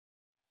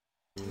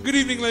Good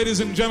evening, ladies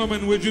and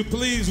gentlemen. Would you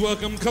please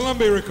welcome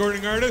Columbia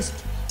recording artist,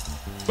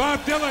 Bob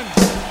Dylan.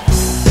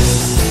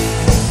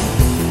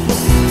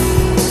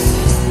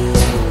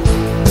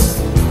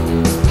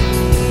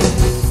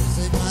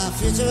 Take my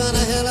future on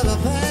a hell of a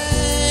path.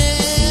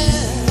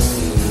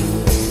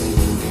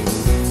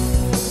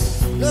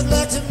 Look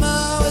like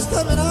tomorrow is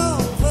coming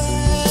on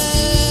fast.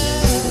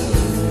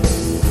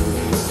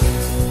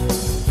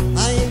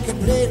 I ain't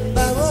complaining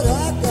about what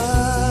I got.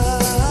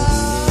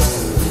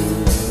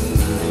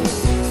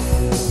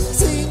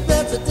 Seen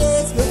better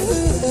days, but who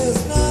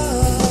has not?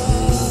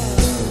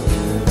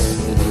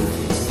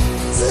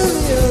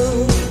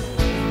 Silvio,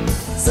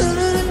 silver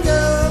and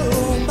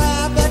gold,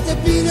 buy back the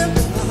beat up,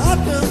 my heart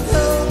don't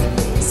cold.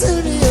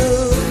 Silvio,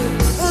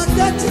 I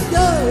got to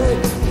go,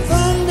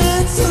 find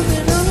out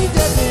something only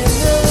that they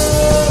know.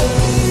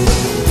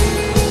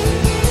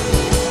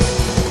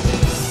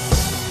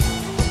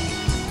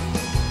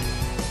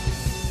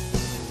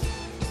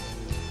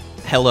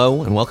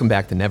 Hello, and welcome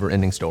back to Never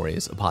Ending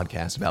Stories, a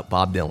podcast about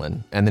Bob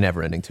Dylan and the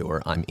Never Ending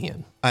Tour. I'm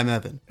Ian. I'm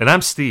Evan. And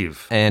I'm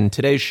Steve. And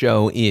today's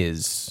show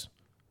is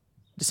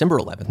December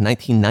 11th,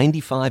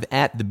 1995,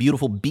 at the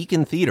beautiful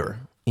Beacon Theater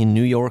in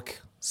New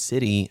York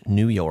City,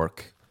 New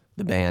York.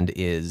 The band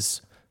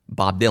is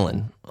Bob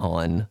Dylan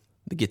on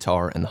the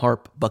guitar and the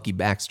harp, Bucky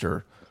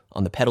Baxter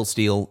on the pedal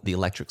steel, the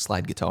electric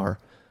slide guitar,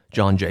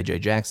 John J.J.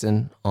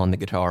 Jackson on the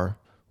guitar,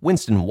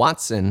 Winston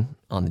Watson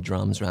on the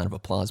drums, round of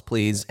applause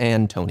please,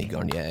 and Tony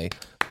Garnier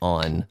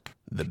on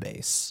the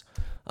bass.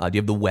 Do you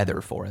have the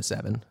weather for us,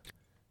 Evan?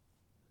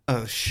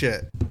 Oh,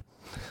 shit.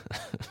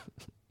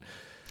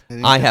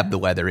 I have the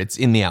weather. It's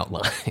in the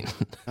outline.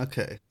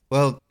 Okay.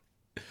 Well,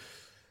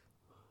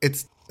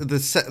 this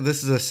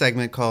is a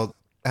segment called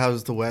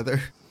How's the Weather?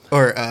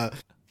 Or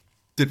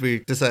did we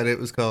decide it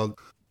was called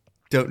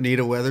Don't Need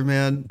a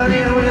Weatherman?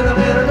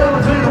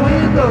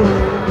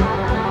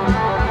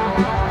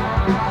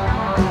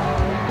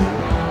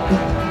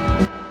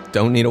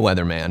 Don't need a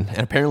weatherman. And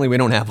apparently we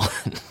don't have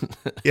one.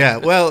 Yeah,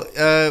 well,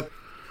 It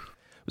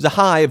was a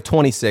high of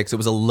 26. It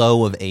was a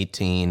low of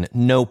 18.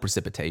 No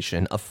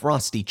precipitation. A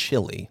frosty,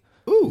 chilly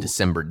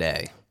December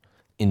day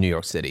in New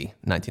York City,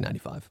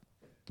 1995.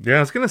 Yeah, I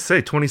was going to say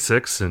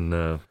 26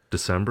 in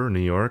December,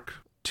 New York,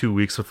 2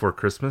 weeks before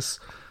Christmas.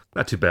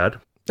 Not too bad.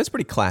 That's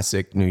pretty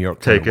classic New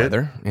York kind of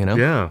weather, you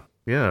know?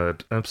 Yeah,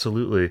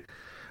 absolutely.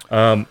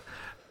 I'm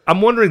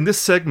wondering, this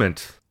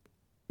segment,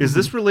 is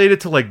this related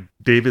to like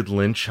David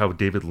Lynch, how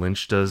David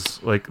Lynch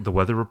does like the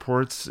weather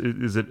reports?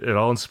 Is it at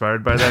all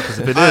inspired by that? Because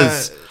if it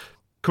is,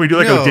 can we do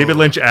like a David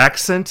Lynch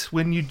accent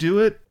when you do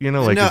it? You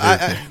know, like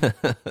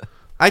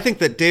I think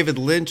that David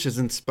Lynch is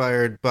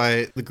inspired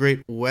by the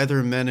great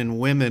weathermen and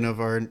women of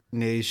our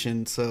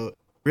nation. So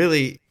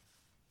really,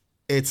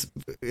 it's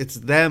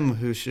them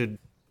who should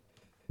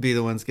be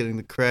the ones getting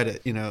the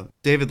credit. You know,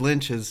 David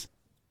Lynch is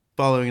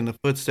following in the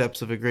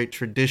footsteps of a great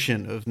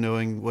tradition of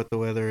knowing what the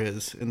weather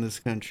is in this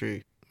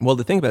country. Well,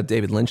 the thing about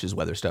David Lynch's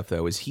weather stuff,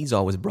 though, is he's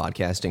always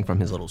broadcasting from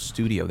his little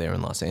studio there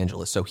in Los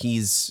Angeles. So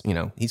he's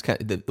kind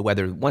of, the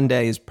weather one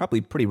day is probably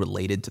pretty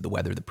related to the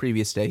weather the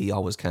previous day. He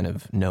always kind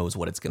of knows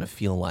what it's going to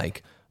feel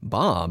like.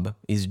 Bob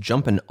is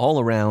jumping all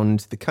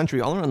around the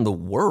country, all around the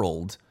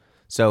world.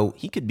 So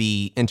he could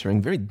be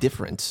entering very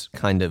different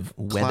kind of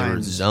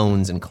weather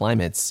zones and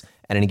climates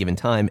at any given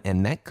time.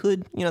 And that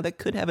could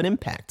have an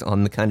impact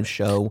on the kind of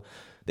show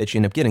that you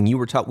end up getting. We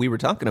were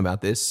talking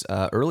about this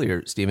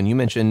earlier, Stephen. You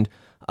mentioned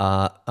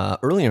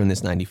earlier in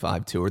this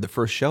 95 tour, the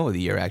first show of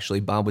the year, actually,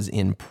 Bob was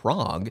in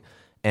Prague,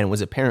 and it was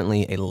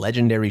apparently a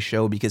legendary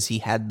show because he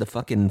had the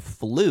fucking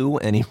flu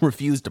and he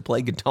refused to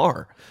play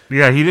guitar.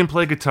 Yeah, he didn't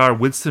play guitar.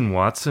 Winston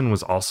Watson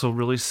was also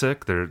really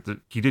sick.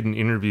 He did an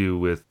interview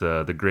with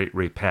the great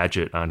Ray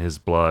Padgett on his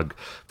blog,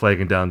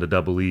 Flagging Down the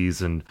Double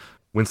E's, and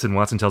Winston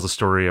Watson tells a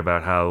story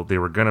about how they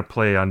were going to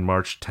play on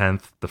March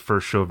 10th, the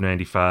first show of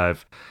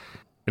 95,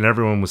 and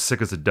everyone was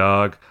sick as a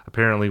dog.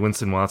 Apparently,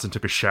 Winston Watson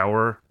took a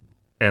shower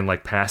and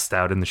like passed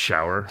out in the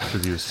shower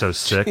because he was so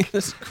sick.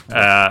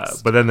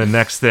 But then the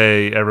next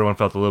day, everyone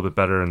felt a little bit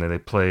better, and then they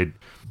played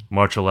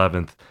March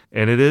 11th.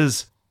 And it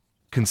is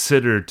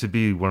considered to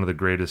be one of the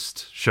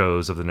greatest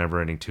shows of the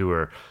Never Ending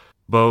Tour.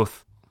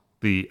 Both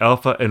the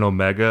alpha and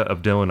omega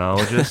of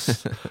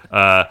Dylanologists,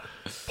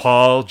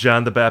 Paul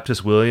John the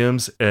Baptist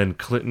Williams and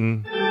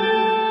Clinton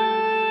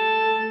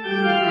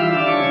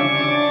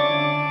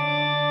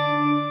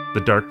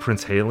the Dark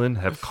Prince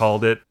Halen have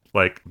called it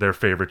like their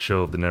favorite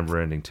show of the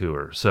Never Ending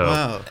Tour. So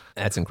Wow.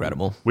 That's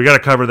incredible. We got to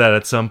cover that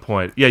at some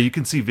point. Yeah, you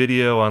can see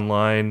video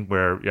online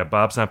where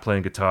Bob's not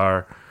playing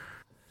guitar.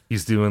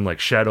 He's doing like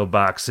shadow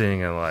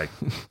boxing and like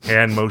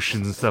hand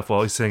motions and stuff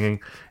while he's singing,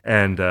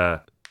 and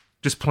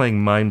just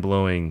playing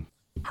mind-blowing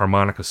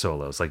harmonica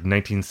solos, like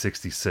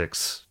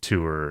 1966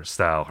 tour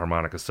style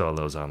harmonica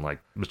solos on like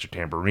Mr.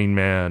 Tambourine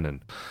Man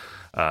and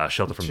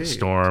Shelter from the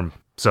Storm.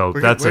 So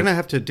We're gonna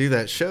have to do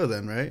that show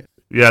then, right?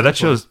 Yeah, that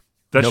show's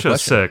question.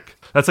 sick.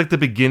 That's like the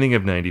beginning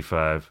of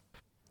 95.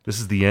 This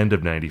is the end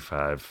of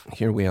 95.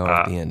 Here we are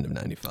at the end of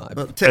 95.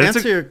 Well, to And it's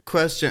answer your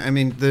question, I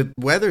mean, the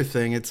weather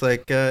thing, it's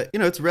like,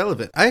 it's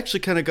relevant. I actually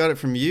kind of got it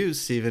from you,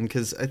 Stephen,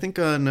 because I think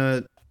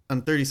on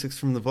 36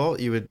 from the Vault,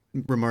 you would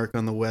remark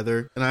on the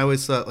weather. And I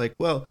always thought, like,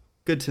 well,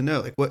 good to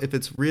know. Like, what if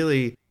it's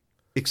really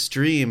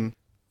extreme,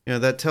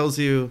 that tells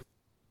you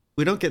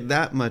we don't get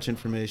that much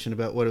information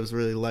about what it was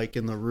really like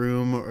in the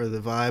room or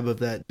the vibe of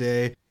that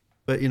day.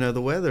 But,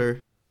 the weather,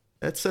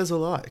 that says a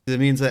lot. It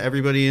means that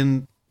everybody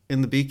in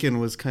the Beacon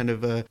was kind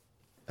of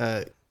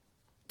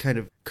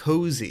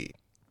cozy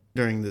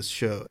during this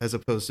show as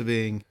opposed to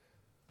being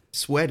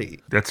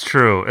sweaty. That's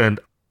true. And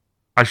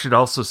I should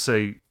also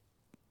say,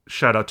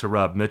 shout out to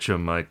Rob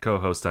Mitchum, my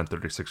co-host on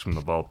 36 from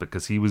the Vault,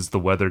 because he was the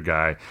weather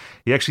guy.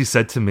 He actually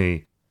said to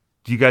me,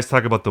 do you guys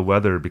talk about the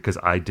weather? Because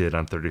I did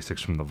on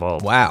 36 from the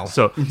Vault. Wow.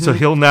 So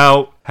he'll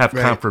now have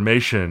Right.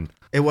 confirmation.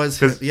 It was,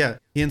 he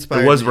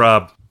inspired It was me.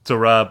 Rob. So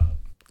Rob,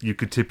 you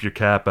could tip your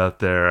cap out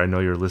there. I know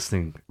you're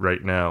listening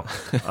right now.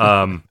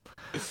 I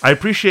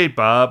appreciate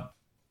Bob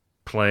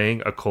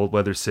playing a cold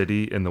weather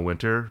city in the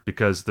winter,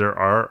 because there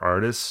are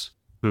artists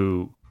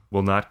who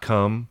will not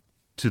come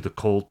to the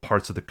cold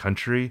parts of the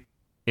country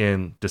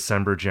in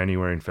December,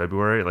 January, and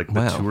February. Like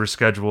the Wow. tour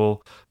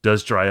schedule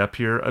does dry up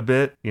here a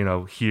bit.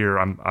 Here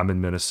I'm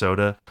in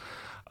Minnesota.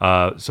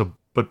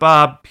 But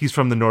Bob, he's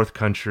from the North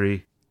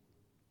Country.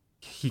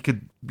 He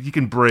can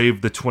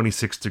brave the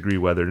 26-degree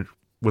weather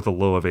with a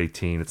low of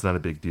 18. It's not a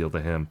big deal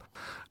to him.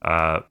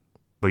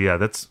 But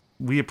yeah,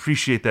 we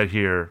appreciate that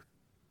here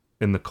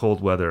in the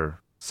cold weather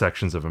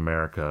sections of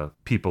America.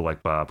 People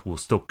like Bob who will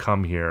still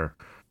come here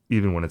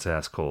even when it's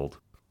ass cold.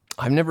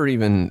 I've never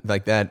even,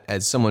 like that,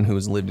 as someone who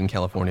has lived in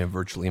California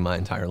virtually my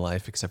entire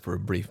life, except for a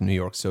brief New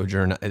York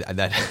sojourn,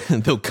 that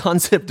the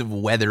concept of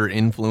weather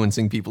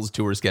influencing people's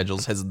tour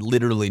schedules has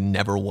literally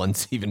never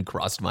once even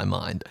crossed my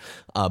mind.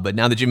 But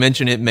now that you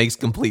mention it, makes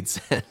complete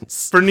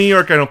sense. For New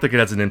York, I don't think it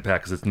has an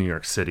impact because it's New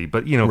York City.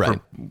 But, Right.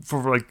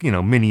 for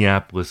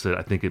Minneapolis,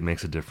 I think it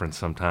makes a difference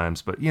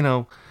sometimes. But,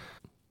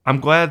 I'm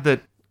glad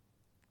that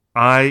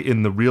I,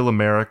 in the real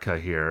America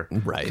here,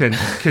 Right.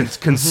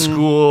 can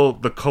school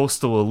the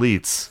coastal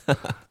elites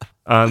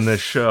on this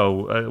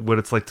show what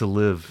it's like to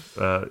live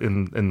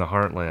in the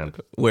heartland.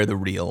 Where the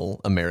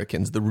real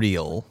Americans, the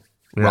real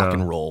rock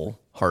and roll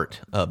heart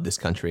of this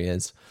country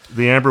is.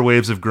 The amber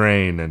waves of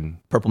grain and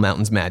Purple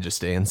Mountain's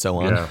majesty and so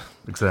on. yeah,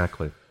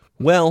 exactly.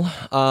 Well,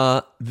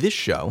 this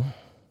show,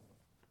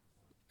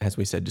 as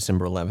we said,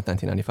 December 11th,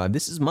 1995,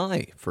 this is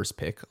my first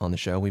pick on the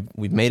show.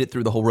 We've made it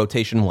through the whole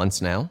rotation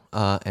once now,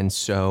 and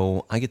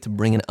so I get to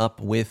bring it up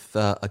with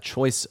a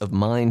choice of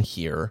mine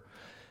here.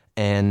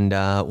 And,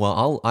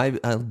 I'll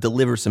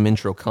deliver some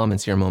intro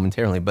comments here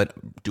momentarily, but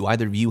do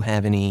either of you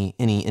have any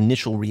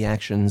initial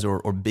reactions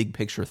or big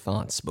picture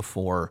thoughts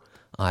before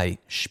I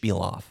spiel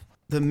off?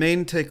 The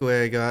main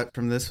takeaway I got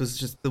from this was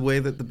just the way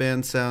that the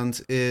band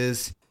sounds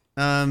is,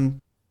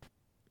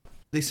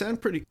 they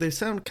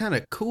sound kind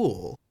of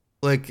cool.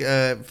 Like,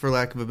 for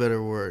lack of a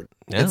better word.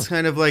 Yeah. It's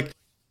kind of like,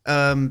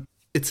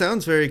 it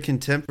sounds very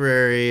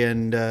contemporary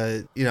and,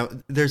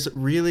 there's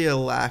really a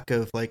lack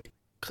of, like,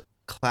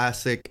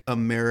 classic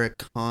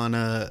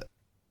Americana,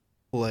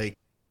 like,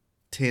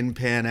 Tin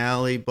Pan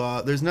Alley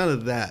Bob. There's none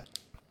of that.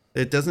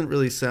 It doesn't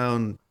really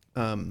sound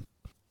kind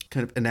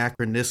of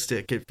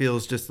anachronistic. It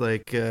feels just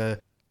like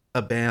a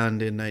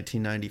band in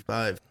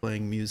 1995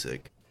 playing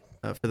music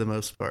for the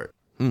most part,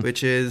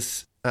 which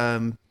is,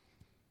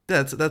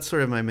 that's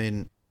sort of my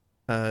main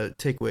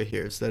takeaway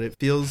here, is that it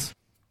feels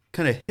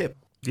kind of hip.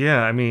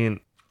 Yeah, I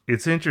mean,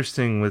 it's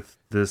interesting with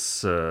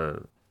this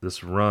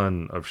this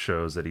run of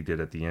shows that he did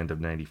at the end of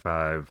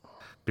 95,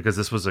 because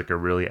this was like a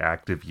really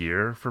active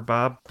year for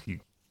Bob. He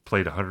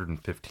played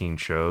 115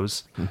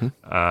 shows,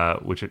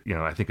 which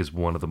I think is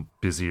one of the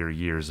busier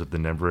years of the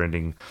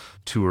Neverending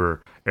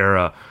Tour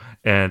era.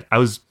 And I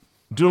was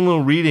doing a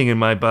little reading in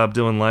my Bob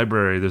Dylan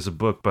library. There's a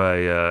book by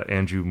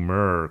Andrew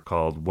Murr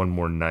called One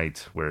More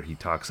Night, where he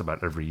talks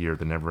about every year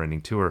the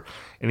Neverending Tour.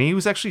 And he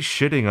was actually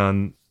shitting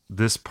on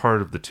this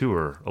part of the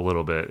tour a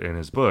little bit in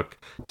his book,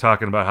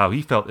 talking about how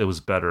he felt it was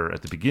better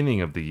at the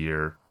beginning of the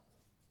year.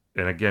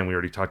 And again, we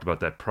already talked about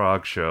that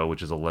Prague show,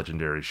 which is a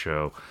legendary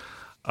show.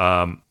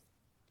 And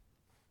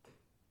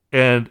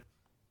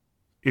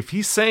if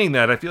he's saying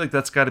that, I feel like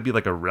that's got to be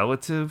like a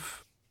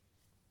relative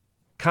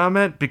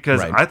comment, because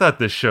Right. I thought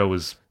this show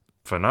was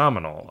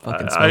phenomenal.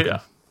 Fucking smoking.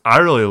 I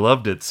really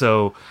loved it.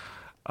 So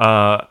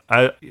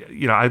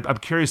I'm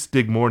curious to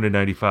dig more into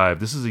 95.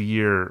 This is a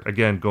year,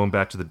 again, going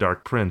back to the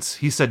Dark Prince.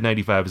 He said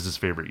 95 is his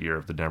favorite year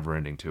of the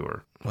Neverending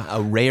Tour.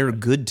 A rare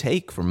good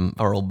take from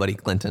our old buddy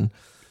Clinton.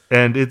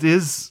 And it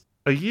is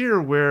a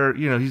year where,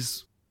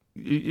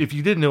 if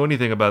you didn't know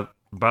anything about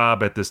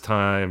Bob at this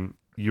time,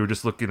 you were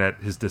just looking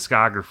at his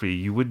discography,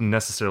 you wouldn't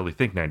necessarily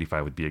think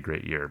 95 would be a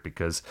great year,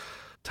 because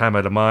Time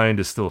Out of Mind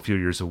is still a few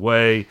years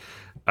away.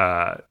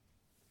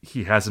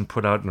 He hasn't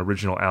put out an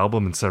original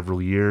album in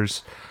several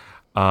years.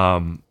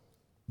 But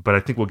I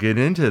think we'll get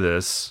into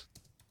this.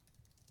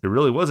 It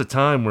really was a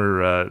time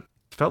where it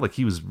felt like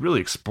he was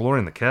really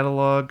exploring the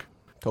catalog.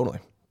 Totally.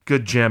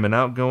 good jamming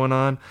out going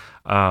on.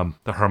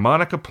 The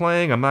harmonica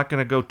playing, I'm not going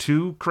to go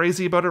too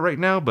crazy about it right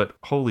now, but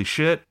holy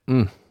shit.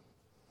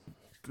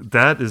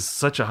 That is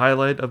such a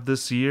highlight of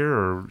this year,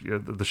 or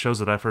the shows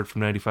that I've heard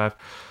from 95.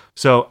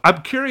 So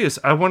I'm curious.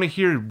 I want to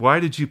hear, why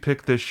did you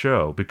pick this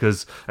show?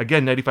 Because,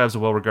 again, 95 is a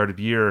well-regarded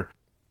year,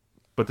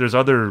 but there's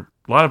a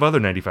lot of other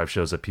 95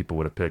 shows that people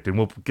would have picked, and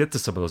we'll get to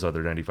some of those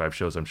other 95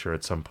 shows, I'm sure,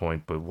 at some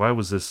point. But why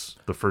was this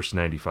the first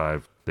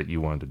 95 that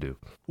you wanted to do?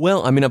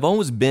 Well, I mean, I've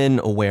always been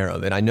aware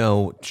of it. I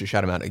know, to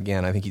shout him out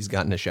again, I think he's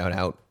gotten a shout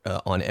out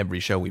on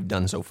every show we've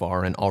done so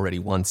far, and already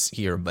once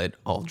here, but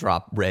I'll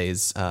drop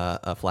Ray's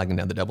flagging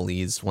down the double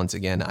E's once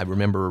again. I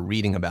remember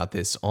reading about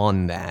this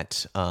on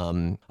that.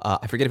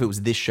 I forget if it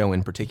was this show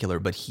in particular,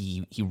 but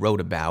he wrote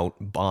about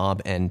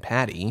Bob and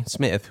Patti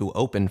Smith, who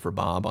opened for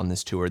Bob on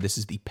this tour. This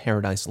is the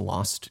Paradise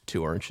Lost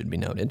tour, it should be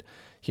noted,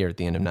 here at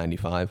the end of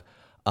 95.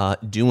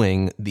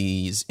 Doing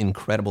these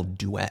incredible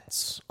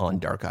duets on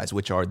Dark Eyes,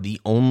 which are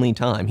the only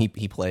time he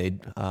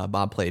played,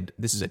 Bob played,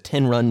 this is a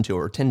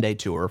 10-day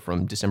tour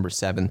from December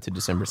 7th to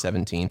December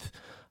 17th,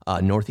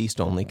 Northeast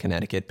only,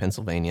 Connecticut,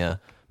 Pennsylvania,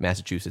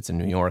 Massachusetts, and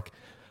New York.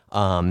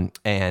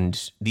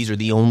 And these are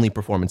the only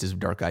performances of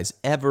Dark Eyes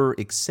ever,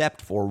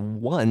 except for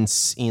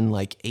once in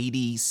like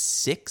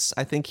 86,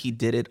 I think he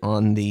did it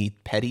on the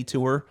Petty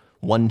tour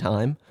one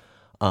time.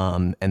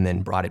 And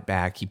then brought it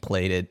back. He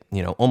played it,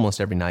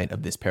 almost every night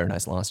of this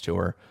Paradise Lost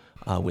tour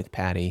with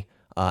Patti,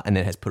 and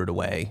then has put it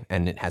away,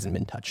 and it hasn't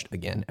been touched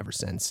again ever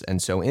since.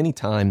 And so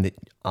anytime that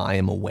I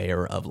am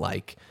aware of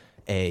like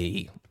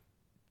a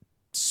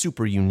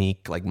super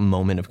unique like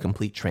moment of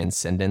complete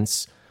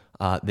transcendence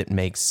that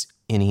makes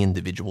any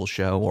individual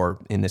show, or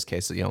in this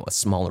case, a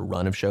smaller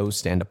run of shows,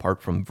 stand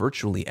apart from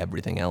virtually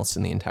everything else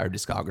in the entire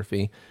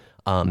discography,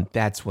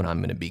 that's what I'm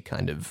going to be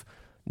kind of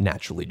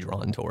naturally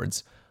drawn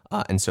towards.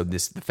 And so the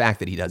fact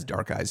that he does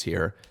Dark Eyes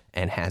here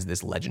and has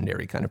this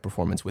legendary kind of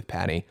performance with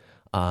Patti,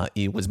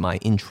 it was my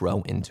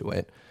intro into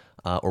it,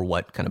 or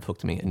what kind of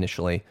hooked me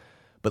initially.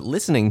 But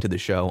listening to the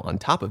show on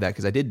top of that,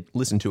 because I did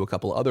listen to a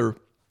couple other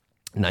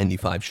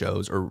 95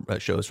 shows, or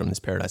shows from this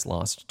Paradise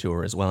Lost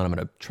tour as well, and I'm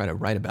going to try to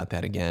write about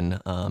that again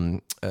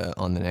on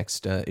the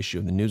next issue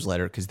of the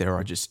newsletter, because there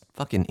are just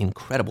fucking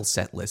incredible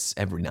set lists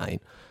every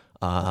night.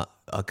 A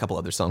couple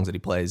other songs that he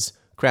plays: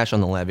 Crash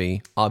on the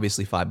Levee,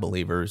 obviously Five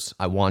Believers,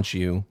 I Want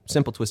You,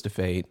 Simple Twist of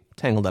Fate,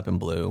 Tangled Up in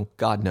Blue,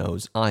 God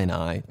Knows, I and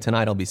I,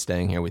 Tonight I'll Be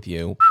Staying Here With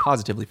You,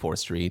 Positively 4th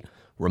Street,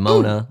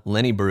 Ramona,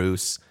 Lenny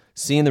Bruce,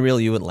 Seeing the Real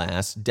You at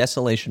Last,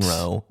 Desolation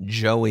Row,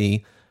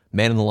 Joey,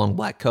 Man in the Long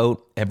Black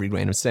Coat, Every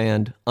Grain of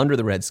Sand, Under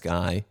the Red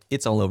Sky,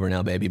 It's All Over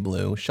Now Baby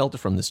Blue, Shelter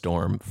from the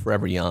Storm,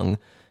 Forever Young,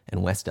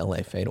 and West LA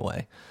Fade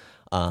Away.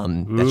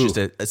 That's just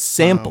a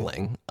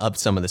sampling of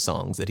some of the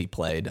songs that he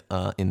played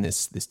in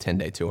this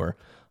 10-day tour.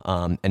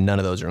 And none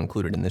of those are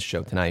included in this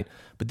show tonight.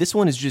 But this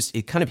one is just,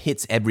 it kind of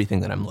hits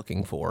everything that I'm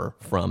looking for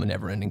from a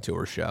Neverending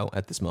Tour show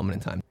at this moment in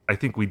time. I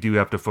think we do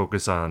have to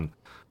focus on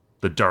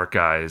the Dark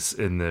Eyes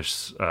in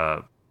this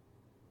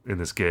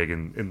gig,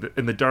 and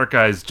the Dark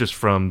Eyes just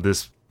from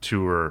this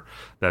tour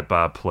that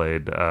Bob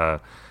played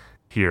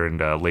here in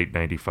late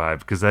 95,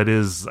 because that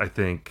is, I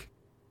think,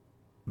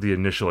 the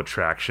initial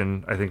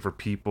attraction, I think, for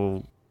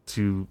people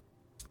to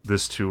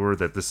this tour,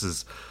 that this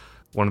is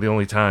one of the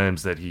only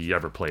times that he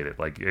ever played it.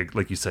 Like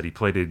you said, he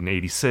played it in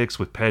 86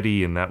 with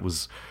Petty, and that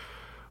was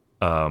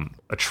a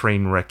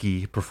train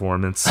wrecky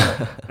performance.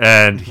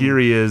 And here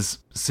he is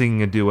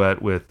singing a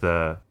duet with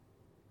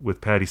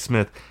Patti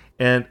Smith.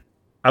 And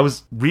I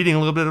was reading a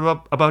little bit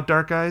about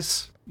Dark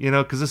Eyes,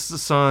 because this is a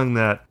song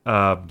that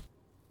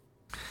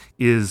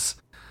is,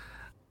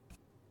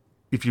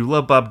 if you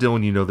love Bob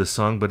Dylan, you know this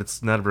song, but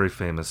it's not a very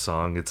famous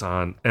song. It's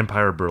on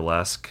Empire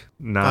Burlesque,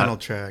 not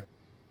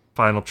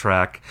Final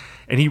Track.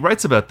 And he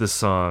writes about this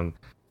song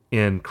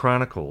in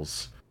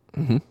Chronicles.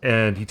 Mm-hmm.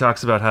 And he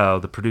talks about how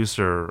the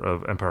producer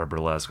of Empire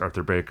Burlesque,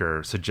 Arthur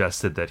Baker,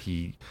 suggested that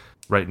he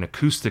write an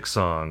acoustic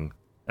song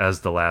as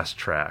the last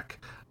track.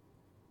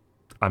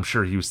 I'm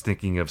sure he was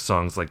thinking of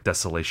songs like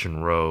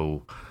Desolation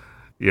Row,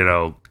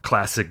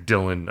 classic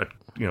Dylan,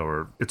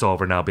 or It's All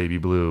Over Now Baby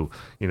Blue,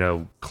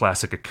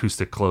 classic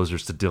acoustic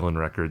closers to Dylan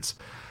records.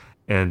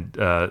 And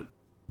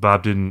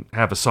Bob didn't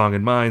have a song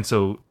in mind,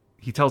 so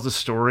he tells a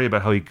story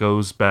about how he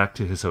goes back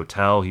to his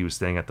hotel. He was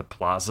staying at the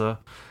Plaza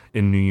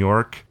in New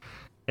York,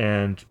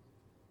 and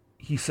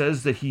he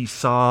says that he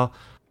saw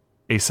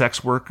a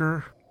sex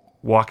worker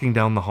walking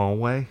down the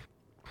hallway,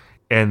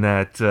 and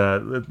that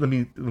let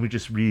me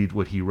just read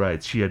what he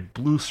writes. She had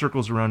blue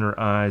circles around her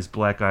eyes,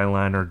 black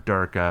eyeliner,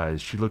 dark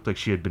eyes. She looked like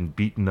she had been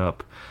beaten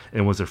up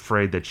and was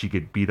afraid that she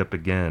could beat up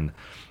again.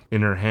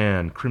 In her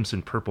hand,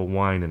 crimson purple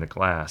wine in a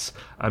glass.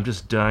 I'm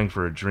just dying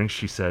for a drink,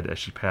 she said as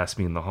she passed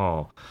me in the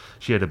hall.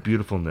 She had a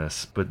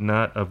beautifulness, but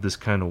not of this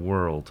kind of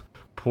world.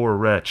 Poor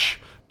wretch,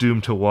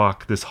 doomed to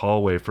walk this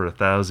hallway for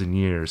 1,000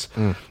 years.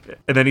 And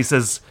then he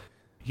says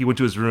he went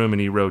to his room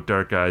and he wrote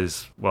Dark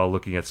Eyes while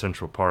looking at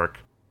Central Park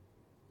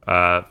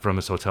from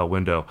his hotel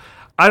window.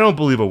 I don't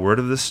believe a word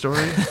of this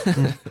story.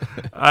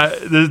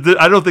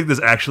 I don't think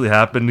this actually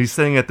happened. He's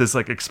staying at this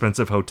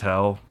expensive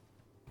hotel,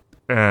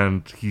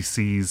 and he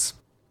sees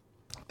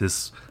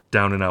this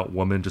down and out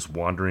woman just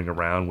wandering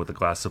around with a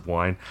glass of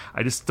wine.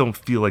 I just don't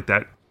feel like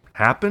that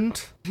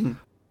happened,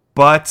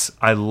 but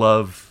I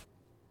love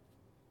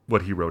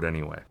what he wrote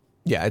anyway.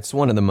 Yeah, it's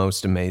one of the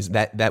most amazing.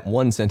 That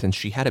one sentence,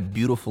 "She had a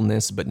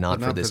beautifulness, but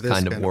not for this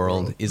kind of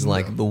world," is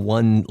like the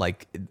one,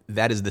 like,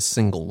 that is the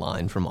single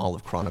line from all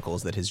of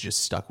Chronicles that has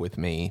just stuck with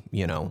me,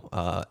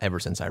 ever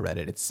since I read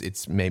it.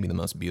 It's maybe the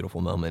most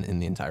beautiful moment in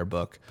the entire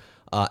book.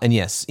 And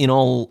yes, in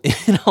all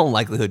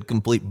likelihood,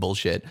 complete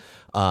bullshit.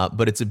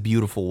 But it's a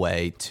beautiful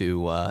way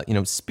to,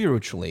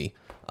 spiritually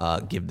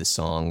give the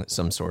song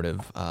some sort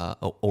of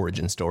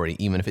origin story,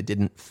 even if it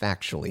didn't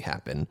factually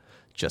happen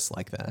just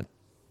like that.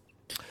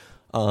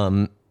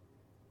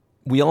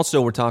 We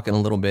also were talking a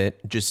little bit,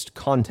 just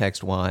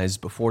context-wise,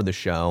 before the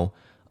show.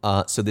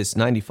 So this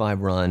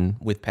 95 run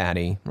with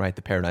Patty, right,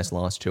 the Paradise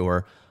Lost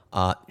tour,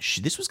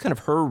 this was kind of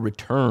her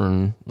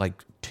return,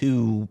 like,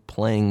 to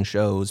playing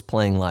shows,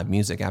 playing live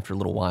music after a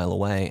little while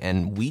away.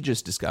 And we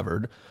just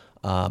discovered,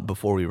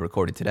 before we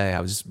recorded today, I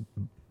was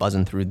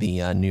buzzing through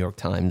the New York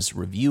Times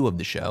review of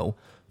the show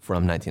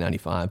from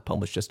 1995,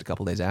 published just a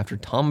couple days after.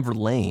 Tom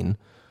Verlaine,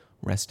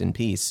 rest in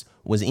peace,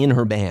 was in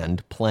her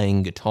band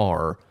playing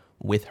guitar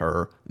with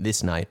her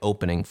this night,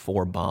 opening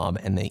for Bob,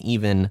 and they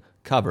even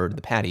covered,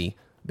 the Patty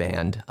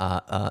band,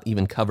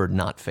 even covered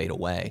Not Fade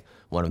Away,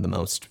 one of the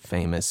most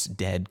famous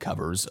Dead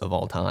covers of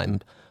all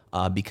time,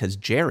 because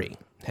Jerry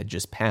had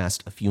just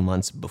passed a few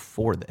months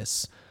before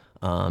this.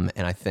 And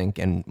I think,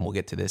 and we'll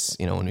get to this,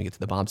 when we get to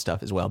the Bob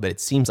stuff as well, but it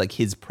seems like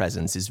his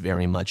presence is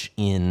very much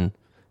in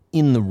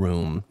the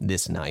room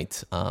this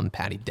night.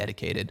 Patty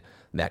dedicated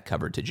that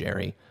cover to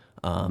Jerry.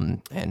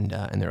 And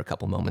there are a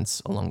couple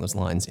moments along those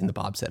lines in the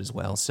Bob set as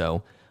well.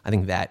 So I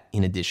think that,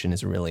 in addition,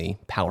 is a really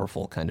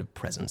powerful kind of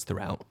presence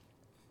throughout.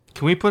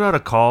 Can we put out a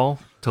call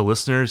to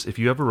listeners? If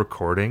you have a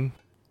recording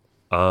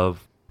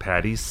of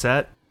Patty's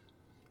set,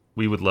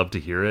 we would love to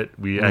hear it.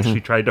 We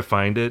actually tried to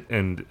find it,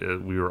 and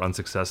we were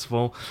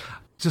unsuccessful.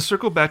 To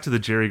circle back to the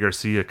Jerry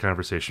Garcia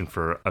conversation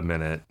for a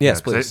minute. Yes,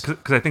 please.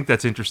 Because I think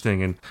that's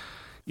interesting. And,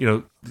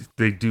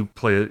 they do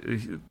play,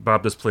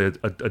 Bob does play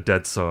a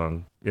Dead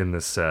song in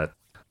this set,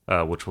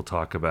 which we'll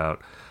talk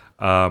about.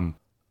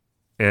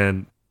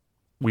 And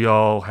we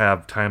all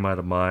have Time Out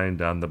of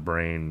Mind on the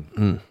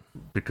brain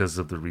because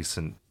of the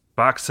recent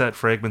box set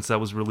Fragments that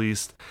was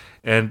released.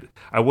 And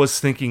I was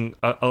thinking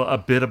a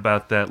bit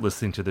about that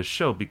listening to this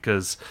show,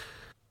 because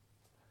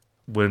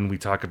when we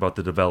talk about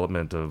the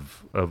development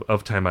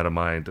of Time Out of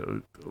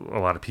Mind, a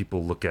lot of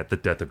people look at the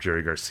death of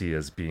Jerry Garcia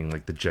as being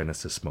like the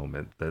genesis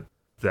moment.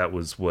 That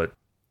was what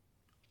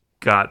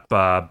got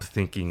Bob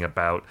thinking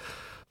about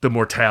the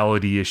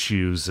mortality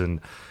issues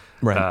and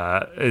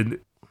and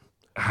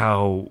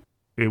how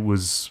it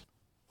was,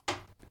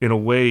 in a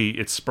way,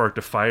 it sparked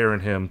a fire in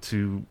him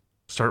to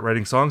start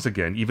writing songs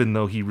again, even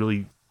though he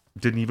really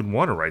didn't even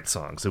want to write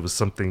songs. It was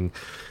something,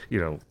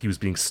 he was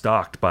being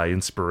stalked by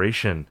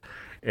inspiration.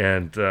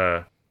 And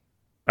I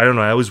don't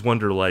know, I always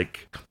wonder,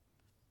 like,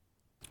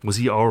 was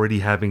he already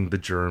having the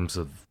germs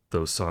of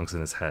those songs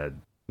in his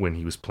head when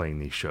he was playing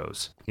these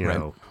shows?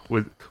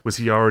 Was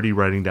he already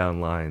writing down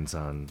lines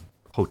on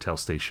hotel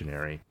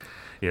stationery?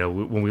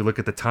 When we look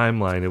at the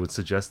timeline, it would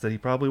suggest that he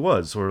probably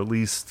was, or at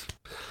least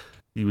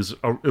it was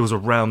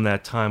around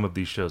that time of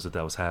these shows that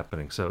was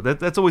happening. So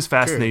that's always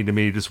fascinating to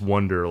me. Just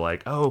wonder,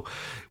 like,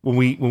 when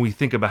we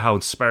think about how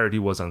inspired he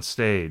was on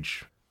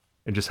stage,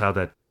 and just how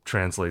that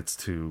translates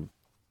to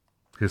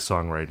his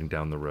songwriting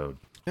down the road.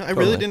 I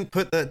really didn't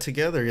put that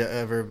together yet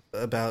ever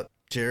about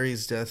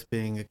Jerry's death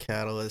being a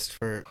catalyst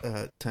for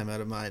Time Out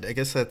of Mind. I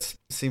guess that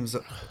seems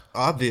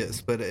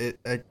obvious, but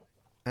I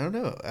don't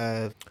know.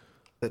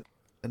 That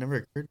never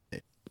occurred to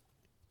me.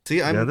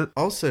 See, I'm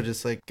also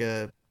just like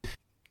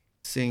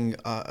seeing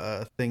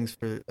things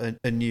for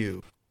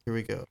anew. Here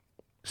we go.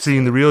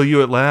 Seeing the real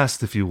you at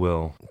last, if you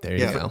will. There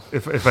you go.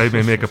 If I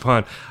may make a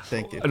pun.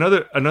 Thank you.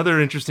 Another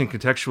interesting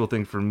contextual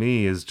thing for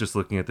me is just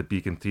looking at the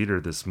Beacon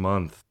Theater this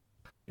month,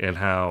 and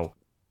how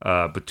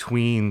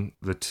between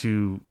the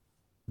two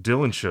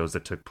Dylan shows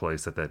that took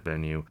place at that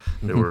venue,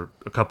 there were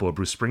a couple of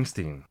Bruce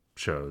Springsteen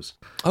shows.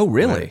 Oh,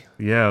 really?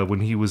 Yeah, when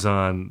he was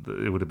on,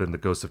 it would have been the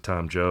Ghost of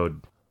Tom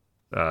Joad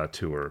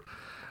tour.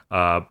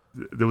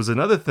 There was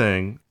another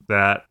thing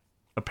that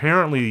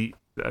apparently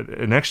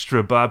an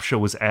extra Bob show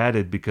was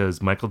added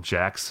because Michael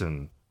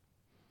Jackson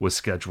was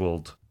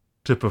scheduled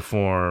to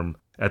perform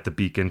at the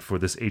Beacon for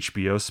this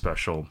HBO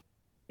special,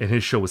 and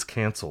his show was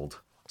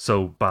canceled.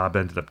 So Bob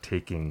ended up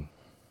taking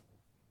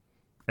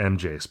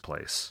MJ's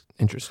place.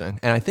 Interesting.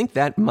 And I think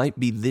that might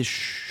be this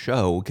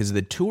show, because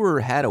the tour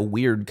had a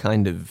weird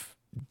kind of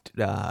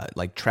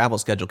like travel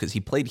schedule, because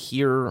he played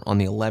here on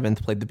the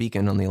 11th, played the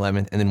Beacon on the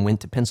 11th, and then went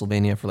to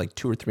Pennsylvania for like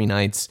 2 or 3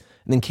 nights,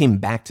 and then came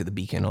back to the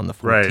Beacon on the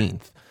 14th.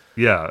 Right.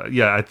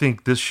 Yeah. I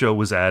think this show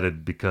was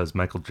added because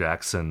Michael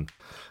Jackson,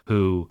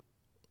 who,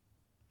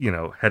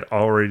 had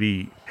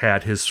already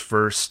had his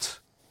first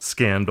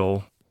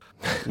scandal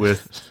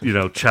with,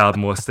 child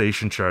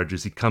molestation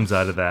charges. He comes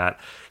out of that.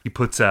 He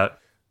puts out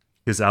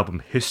his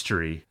album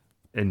History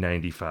in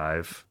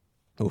 95.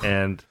 Oof.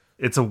 And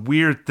it's a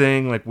weird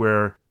thing, like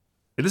where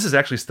and this is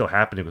actually still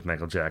happening with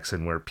Michael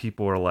Jackson, where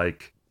people are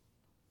like,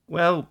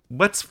 well,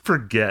 let's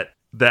forget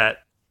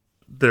that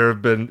there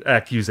have been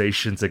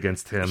accusations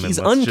against him He's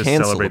and let's just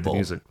celebrate the uncancelable.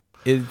 music.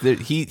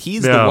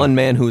 He's the one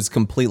man who's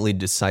completely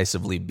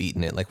decisively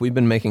beaten it. Like, we've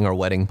been making our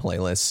wedding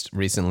playlist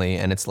recently,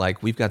 and it's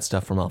like we've got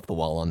stuff from Off the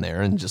Wall on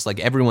there, and just like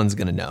everyone's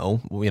gonna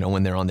know,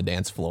 when they're on the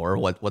dance floor,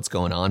 what's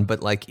going on.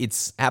 But like,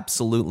 it's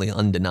absolutely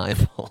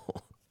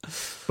undeniable.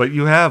 But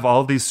you have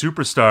all these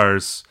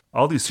superstars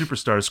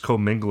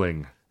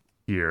commingling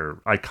here.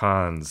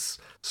 Icons: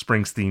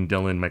 Springsteen,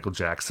 Dylan, Michael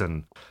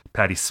Jackson,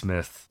 Patti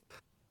Smith,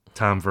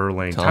 Tom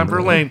Verlaine. Tom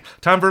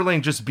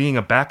Verlaine just being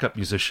a backup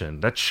musician.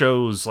 That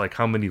shows like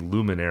how many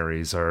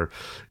luminaries are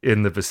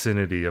in the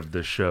vicinity of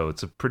this show.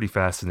 It's a pretty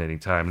fascinating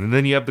time. And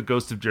then you have the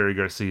ghost of Jerry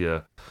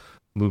Garcia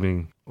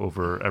looming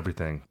over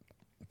everything.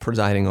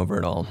 Presiding over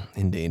it all,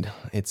 indeed.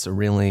 It's a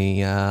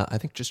really, I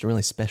think, just a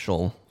really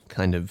special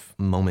kind of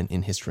moment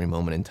in history,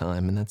 moment in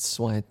time, and that's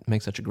why it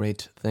makes such a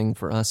great thing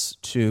for us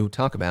to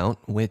talk about,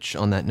 which,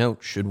 on that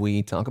note, should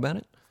we talk about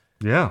it?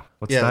 Yeah,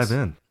 let's dive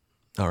in.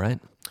 All right.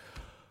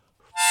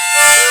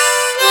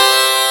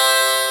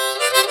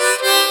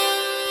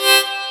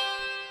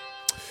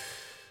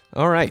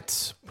 All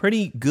right.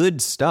 Pretty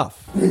good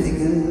stuff.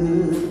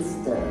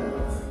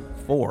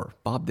 For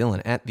Bob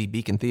Dylan at the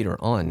Beacon Theater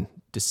on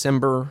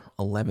December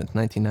 11th,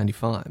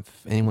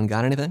 1995. Anyone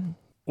got anything?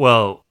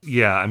 Well,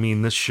 yeah, I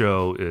mean, this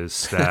show is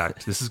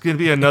stacked. This is going to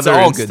be another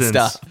all instance. good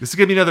stuff. This is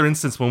going to be another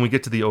instance when we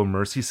get to the Oh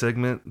Mercy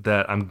segment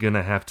that I'm going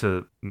to have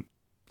to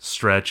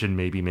stretch and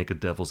maybe make a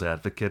devil's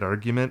advocate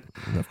argument.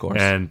 Of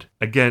course. And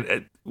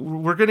again,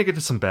 we're going to get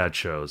to some bad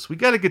shows. We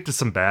got to get to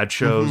some bad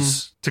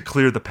shows to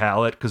clear the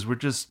palate, because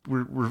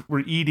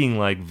we're eating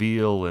like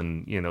veal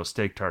and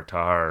steak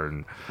tartare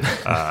and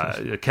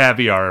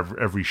caviar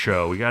every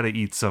show. We got to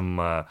eat some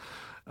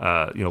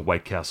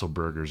White Castle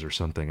burgers or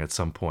something at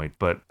some point.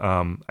 But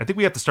I think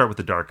we have to start with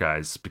The Dark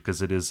Eyes,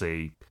 because it is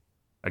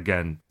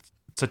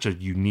such a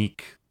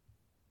unique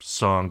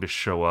song to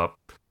show up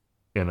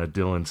in a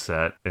Dylan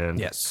set. And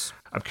yes,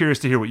 I'm curious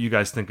to hear what you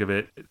guys think of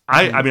it.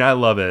 I mean, I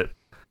love it.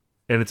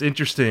 And it's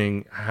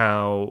interesting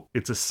how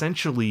it's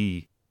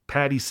essentially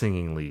Patty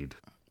singing lead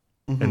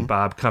and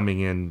Bob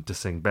coming in to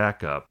sing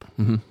backup.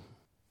 Mm-hmm.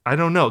 I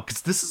don't know,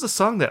 because this is a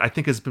song that I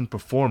think has been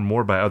performed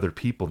more by other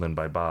people than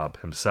by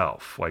Bob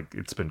himself. Like,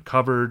 it's been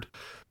covered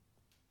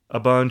a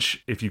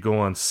bunch. If you go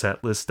on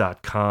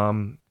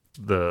setlist.com,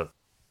 the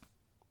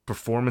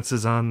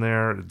performances on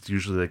there, it's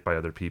usually like by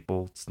other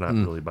people. It's not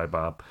really by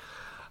Bob.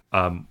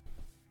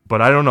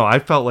 But I don't know. I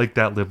felt like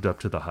that lived up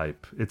to the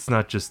hype. It's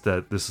not just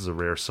that this is a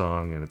rare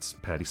song and it's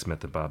Patti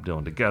Smith and Bob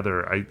Dylan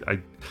together.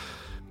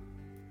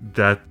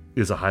 That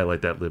is a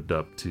highlight that lived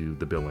up to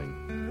the billing.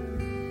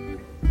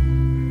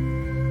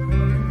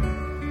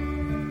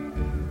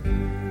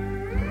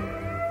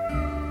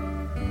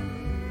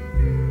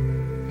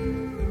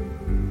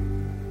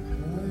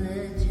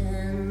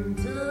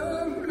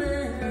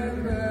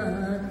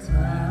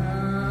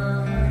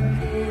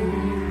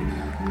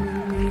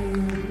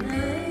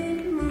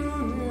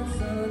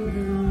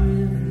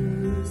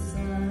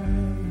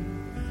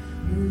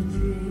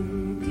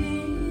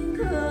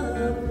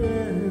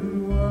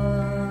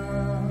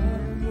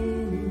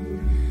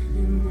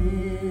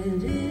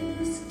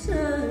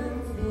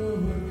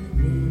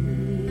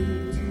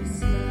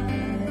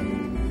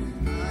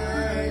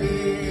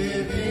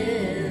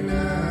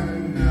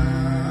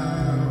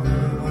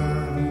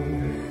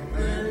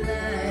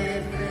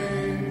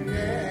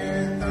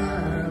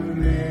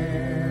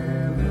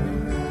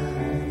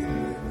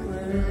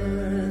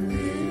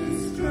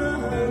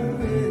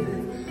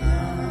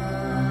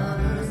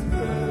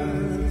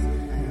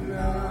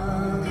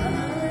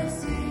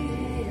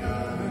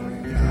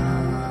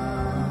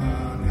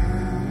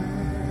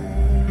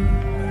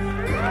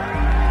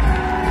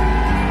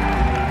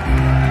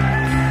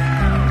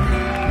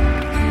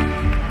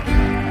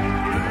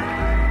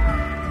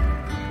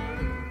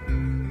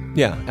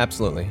 Yeah,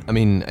 absolutely. I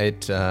mean,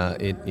 it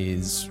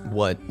is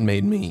what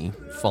made me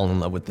fall in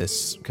love with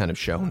this kind of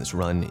show and this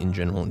run in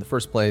general in the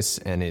first place,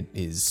 and it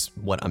is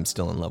what I'm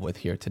still in love with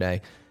here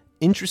today.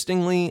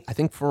 Interestingly, I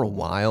think for a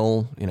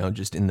while,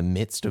 just in the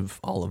midst of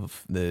all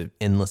of the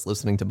endless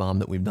listening to Bob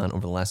that we've done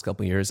over the last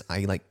couple of years,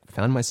 I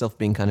found myself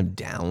being kind of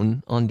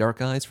down on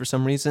Dark Eyes for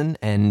some reason,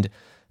 and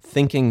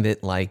thinking that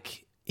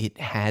it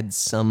had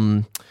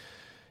some...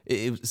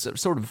 It was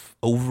sort of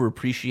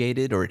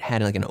overappreciated, or it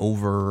had an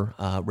over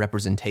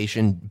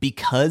representation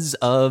because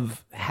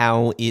of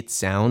how it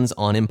sounds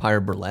on Empire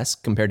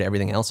Burlesque compared to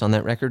everything else on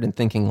that record, and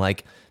thinking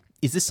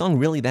is this song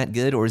really that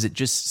good, or is it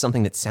just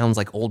something that sounds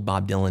like old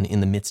Bob Dylan in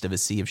the midst of a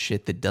sea of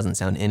shit that doesn't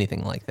sound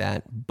anything like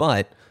that?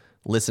 But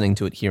listening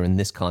to it here in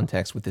this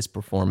context with this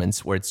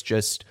performance, where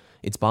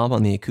it's Bob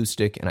on the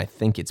acoustic, and I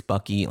think it's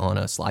Bucky on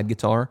a slide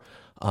guitar,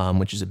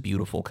 which is a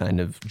beautiful kind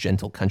of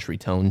gentle country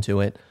tone to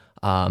it.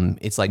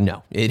 It's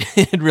no,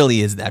 it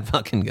really is that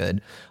fucking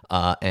good.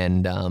 You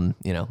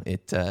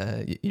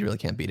really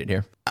can't beat it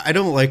here. I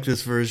don't like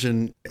this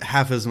version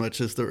half as much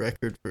as the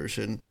record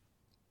version.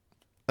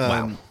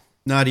 Wow.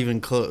 Not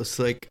even close.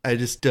 Like, I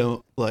just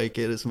don't like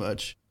it as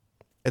much.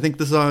 I think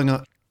the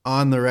song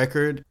on the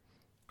record,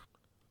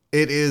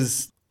 it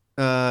is.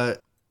 I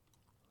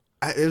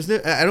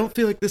don't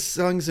feel like this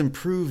song's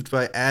improved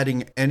by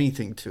adding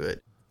anything to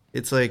it.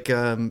 It's like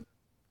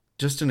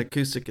just an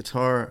acoustic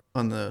guitar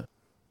on the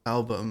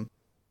album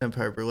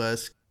Empire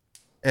Burlesque,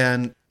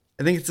 and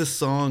I think it's a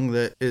song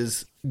that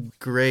is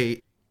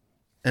great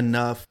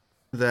enough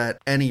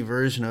that any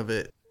version of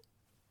it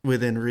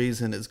within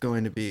reason is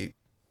going to be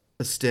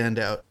a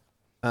standout.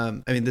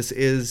 I mean, this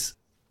is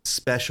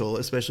special,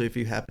 especially if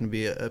you happen to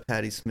be a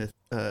Patti Smith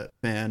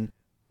fan.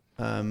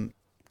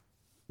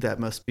 That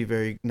must be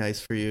very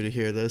nice for you to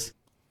hear this.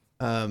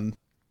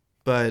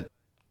 But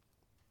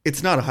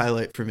it's not a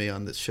highlight for me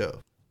on this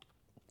show.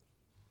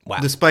 Wow.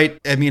 Despite,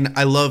 I mean,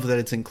 I love that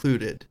it's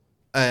included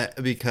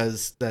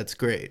because that's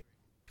great.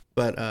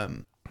 But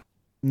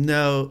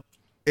no,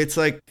 it's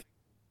like,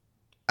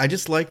 I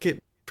just like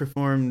it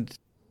performed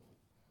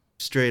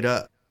straight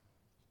up.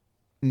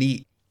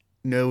 Neat.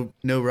 No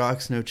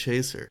rocks, no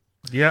chaser.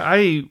 Yeah,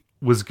 I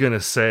was going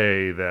to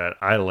say that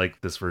I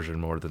like this version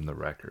more than the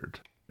record,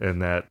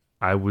 and that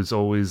I was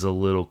always a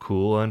little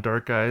cool on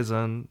Dark Eyes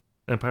on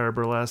Empire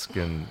Burlesque,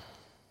 and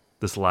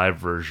this live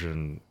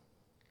version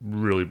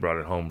really brought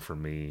it home for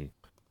me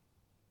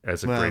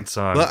as a great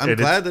song. Well, I'm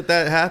glad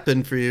that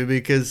happened for you,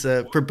 because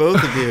for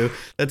both of you,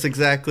 that's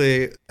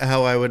exactly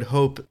how I would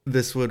hope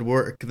this would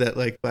work, that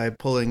like by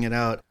pulling it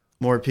out,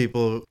 more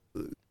people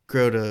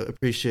grow to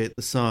appreciate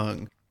the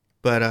song.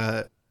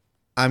 But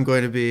I'm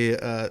going to be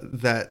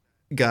that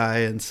guy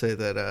and say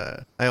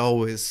that I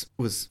always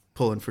was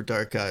pulling for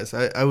Dark Eyes.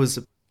 I was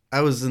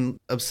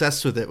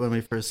obsessed with it when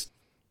we first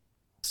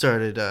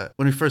started,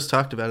 when we first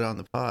talked about it on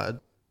the pod,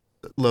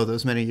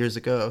 those many years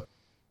ago.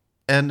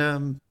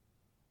 And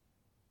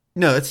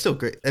no, it's still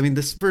great. I mean,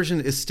 this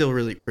version is still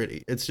really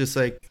pretty. It's just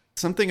like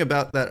something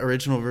about that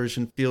original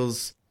version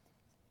feels,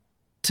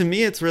 to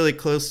me, it's really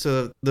close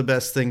to the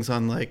best things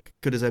on like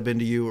Good As I've Been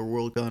to You or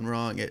World Gone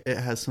Wrong. It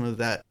has some of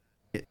that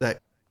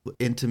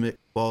intimate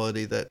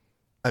quality that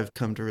I've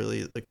come to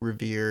really like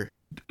revere.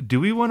 Do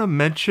we want to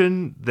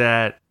mention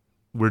that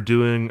we're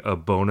doing a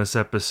bonus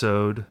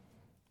episode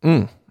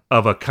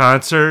of a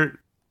concert?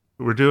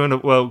 We're doing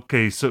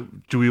so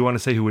do we want to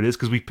say who it is?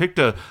 Because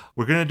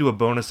we're going to do a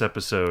bonus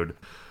episode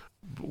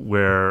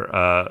where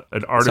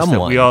an artist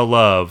that we all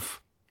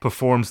love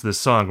performs this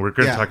song. We're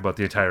going to talk about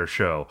the entire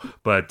show.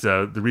 But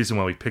the reason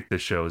why we picked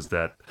this show is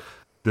that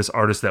this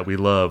artist that we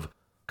love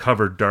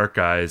covered Dark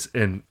Eyes,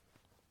 and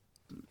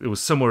it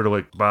was similar to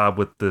like Bob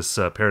with this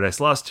Paradise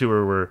Lost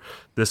tour, where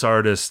this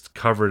artist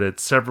covered it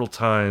several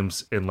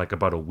times in like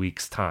about a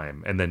week's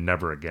time and then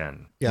never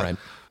again. Yeah. Right.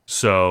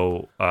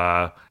 So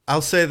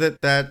I'll say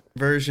that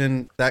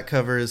version, that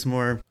cover is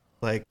more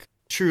like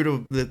true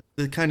to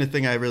the kind of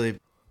thing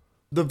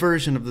the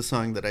version of the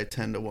song that I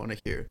tend to want to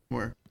hear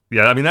more.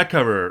 Yeah, I mean, that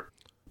cover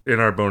in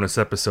our bonus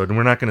episode, and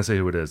we're not going to say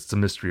who it is. It's a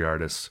mystery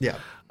artist. Yeah.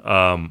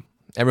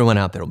 Everyone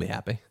out there will be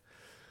happy.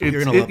 I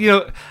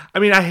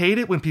mean, I hate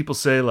it when people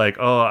say like,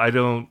 "Oh, I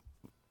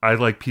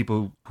like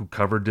people who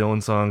cover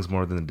Dylan songs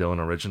more than the Dylan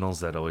originals."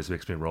 That always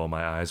makes me roll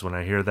my eyes when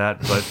I hear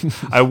that. But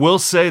I will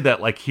say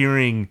that like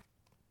hearing,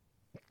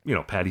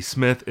 Patti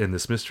Smith and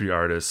this mystery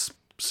artist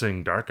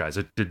sing Dark Eyes,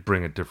 it did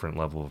bring a different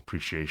level of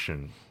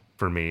appreciation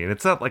for me. And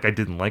it's not like I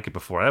didn't like it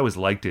before. I always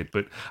liked it,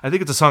 but I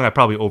think it's a song I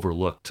probably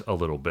overlooked a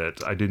little bit.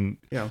 I didn't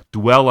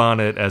dwell on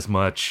it as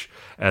much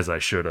as I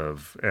should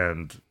have.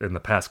 And in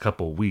the past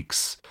couple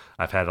weeks,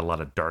 I've had a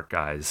lot of Dark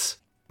Eyes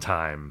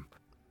time,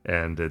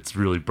 and it's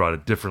really brought a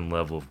different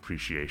level of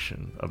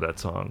appreciation of that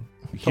song.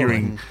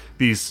 Hearing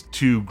these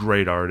two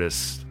great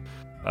artists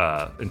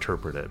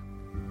interpret it.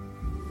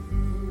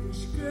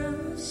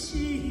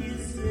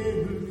 She's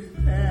in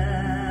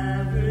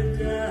paradise.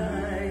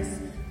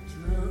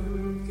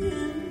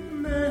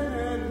 Drunken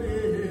man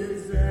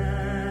is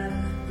at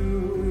the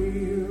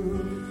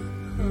wheel.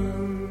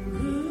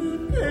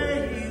 Hunger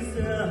pays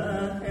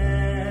a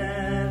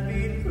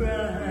heavy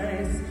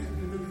price.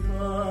 The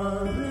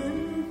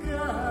fallen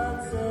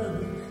gods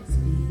of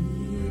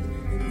speed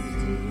and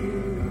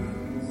steel.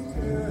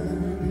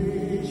 Time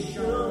is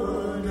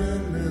short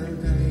and the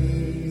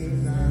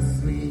days are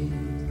sweet.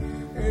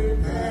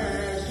 And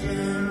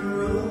passion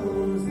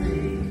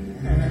rosy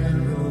and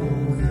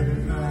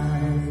rosy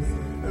eyes,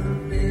 a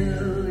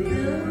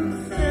million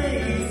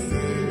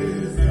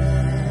faces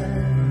at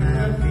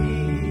my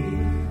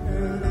feet,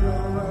 and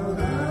all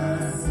I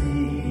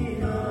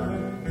see are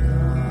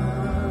dark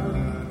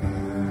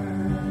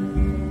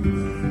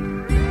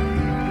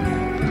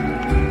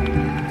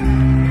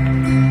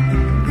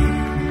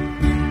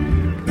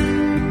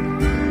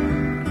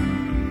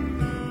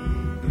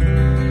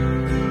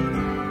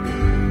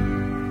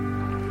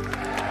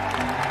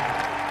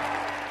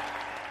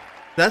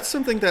That's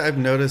something that I've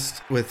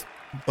noticed with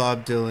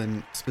Bob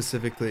Dylan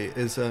specifically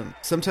is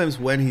sometimes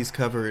when he's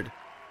covered,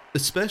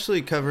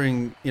 especially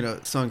covering,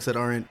 songs that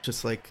aren't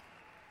just like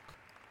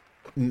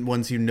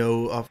ones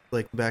off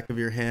like the back of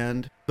your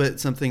hand, but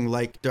something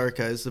like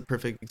Dark Eyes is the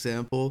perfect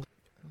example.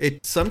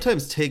 it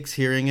sometimes takes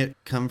hearing it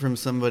come from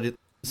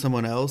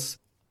someone else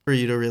for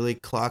you to really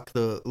clock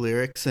the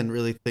lyrics and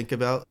really think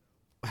about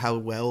how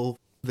well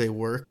they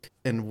work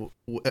and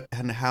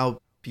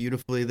how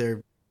beautifully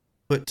they're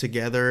put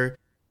together.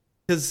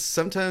 Because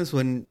sometimes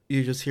when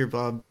you just hear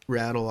Bob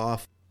rattle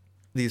off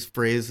these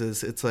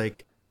phrases, it's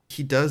like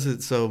he does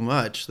it so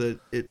much that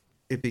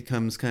it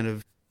becomes kind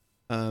of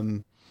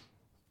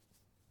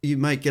you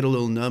might get a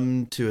little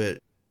numb to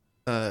it.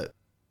 But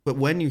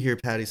when you hear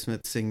Patti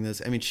Smith sing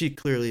this, I mean, she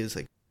clearly is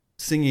like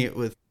singing it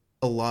with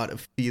a lot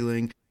of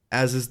feeling,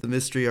 as is the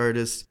Mystery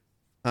Artist.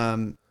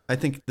 I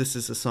think this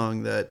is a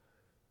song that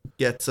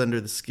gets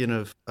under the skin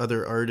of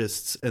other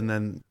artists, and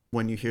then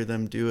when you hear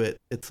them do it,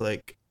 it's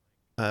like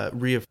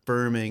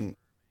reaffirming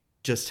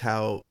just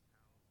how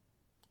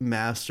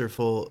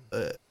masterful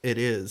it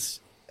is,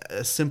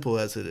 as simple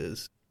as it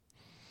is.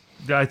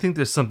 Yeah, I think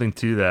there's something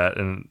to that,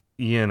 and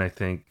Ian, I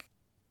think,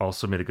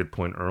 also made a good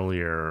point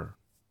earlier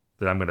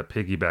that I'm going to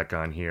piggyback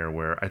on here,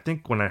 where I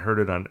think when I heard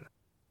it on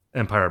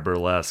Empire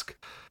Burlesque,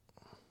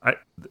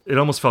 it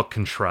almost felt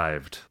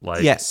contrived.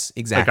 Like, yes,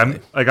 exactly.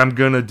 I'm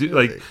gonna do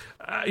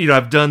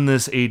I've done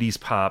this '80s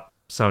pop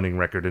sounding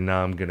record, and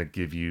now I'm gonna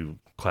give you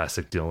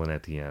classic Dylan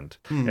at the end.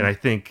 And I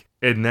think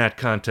in that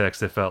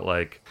context, it felt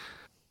like,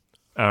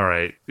 all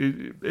right, I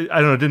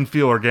don't know, it didn't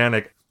feel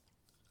organic.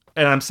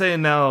 And I'm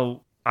saying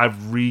now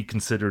I've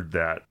reconsidered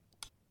that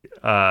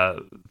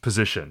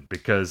position,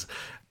 because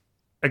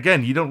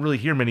again, you don't really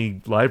hear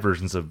many live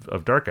versions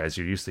of Dark Eyes.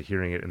 You're used to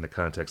hearing it in the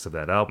context of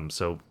that album.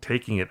 So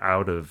taking it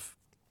out of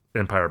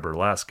Empire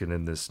Burlesque and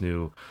in this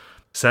new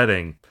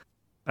setting,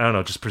 I don't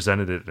know, just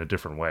presented it in a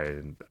different way.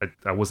 And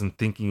I wasn't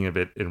thinking of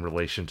it in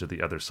relation to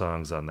the other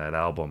songs on that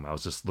album. I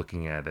was just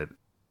looking at it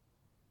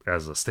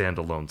as a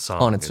standalone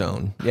song on its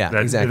own. Yeah,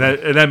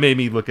 exactly. And that made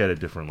me look at it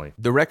differently.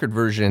 The record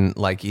version,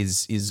 like,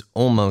 is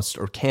almost,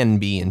 or can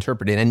be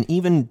interpreted, and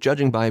even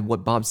judging by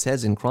what Bob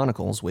says in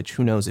Chronicles, which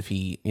who knows if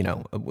he,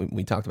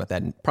 we talked about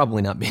that, and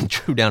probably not being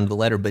true down to the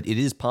letter, but it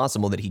is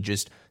possible that he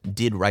just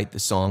did write the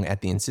song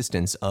at the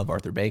insistence of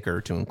Arthur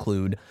Baker to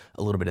include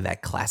a little bit of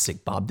that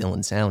classic Bob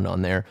Dylan sound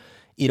on there.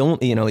 It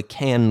only, it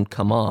can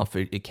come off,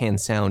 it can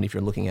sound, if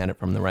you're looking at it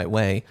from the right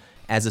way,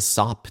 as a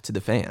sop to the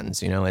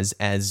fans,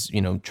 as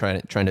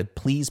trying to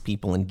please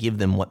people and give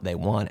them what they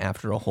want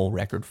after a whole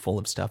record full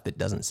of stuff that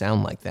doesn't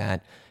sound like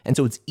that. And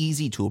so it's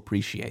easy to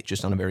appreciate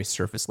just on a very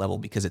surface level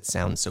because it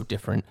sounds so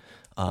different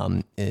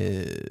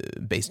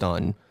based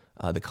on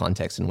the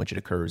context in which it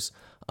occurs.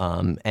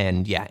 And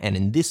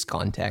in this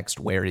context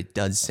where it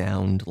does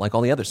sound like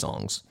all the other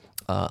songs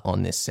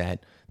on this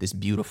set, this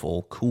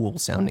beautiful, cool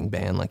sounding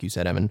band, like you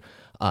said, Evan,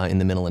 in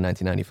the middle of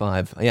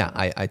 1995. Yeah,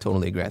 I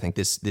totally agree. I think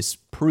this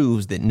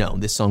proves that, no,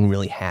 this song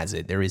really has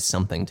it. There is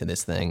something to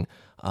this thing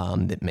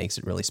that makes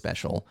it really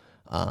special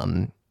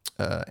and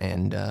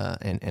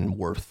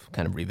worth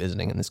kind of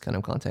revisiting in this kind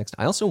of context.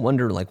 I also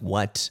wonder,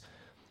 was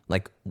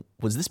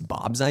this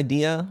Bob's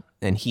idea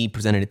and he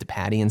presented it to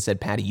Patti and said,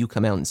 Patti, you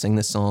come out and sing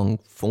this song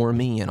for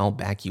me and I'll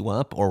back you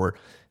up? Or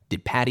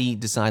did Patti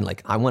decide,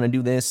 I want to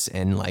do this,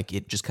 and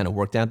it just kind of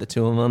worked out, the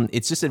two of them?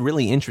 It's just a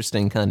really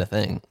interesting kind of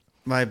thing.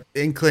 My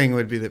inkling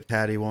would be that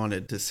Patti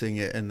wanted to sing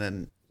it, and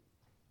then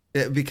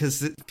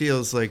because it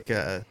feels like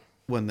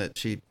one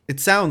that it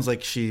sounds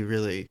like she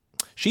really.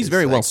 She's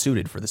very well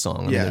suited for the song.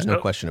 I mean, there's no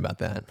question about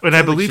that. And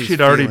I believe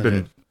she'd already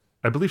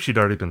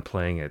been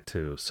playing it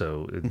too.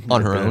 So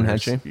on her own,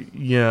 had she?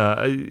 Yeah,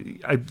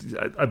 I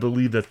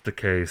believe that's the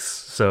case.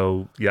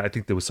 So yeah, I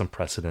think there was some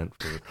precedent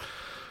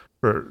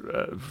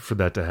for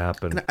that to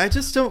happen. And I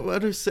just don't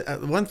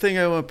understand. One thing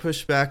I want to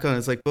push back on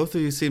is both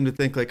of you seem to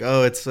think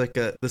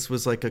this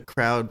was a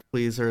crowd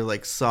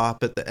pleaser,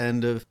 sop at the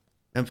end of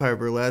Empire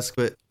Burlesque,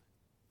 but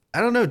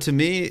I don't know. To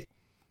me,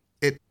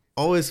 it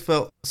always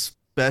felt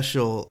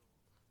special.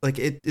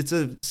 It's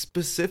a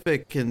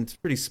specific and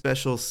pretty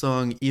special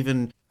song,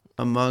 even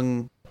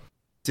among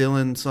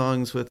Dylan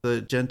songs with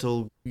a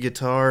gentle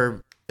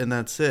guitar, and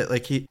that's it.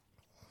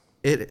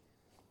 It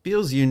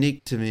feels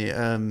unique to me.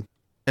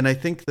 And I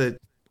think that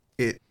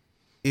it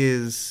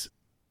is,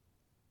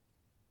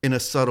 in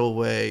a subtle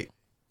way,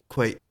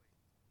 quite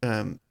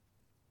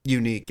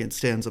unique and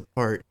stands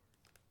apart.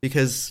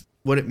 Because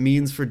what it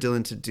means for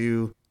Dylan to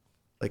do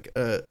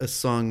a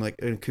song, like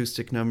an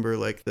acoustic number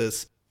like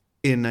this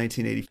in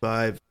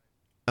 1985,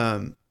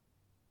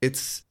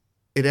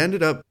 it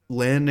ended up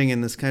landing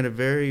in this kind of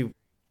very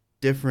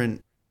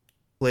different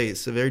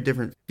place, a very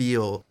different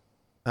feel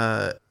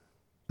that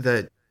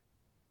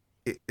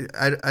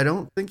I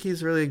don't think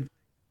he's really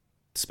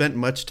spent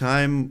much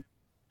time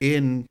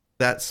in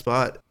that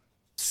spot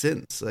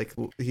since. I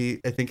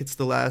think it's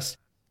the last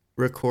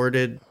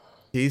recorded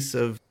piece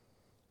of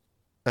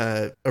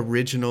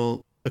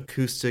original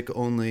acoustic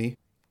only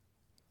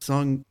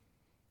song.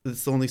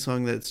 It's the only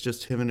song that's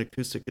just him and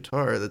acoustic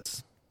guitar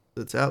that's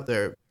out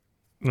there.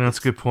 That's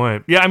a good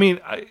point. Yeah, I mean,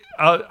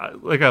 I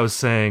like I was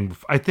saying,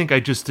 I think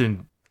I just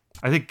didn't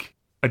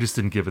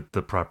give it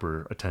the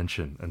proper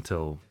attention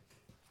until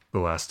the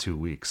last 2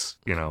 weeks.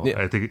 Yeah.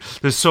 I think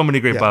there's so many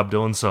great Bob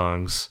Dylan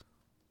songs.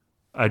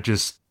 I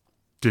just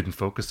didn't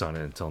focus on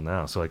it until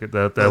now. So like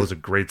that was a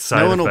great side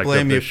No effect one will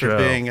blame of you the for show.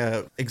 being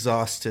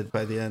exhausted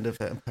by the end of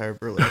Empire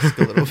Burlesque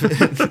a little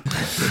bit.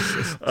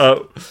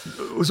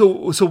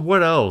 So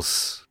what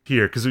else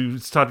here? Because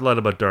we've talked a lot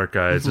about Dark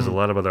Eyes. There's a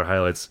lot of other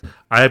highlights.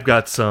 I've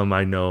got some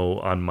I know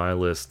on my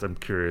list. I'm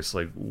curious,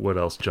 like, what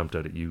else jumped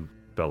out at you,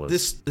 fellas?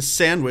 This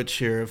sandwich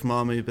here of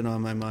Mama You've Been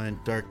On My Mind,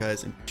 Dark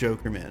Eyes, and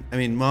Joker Man. I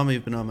mean, Mama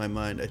You've Been On My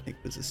Mind, I think,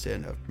 was a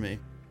standout for me.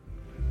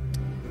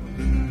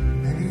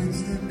 Maybe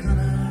it's the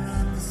color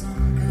of the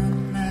sun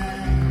come night.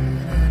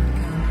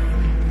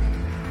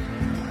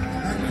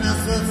 The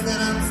crossroads that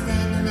I'm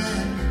standing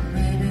at.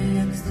 Maybe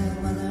it's the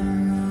weather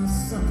or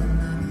something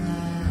like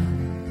that.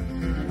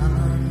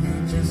 Mama,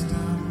 you're just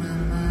on my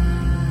mind.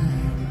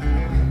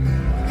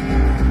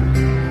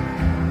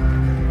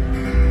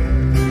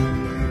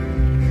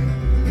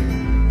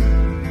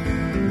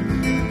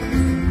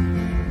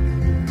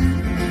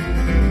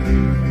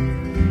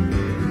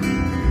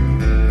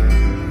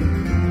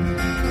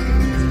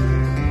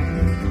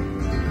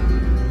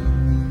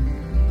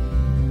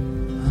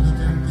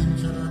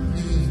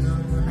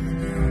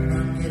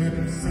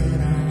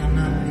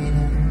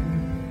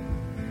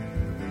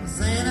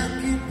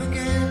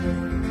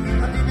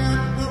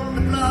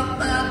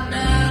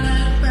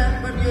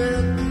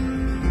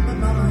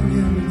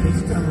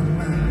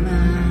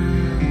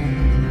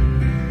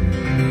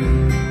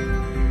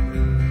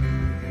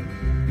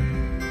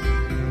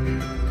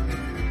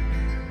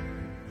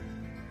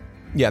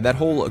 Yeah, that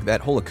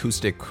whole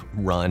acoustic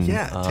run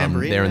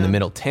Tambourine there in the Man.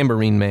 middle,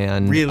 Tambourine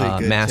Man, Really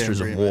good Masters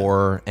of Tambourine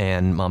War,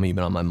 and Mama You've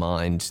Been On My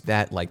Mind.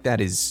 That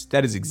is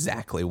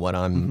exactly what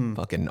I'm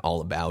fucking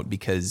all about,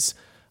 because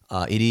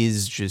it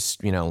is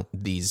just,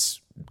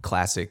 these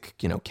classic,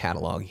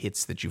 catalog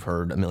hits that you've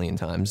heard a million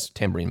times.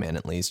 Tambourine Man,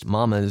 at least.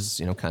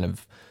 Mama's, kind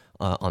of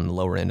on the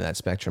lower end of that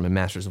spectrum, and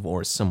Masters of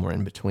War is somewhere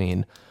in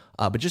between.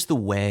 But just the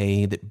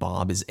way that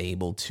Bob is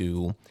able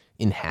to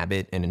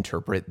inhabit and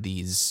interpret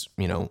these,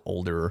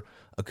 older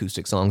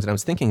acoustic songs. And I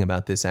was thinking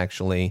about this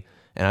actually,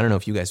 and I don't know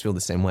if you guys feel the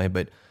same way,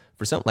 but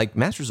for some, like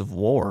Masters of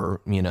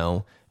War,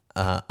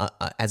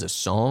 as a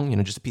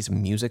song, just a piece of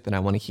music that I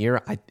want to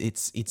hear,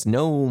 it's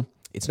no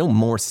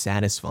more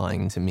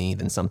satisfying to me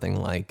than something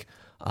like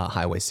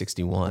Highway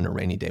 61 or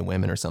Rainy Day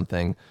Women or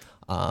something.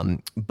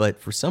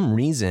 But for some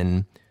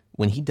reason,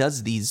 when he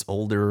does these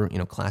older,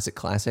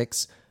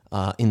 classics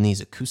in these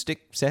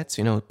acoustic sets,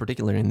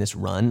 particularly in this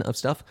run of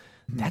stuff,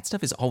 that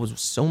stuff is always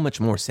so much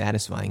more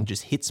satisfying,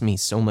 just hits me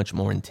so much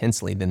more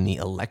intensely than the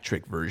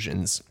electric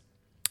versions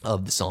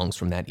of the songs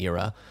from that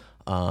era.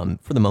 For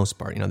the most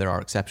part, there are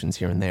exceptions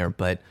here and there,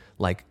 but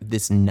like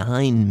this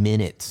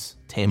 9-minute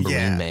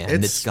Tambourine Man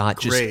it's that's got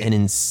just great. an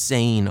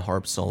insane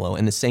harp solo,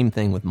 and the same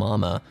thing with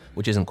Mama,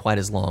 which isn't quite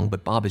as long,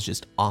 but Bob is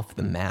just off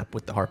the map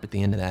with the harp at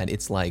the end of that.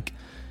 It's like,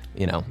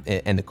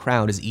 and the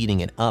crowd is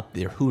eating it up.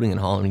 They're hooting and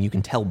hollering. You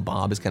can tell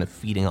Bob is kind of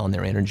feeding on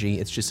their energy.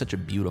 It's just such a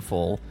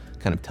beautiful,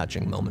 kind of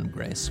touching moment of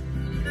grace.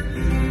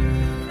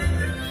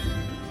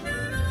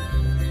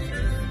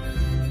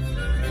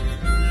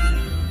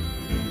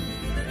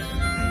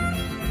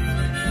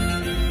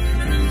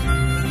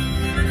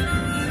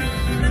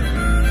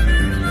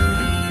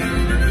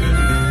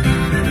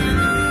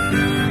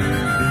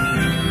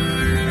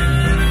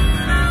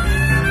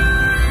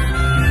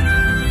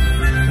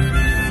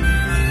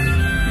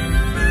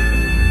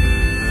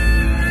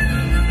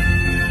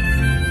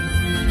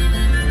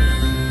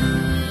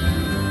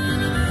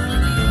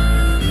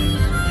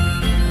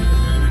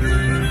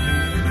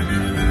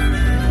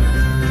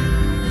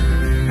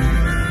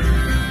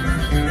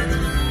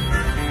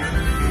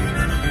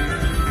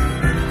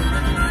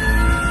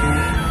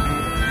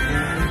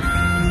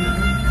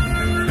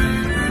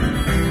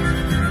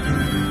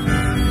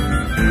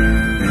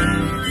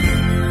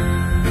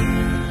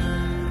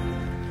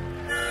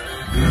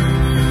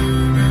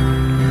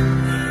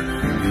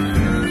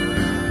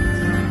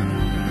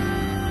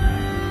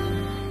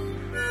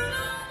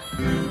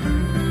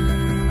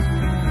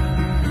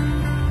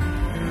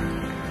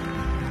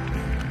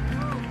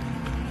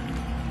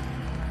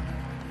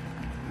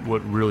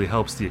 What really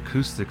helps the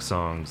acoustic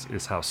songs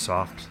is how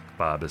soft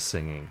Bob is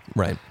singing.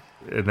 Right.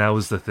 And that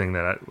was the thing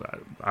that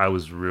I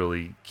was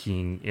really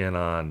keen in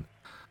on.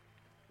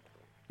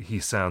 He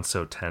sounds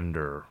so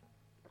tender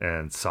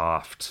and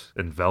soft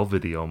and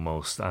velvety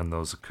almost on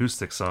those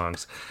acoustic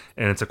songs.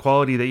 And it's a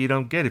quality that you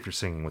don't get if you're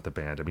singing with a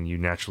band. I mean, you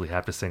naturally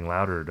have to sing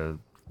louder to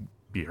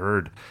be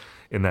heard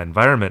in that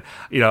environment.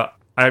 I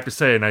have to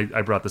say, and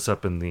I brought this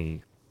up in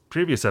the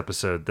previous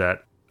episode,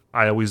 that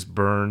I always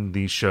burn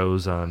these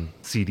shows on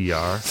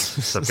CDR.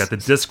 So I've got the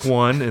disc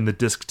 1 and the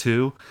disc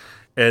 2.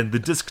 And the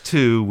disc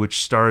 2,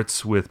 which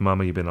starts with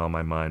Mama You've Been On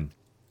My Mind,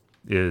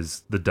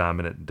 is the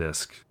dominant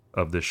disc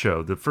of the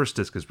show. The first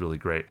disc is really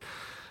great.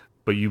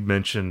 But you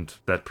mentioned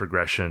that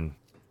progression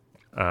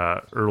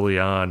early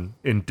on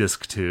in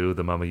disc 2,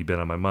 the Mama You've Been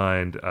On My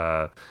Mind,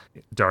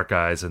 Dark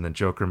Eyes, and then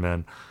Joker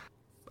Men.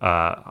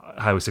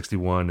 Highway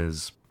 61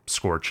 is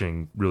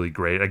scorching, really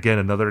great. Again,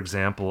 another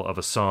example of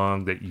a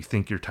song that you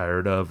think you're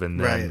tired of, and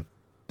then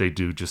they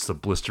do just a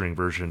blistering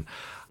version.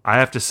 I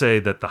have to say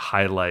that the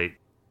highlight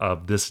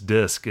of this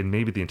disc and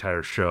maybe the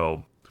entire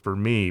show for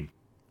me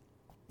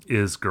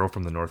is "Girl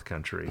from the North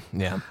Country."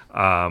 Yeah.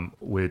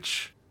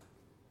 Which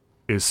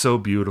is so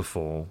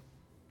beautiful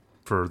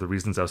for the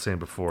reasons I was saying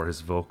before.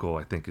 His vocal,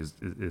 I think,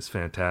 is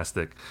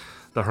fantastic.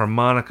 The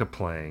harmonica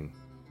playing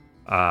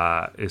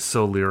is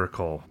so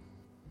lyrical.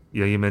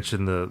 Yeah, you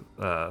mentioned the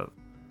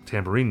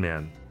Tambourine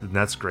Man, and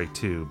that's great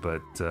too.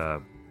 But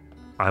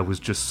I was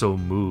just so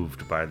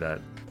moved by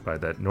that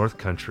North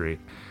Country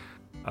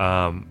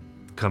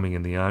coming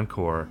in the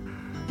encore.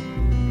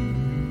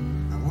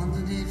 I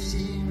wondered if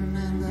she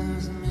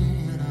remembers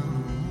me at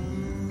all.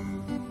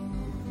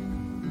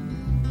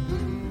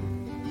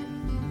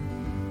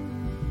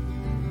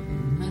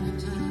 Many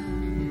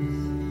times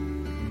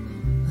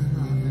I've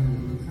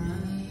often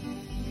cried.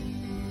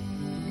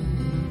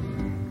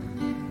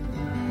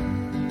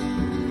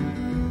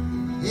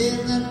 In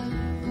the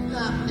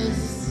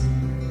darkness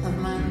of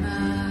my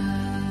night,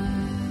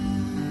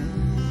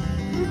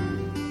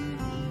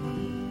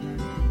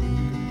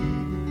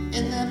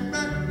 in the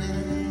darkness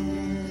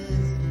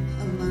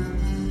of my night.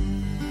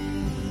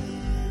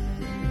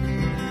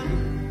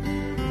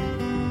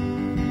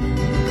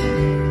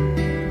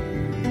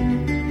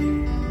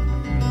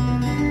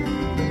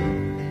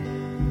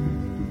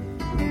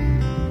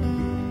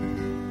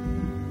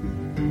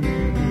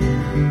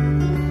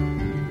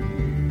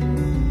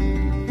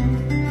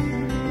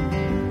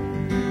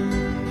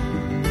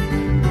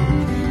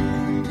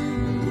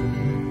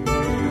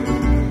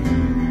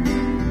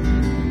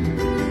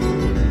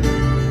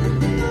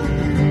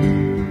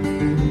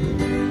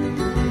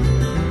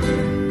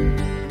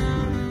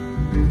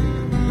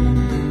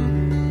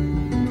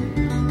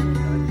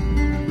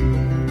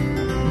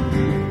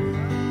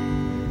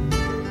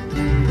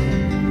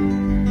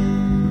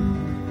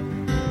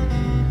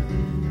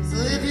 So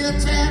if you're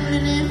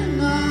traveling in the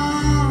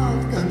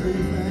North Country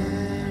Fair,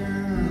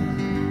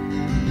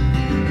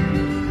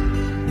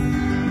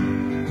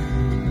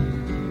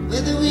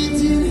 with the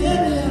winds you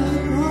heavy on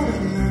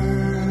waterline,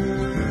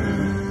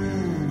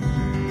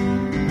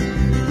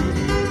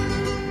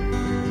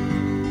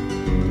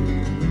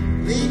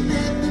 leave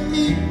them to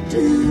meet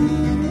to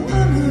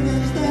one who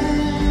lives there.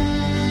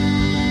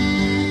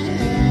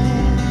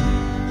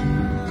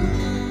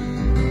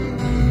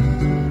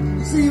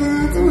 See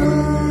what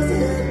was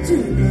it to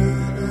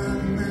love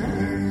of mine.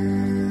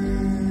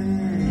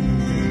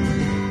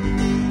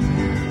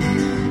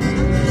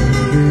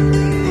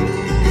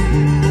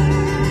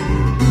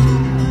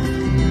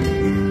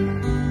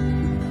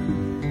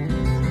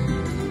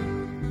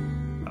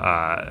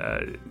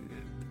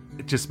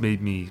 It just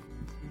made me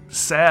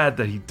sad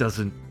that he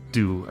doesn't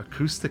do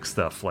acoustic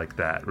stuff like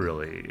that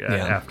really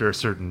after a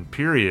certain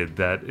period.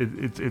 That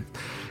it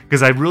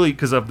because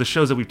of the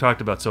shows that we've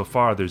talked about so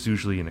far, there's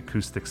usually an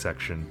acoustic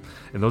section,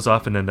 and those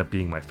often end up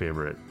being my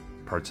favorite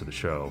parts of the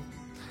show.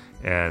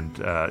 And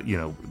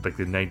like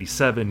in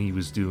 '97, he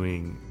was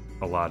doing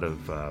a lot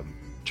of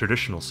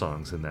traditional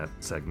songs in that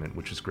segment,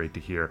 which is great to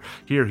hear.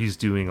 Here, he's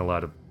doing a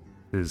lot of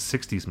his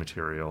 '60s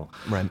material,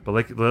 Right.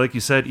 But like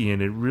you said,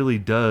 Ian, it really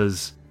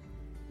does.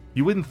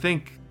 You wouldn't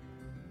think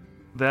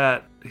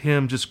that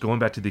him just going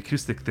back to the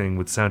acoustic thing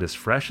would sound as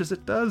fresh as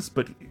it does,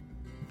 but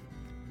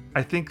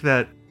I think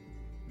that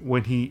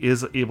when he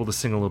is able to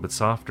sing a little bit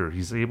softer,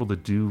 he's able to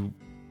do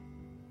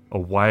a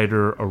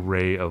wider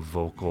array of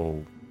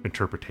vocal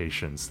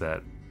interpretations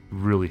that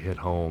really hit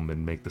home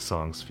and make the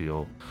songs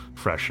feel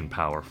fresh and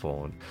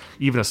powerful. And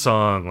even a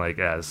song like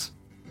as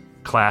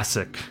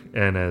classic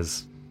and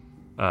as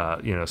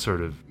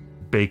sort of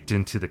baked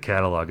into the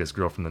catalog as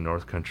 "Girl from the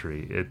North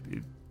Country,"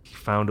 he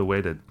found a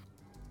way to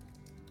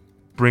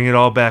bring it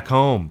all back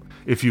home,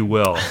 if you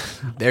will.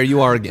 There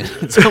you are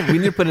again. So we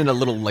need to put in a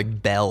little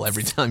like bell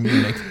every time you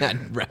make that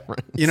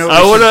reference. You know,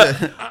 I what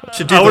wanna-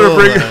 should do I the, wanna little,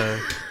 bring-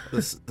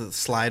 the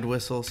slide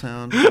whistle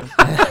sound.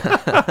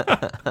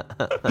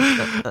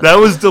 That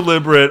was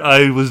deliberate.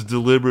 I was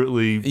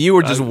deliberately... You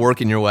were just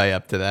working your way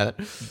up to that.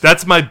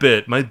 That's my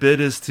bit. My bit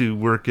is to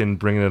work in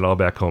bringing it all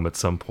back home at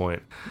some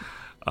point.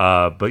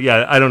 But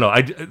yeah, I don't know.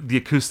 The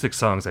acoustic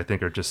songs, I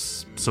think, are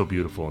just so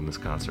beautiful in this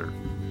concert.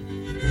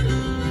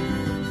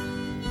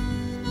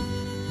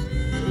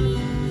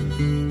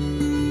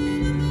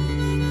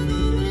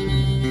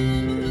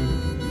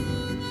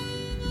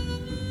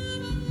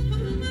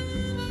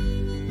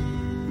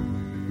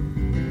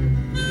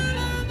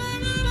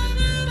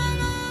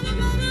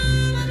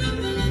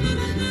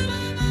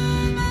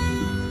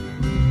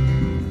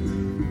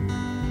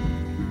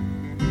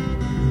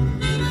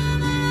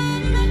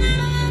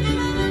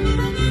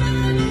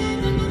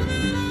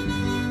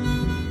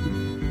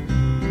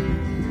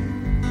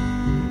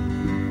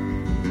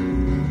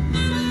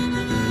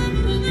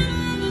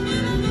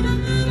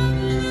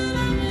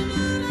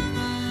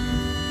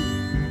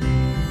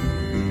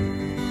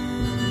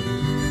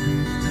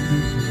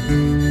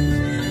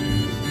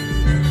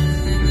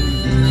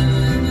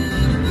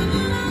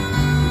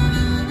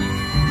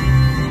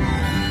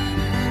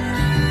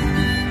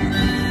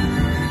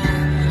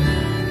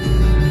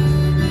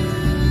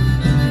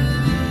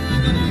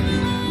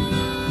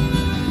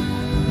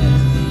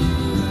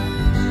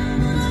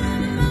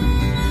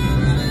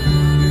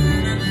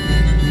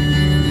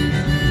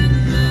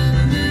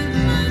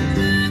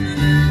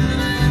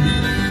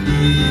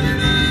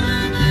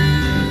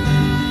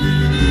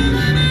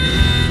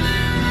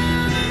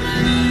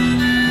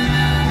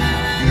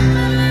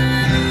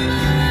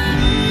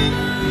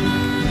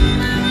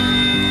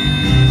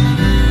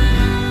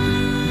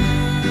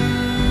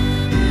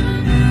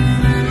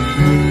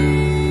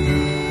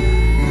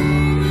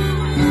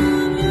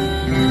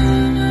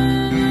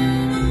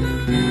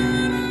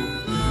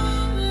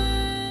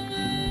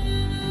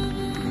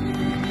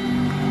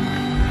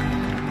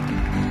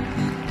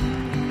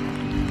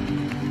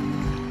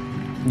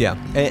 Yeah,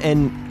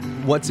 and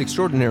what's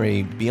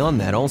extraordinary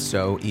beyond that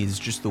also is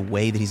just the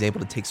way that he's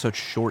able to take such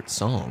short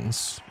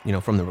songs,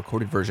 from the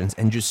recorded versions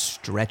and just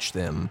stretch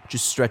them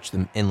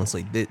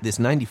endlessly. This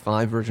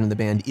 95 version of the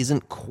band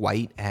isn't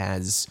quite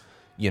as,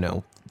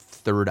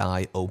 third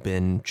eye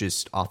open,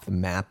 just off the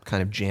map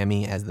kind of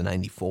jammy as the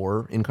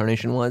 94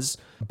 incarnation was.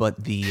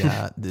 But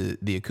the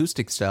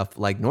acoustic stuff,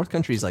 like North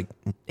Country is like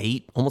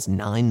 8, almost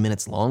 9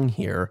 minutes long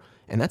here.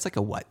 And that's like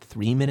a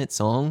 3-minute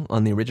song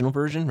on the original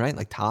version, right?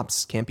 Like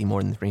tops can't be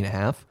more than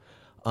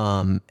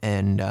 3.5.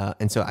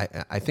 And so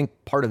I think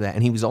part of that,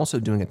 and he was also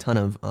doing a ton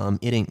of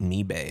It Ain't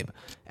Me Babe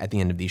at the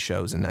end of these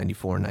shows in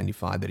 94 and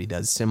 95 that he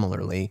does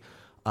similarly.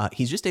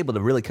 He's just able to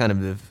really kind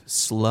of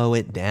slow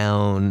it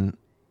down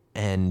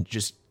and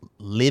just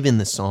live in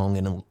the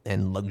song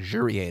and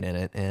luxuriate in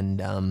it.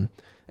 And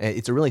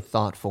it's a really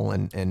thoughtful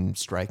and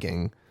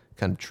striking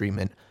kind of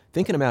treatment.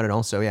 Thinking about it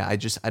also, yeah,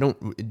 do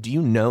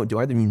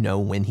either of you know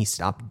when he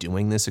stopped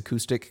doing this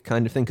acoustic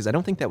kind of thing? Because I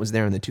don't think that was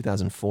there in the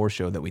 2004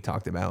 show that we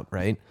talked about,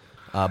 right?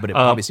 But it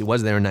obviously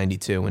was there in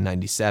 92 and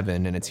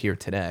 97, and it's here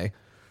today.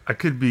 I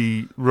could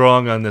be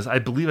wrong on this. I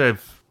believe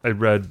I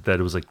read that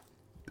it was I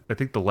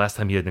think the last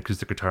time he had an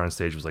acoustic guitar on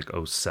stage was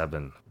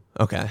 07.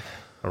 Okay.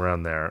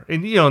 Around there.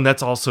 And, and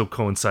that's also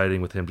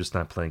coinciding with him just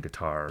not playing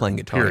guitar.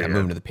 Yeah,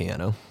 moving to the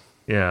piano.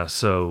 Yeah,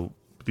 so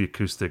the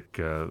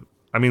acoustic,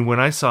 when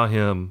I saw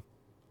him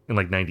in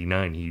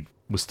 99, he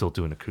was still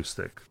doing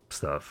acoustic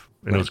stuff,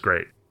 and It was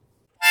great.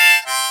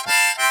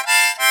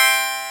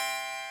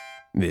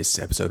 This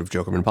episode of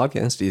Jokerman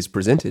Podcast is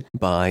presented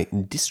by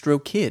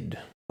DistroKid.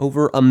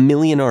 Over 1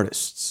 million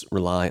artists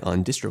rely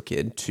on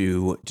DistroKid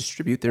to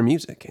distribute their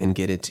music and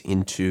get it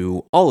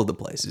into all of the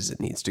places it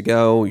needs to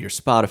go: your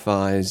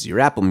Spotifys, your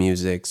Apple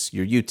Musics,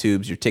 your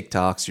YouTubes, your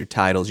TikToks, your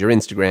Tidals, your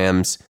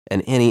Instagrams,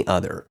 and any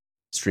other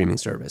streaming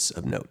service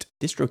of note.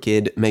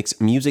 DistroKid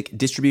makes music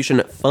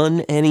distribution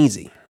fun and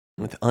easy,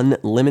 with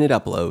unlimited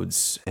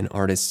uploads and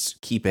artists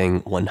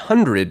keeping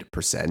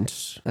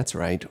 100%, that's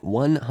right,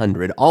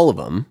 100, all of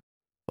them,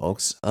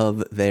 folks,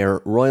 of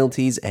their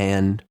royalties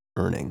and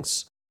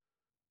earnings.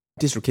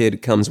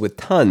 DistroKid comes with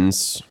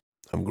tons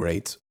of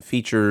great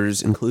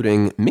features,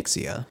 including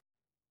Mixia,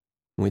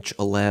 which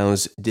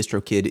allows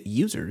DistroKid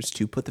users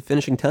to put the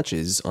finishing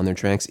touches on their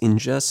tracks in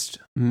just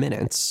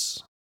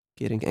minutes,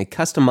 getting a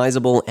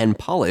customizable and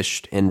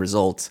polished end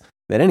result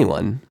that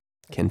anyone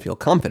can feel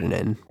confident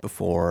in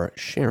before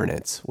sharing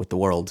it with the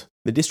world.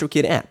 The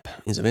DistroKid app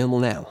is available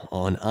now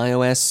on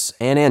iOS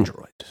and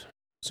Android,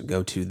 so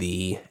go to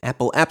the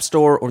Apple App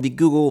Store or the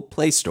Google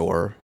Play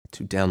Store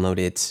to download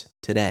it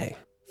today.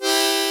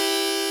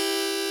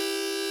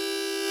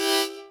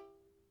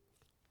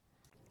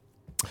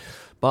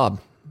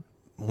 Bob,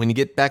 when you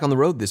get back on the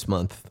road this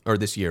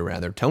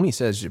year, Tony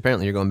says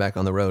apparently you're going back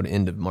on the road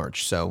end of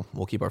March, so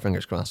we'll keep our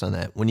fingers crossed on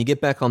that. When you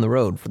get back on the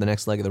road for the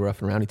next leg of the Rough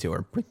and Rowdy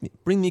tour,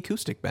 bring the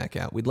acoustic back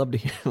out. We'd love to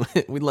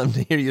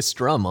hear you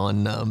strum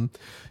on,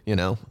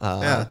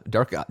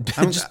 Dark Eyes.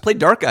 Just play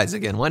Dark Eyes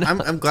again. Why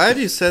not? I'm glad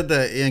you said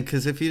that, Ian,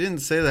 because if you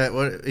didn't say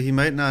that, he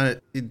might not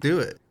do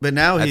it. But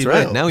now That's he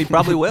right. will. Now he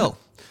probably will.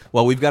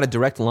 Well, we've got a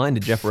direct line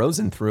to Jeff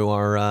Rosen through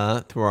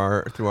our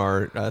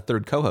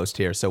third co-host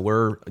here, so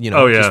we're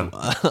just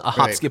a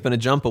hop, skip, and a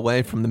jump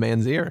away from the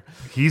man's ear.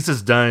 He's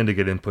just dying to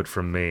get input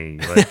from me.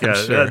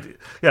 Sure.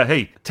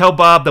 Hey, tell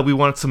Bob that we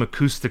want some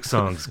acoustic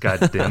songs.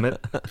 God damn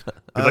it!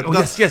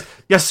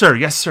 Yes, sir.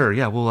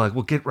 Yeah, we'll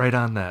get right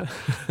on that.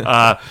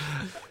 I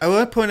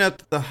want to point out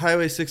that the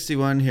Highway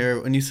 61 here,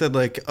 when you said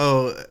it's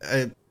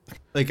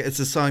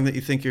a song that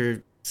you think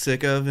you're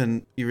sick of,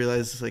 and you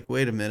realize it's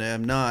wait a minute,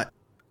 I'm not.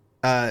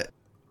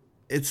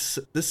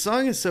 This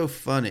song is so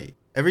funny.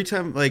 Every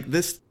time,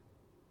 this,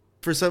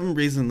 for some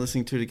reason,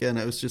 listening to it again,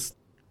 I was just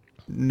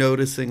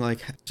noticing,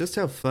 just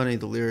how funny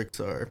the lyrics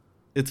are.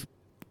 It's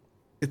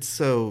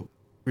so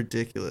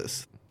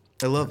ridiculous.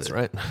 I love it. That's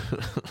right.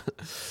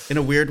 In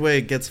a weird way,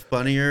 it gets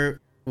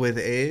funnier with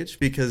age,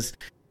 because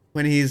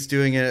when he's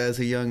doing it as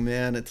a young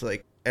man, it's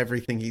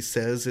everything he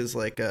says is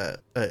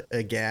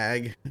a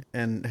gag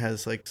and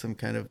has some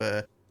kind of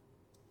a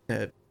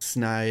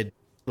snide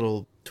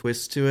little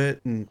twist to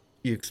it, and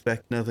you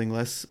expect nothing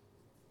less.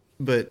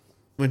 But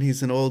when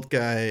he's an old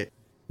guy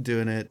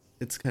doing it,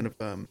 it's kind of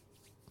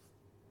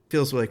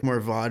feels more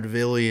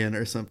vaudevillian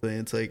or something.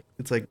 It's like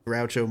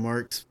Groucho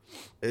Marx.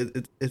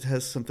 It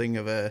has something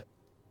of an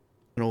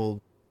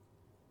old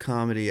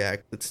comedy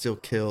act that still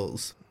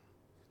kills.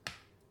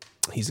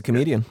 He's a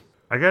comedian.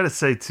 I gotta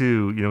say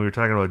too, we were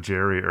talking about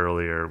Jerry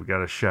earlier. We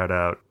got a shout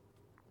out,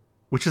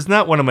 which is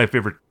not one of my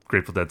favorite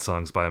Grateful Dead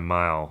songs by a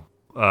mile.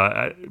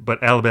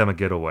 But Alabama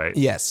Getaway.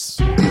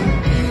 Yes.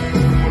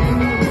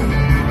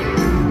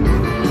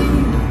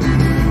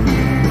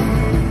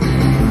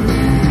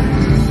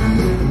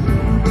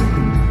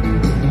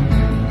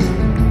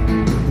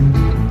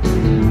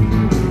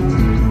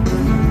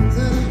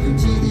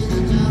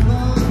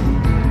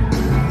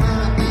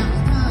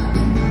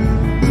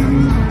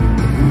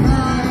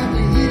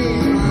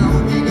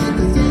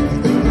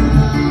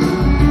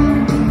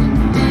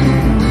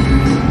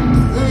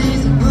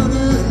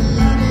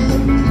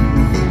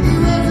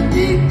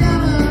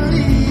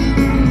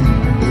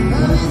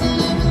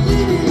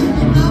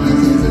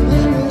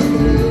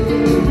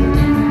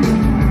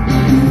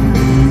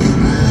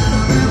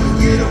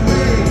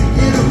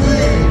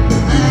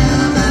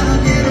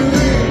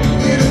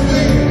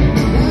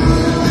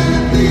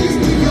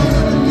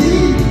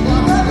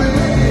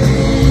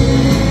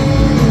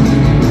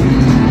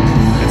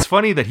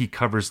 funny that he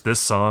covers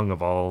this song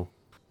of all,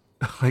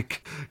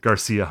 like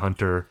Garcia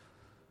Hunter,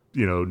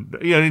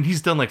 and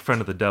he's done like Friend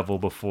of the Devil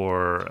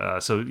before.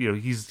 So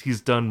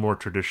he's done more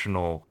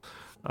traditional,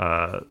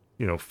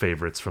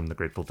 favorites from the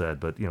Grateful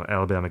Dead. But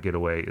Alabama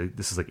Getaway,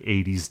 this is like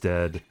 80s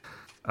Dead,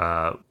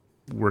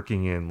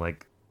 working in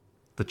like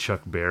the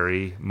Chuck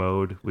Berry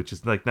mode, which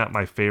is like not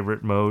my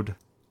favorite mode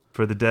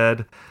for the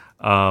Dead,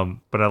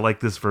 but I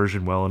like this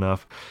version well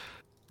enough.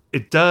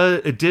 It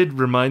did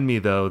remind me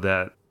though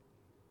that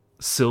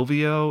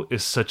Silvio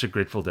is such a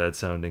Grateful Dead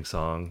sounding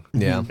song.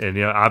 Yeah. And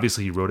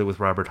obviously he wrote it with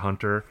Robert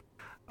Hunter.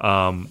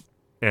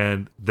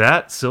 And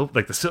that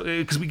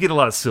because we get a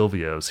lot of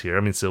Silvios here. I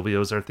mean, Silvio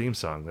is our theme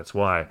song. That's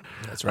why.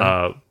 That's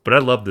right. But I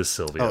love this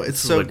Silvio. Oh, it's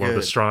This is so like one of the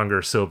good.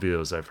 stronger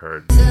Silvios I've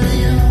heard.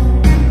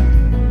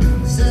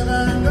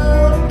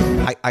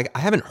 I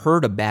haven't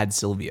heard a bad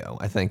Silvio.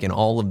 I think in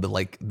all of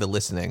the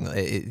listening,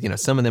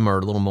 some of them are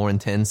a little more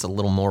intense, a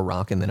little more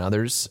rockin' than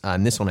others.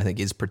 And this one I think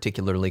is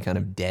particularly kind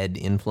of Dead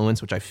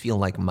influence, which I feel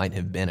like might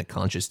have been a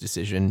conscious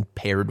decision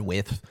paired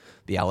with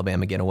the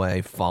Alabama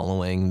Getaway,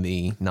 following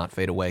the Not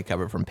Fade Away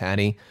cover from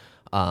Patty.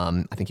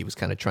 I think he was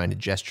kind of trying to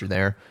gesture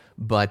there,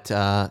 but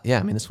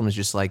this one was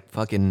just like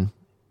fucking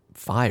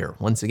fire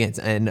once again,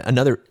 and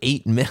another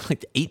 8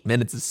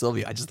 minutes of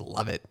Silvio. I just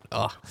love it.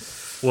 Oh.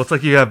 Well, it's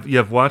like you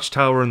have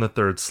Watchtower in the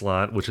third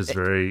slot, which is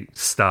very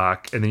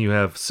stock, and then you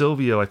have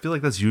Silvio. I feel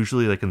like that's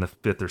usually like in the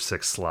fifth or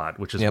sixth slot,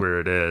 which is where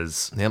it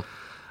is. Yep.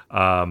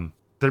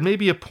 There may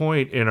be a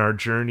point in our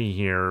journey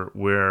here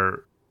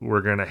where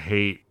we're gonna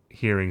hate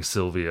hearing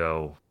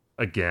Silvio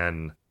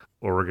again,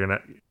 or we're gonna.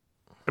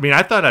 I mean,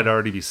 I thought I'd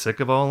already be sick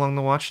of All Along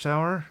the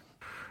Watchtower,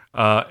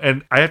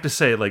 and I have to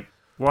say, like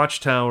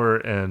Watchtower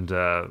and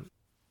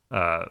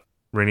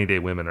Rainy Day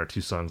Women are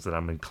two songs that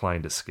I'm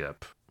inclined to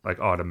skip, like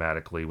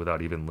automatically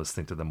without even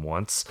listening to them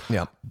once.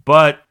 Yeah.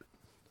 But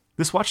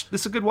this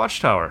is a good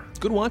Watchtower. It's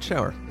a good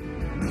Watchtower.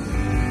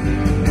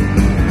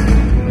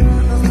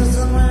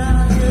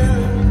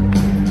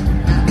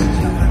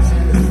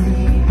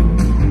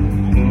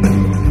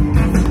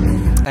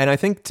 And I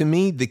think to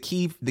me the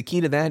key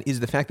to that is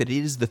the fact that it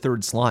is the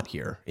third slot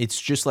here. It's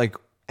just like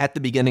at the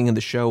beginning of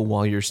the show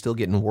while you're still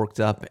getting worked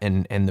up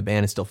and the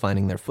band is still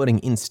finding their footing,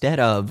 instead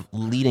of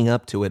leading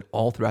up to it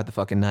all throughout the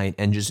fucking night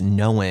and just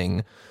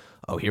knowing,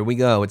 oh, here we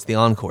go, it's the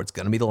encore, it's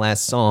going to be the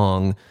last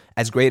song.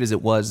 As great as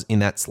it was in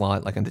that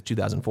slot, like on the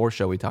 2004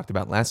 show we talked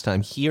about last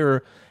time,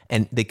 here,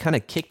 and they kind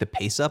of kick the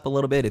pace up a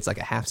little bit. It's like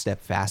a half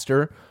step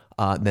faster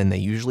than they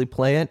usually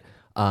play it.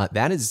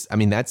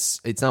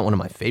 It's not one of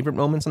my favorite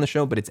moments on the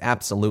show, but it's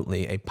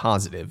absolutely a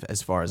positive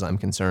as far as I'm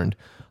concerned.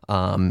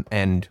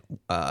 And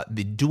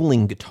the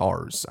dueling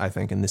guitars, I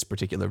think, in this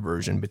particular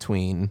version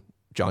between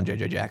John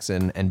J.J.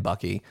 Jackson and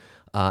Bucky,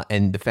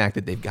 and the fact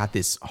that they've got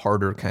this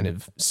harder kind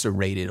of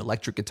serrated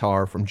electric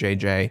guitar from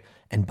J.J.,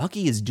 and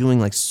Bucky is doing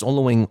like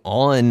soloing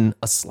on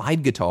a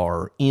slide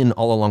guitar in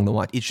All Along the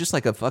Watch. It's just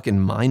like a fucking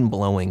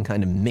mind-blowing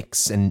kind of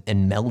mix and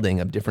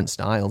melding of different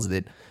styles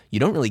that you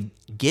don't really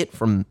get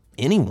from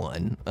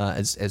anyone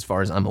as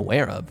far as I'm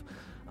aware of.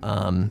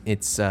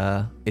 It's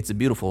a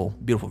beautiful,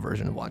 beautiful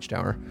version of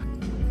Watchtower.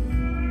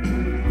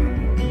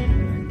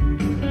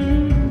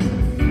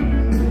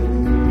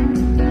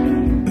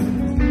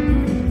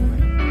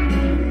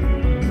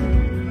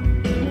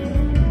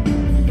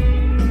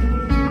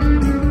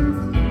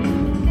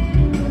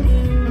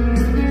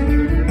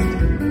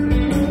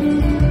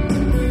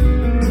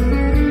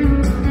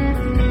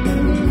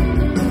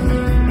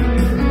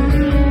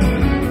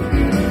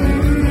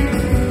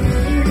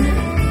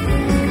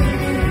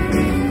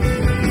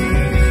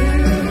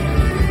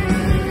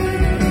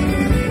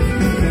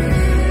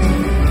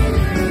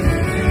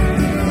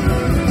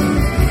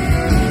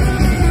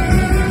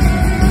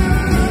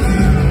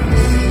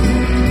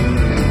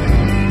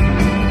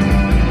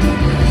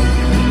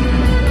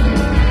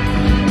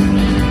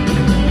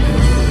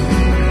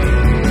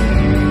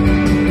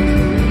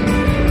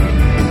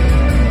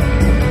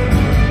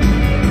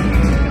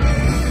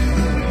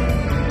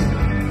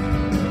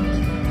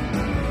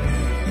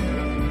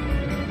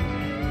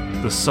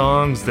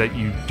 Songs that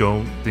you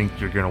don't think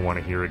you're going to want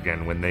to hear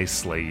again when they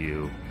slay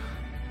you,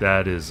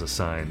 that is a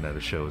sign that a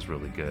show is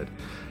really good.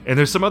 And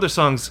there's some other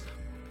songs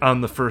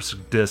on the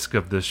first disc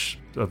of this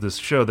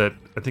show that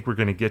I think we're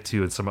going to get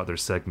to in some other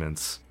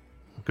segments,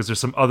 because there's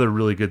some other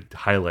really good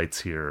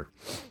highlights here.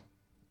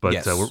 But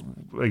yes. We're,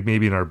 like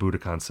maybe in our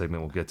Budokan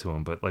segment we'll get to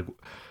them. But like,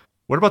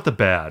 what about the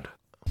bad?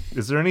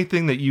 Is there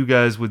anything that you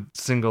guys would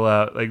single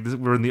out? Like,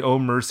 we're in the Oh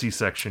Mercy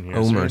section here.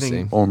 Oh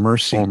Mercy. Oh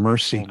Mercy. Oh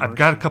Mercy. I've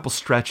got a couple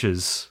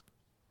stretches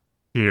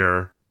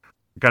here.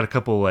 Got a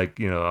couple, like,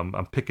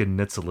 I'm picking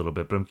nits a little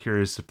bit, but I'm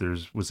curious if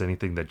was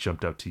anything that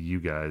jumped out to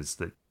you guys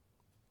that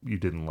you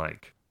didn't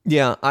like.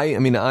 Yeah,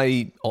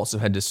 I also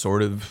had to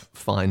sort of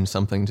find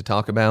something to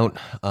talk about.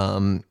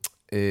 But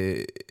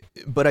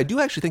I do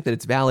actually think that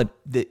it's valid.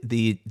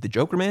 The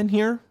Joker Man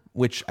here,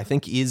 which I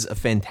think is a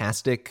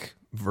fantastic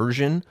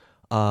version,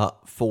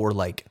 for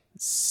like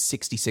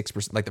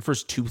 66%, like the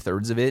first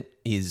 2/3 of it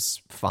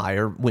is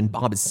fire when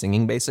Bob is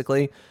singing,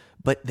 basically.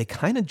 But they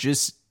kind of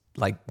just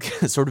like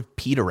sort of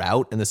peter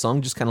out, and the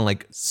song just kind of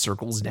like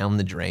circles down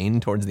the drain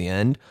towards the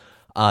end.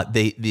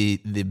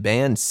 The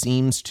band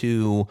seems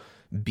to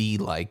be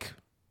like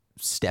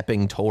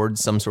stepping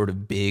towards some sort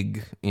of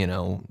big,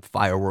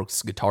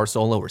 fireworks guitar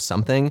solo or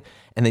something,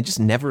 and they just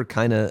never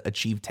kind of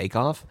achieve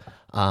takeoff.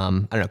 I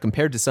don't know,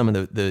 compared to some of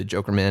the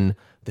Jokermen,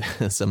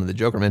 some of the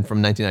Jokermen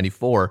from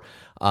 1994,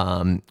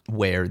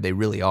 where they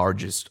really are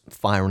just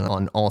firing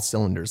on all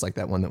cylinders, like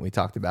that one that we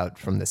talked about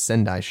from the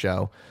Sendai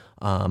show,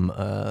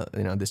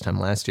 this time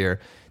last year.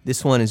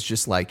 This one is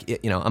just like,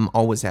 I'm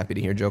always happy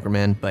to hear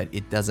Jokerman, but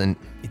it doesn't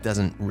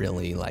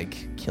really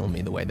like kill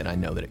me the way that I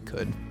know that it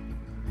could.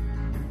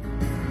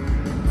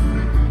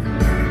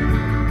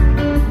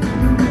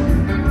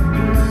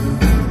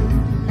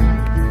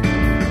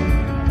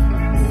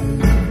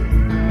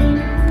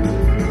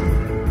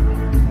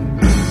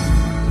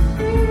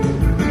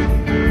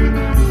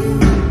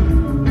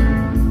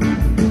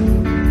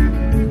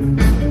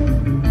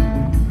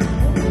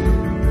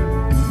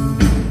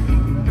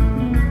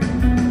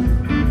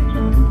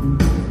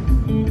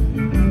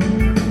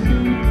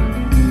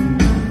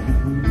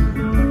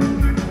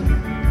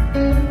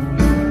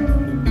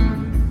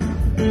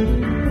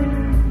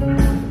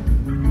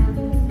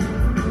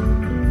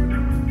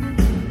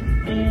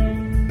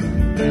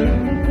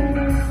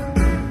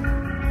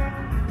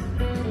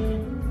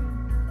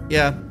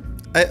 Yeah,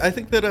 I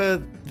think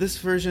that this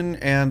version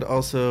and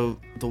also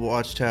the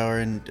Watchtower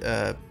and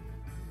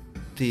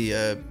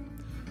the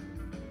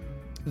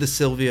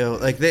Silvio,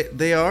 like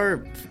they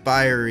are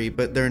fiery,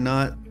 but they're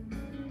not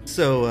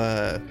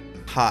so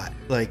hot.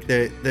 Like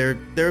they're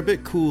a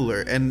bit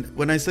cooler. And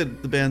when I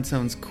said the band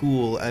sounds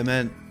cool, I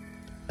meant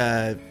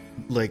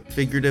like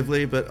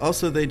figuratively, but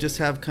also they just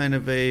have kind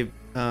of a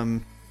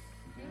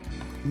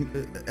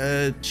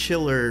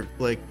chiller,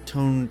 like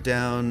toned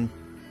down.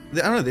 I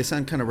don't know, they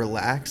sound kind of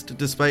relaxed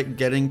despite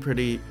getting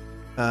pretty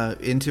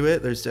into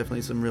it. There's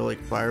definitely some real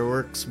like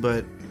fireworks,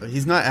 but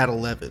he's not at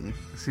 11.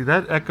 See,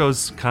 that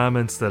echoes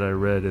comments that I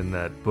read in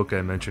that book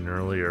I mentioned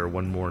earlier,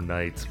 One More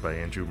Night by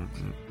Andrew,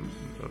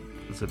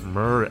 is it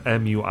Muir?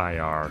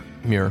 M-U-I-R.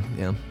 Muir,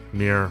 yeah.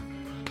 Muir,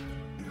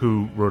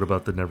 who wrote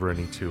about the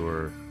Neverending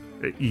Tour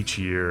each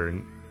year,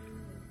 and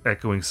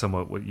echoing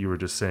somewhat what you were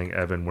just saying,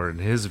 Evan, where in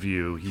his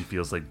view, he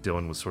feels like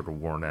Dylan was sort of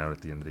worn out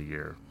at the end of the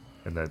year,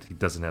 and that he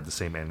doesn't have the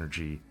same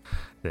energy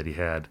that he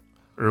had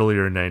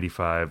earlier in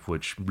 95,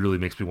 which really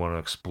makes me want to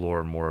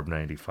explore more of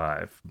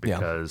 95,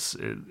 because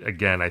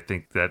again, I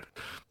think that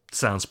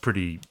sounds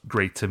pretty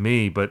great to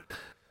me, but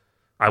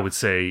I would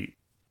say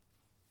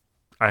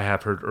I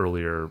have heard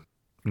earlier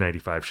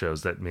 95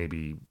 shows that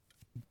maybe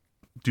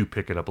do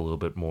pick it up a little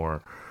bit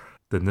more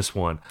than this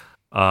one.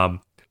 I'm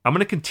going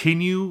to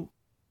continue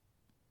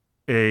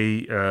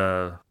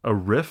a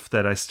riff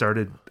that I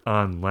started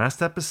on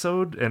last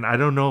episode, and I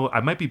don't know, I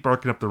might be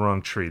barking up the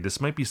wrong tree.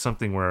 This might be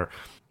something where,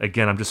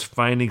 again, I'm just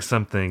finding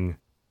something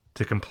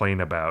to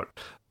complain about,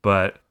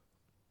 but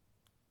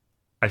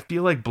I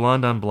feel like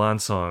Blonde on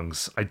Blonde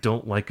songs I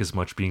don't like as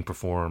much being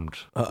performed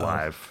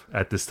live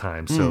at this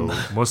time. So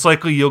most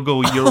likely you'll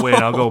go your way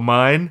and I'll go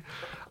mine.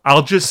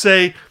 I'll just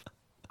say,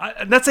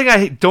 I'm not saying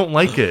I don't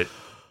like it,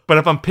 but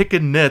if I'm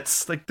picking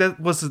nits, like that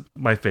wasn't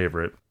my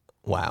favorite.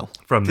 Wow.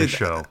 From this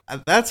show.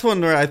 That's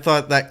one where I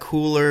thought that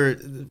cooler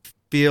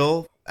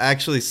feel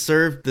actually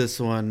served this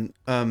one.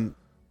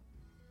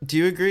 Do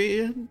you agree,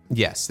 Ian?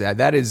 Yes,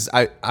 that is,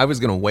 I was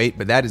going to wait,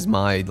 but that is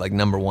my like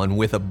number one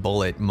with a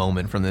bullet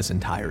moment from this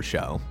entire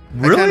show.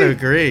 Really? I kind of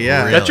agree, yeah.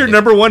 Really? That's your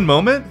number one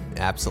moment?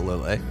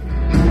 Absolutely.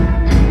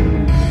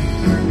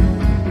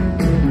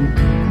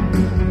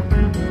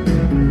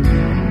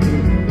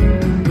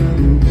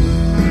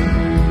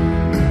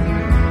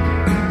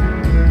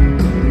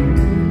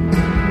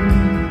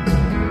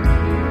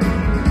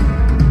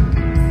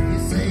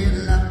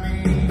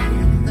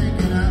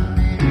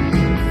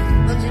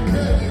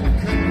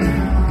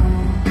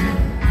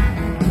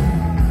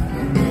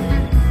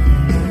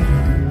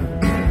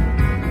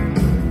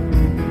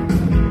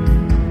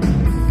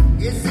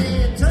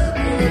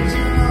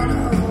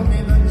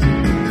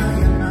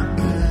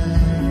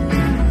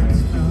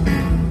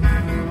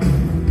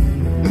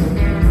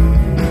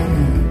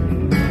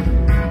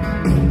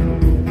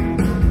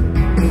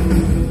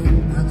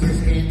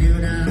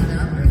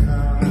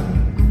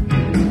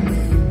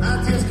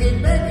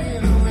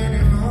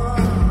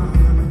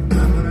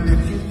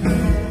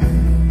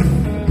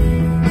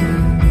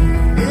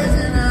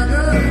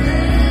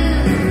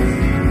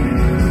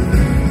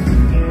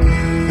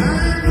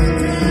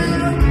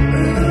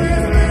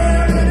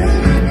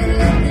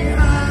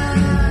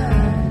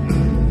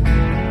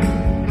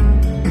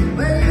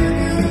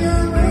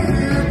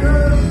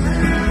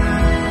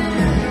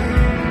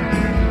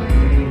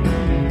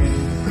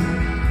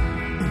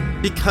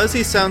 Because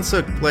he sounds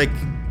so like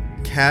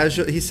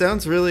casual, he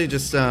sounds really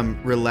just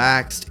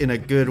relaxed in a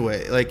good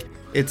way. Like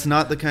it's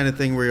not the kind of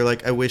thing where you're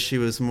like, I wish he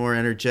was more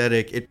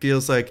energetic. It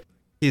feels like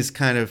he's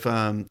kind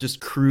of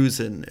just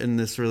cruising in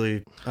this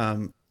really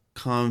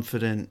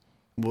confident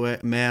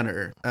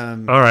manner. All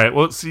right.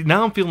 Well, see,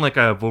 now I'm feeling like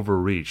I've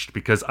overreached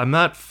because I'm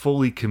not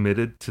fully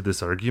committed to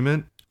this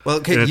argument. Well,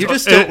 okay, you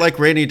just don't like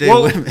Rainy Day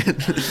Women.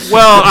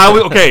 Well,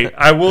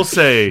 I will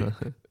say,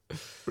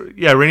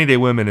 yeah, Rainy Day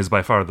Women is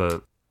by far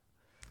the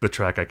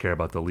track I care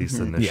about the least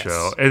in this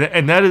show.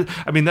 And that is,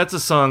 I mean, that's a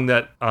song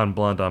that on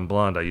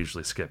Blonde I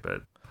usually skip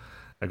it.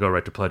 I go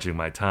right to Pledging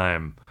My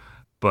Time.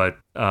 But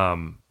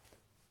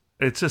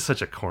it's just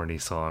such a corny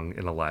song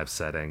in a live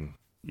setting.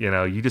 You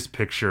know, you just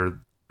picture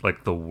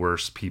like the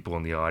worst people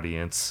in the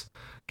audience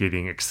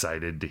getting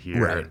excited to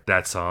hear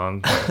that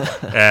song.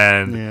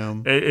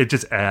 And it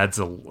just adds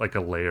a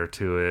layer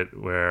to it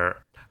where,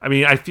 I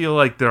mean, I feel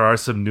like there are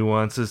some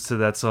nuances to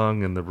that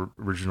song in the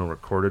original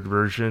recorded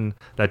version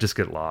that just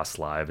get lost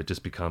live. It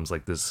just becomes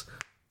like this,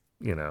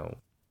 you know,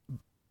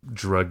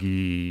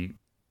 druggy,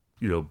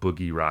 you know,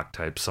 boogie rock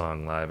type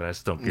song live. And I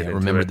just don't get into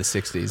remember it. the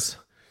 60s.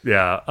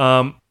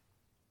 Yeah.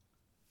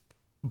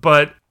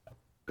 But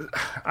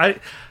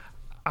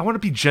I want to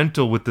be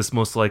gentle with this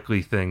most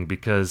likely thing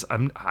because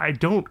I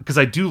do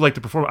like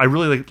the performance. I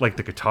really like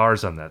the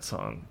guitars on that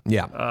song.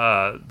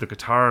 Yeah. The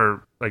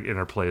guitar like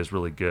interplay is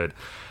really good.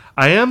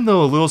 I am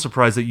though a little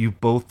surprised that you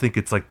both think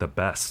it's like the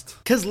best.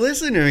 Because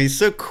listen to him, he's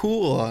so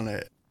cool on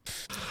it.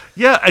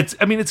 Yeah,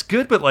 it's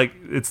good, but like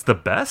it's the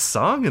best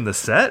song in the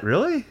set,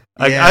 really?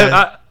 Like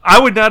Yeah. I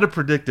would not have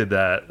predicted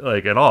that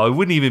like at all. It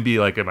wouldn't even be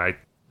like in my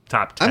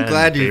top 10 I'm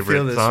glad you favorite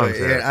feel this songs way.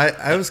 there. Yeah,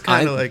 I was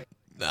kind of like,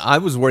 I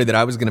was worried that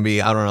I was going to be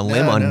out on a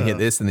limb No. hit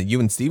this, and that you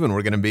and Steven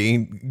were going to be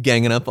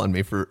ganging up on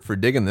me for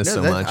digging this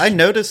so much. I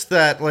noticed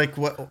that like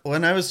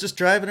when I was just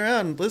driving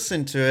around and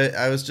listening to it,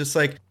 I was just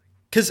like,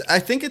 because I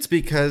think it's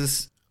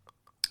because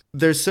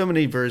there's so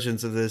many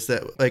versions of this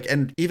that like,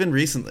 and even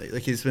recently,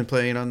 like he's been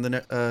playing on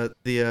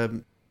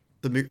the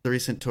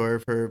recent tour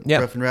for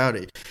Rough and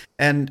Rowdy,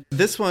 and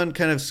this one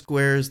kind of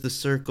squares the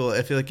circle.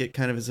 I feel like it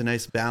kind of is a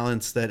nice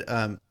balance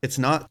that it's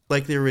not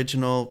like the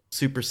original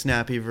super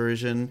snappy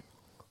version,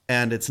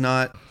 and it's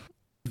not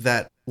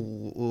that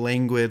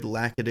languid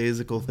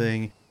lackadaisical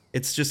thing.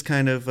 It's just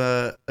kind of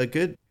a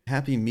good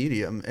happy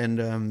medium,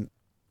 and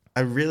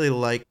I really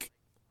like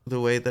the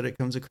way that it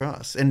comes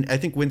across. And I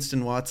think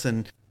Winston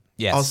Watson.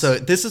 Yes. Also,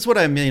 this is what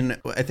I mean.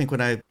 I think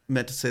when I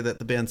meant to say that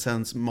the band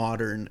sounds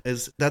modern,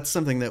 is that's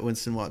something that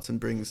Winston Watson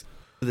brings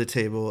to the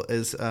table.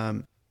 Is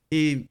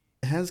he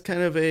has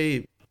kind of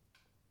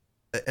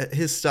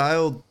his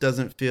style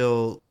doesn't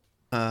feel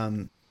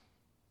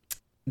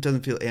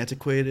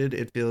antiquated.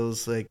 It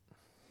feels like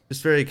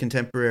just very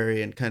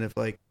contemporary and kind of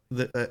like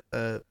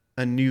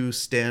a new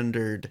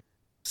standard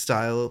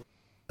style.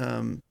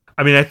 I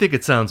mean, I think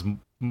it sounds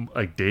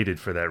like dated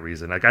for that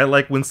reason. Like I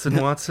like Winston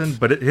Watson,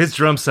 but his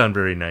drums sound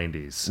very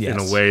 90s in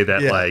a way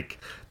that like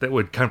that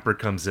when Kemper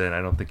comes in,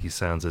 I don't think he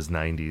sounds as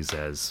 90s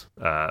as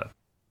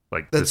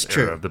like That's this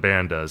true. era of the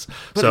band does.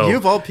 But so you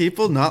of all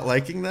people not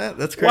liking that?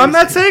 That's crazy. well, I'm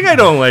not saying I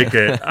don't like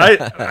it.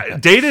 I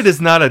dated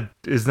is not a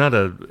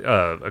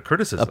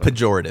criticism. A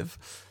pejorative.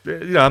 You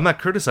know, I'm not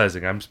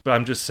criticizing.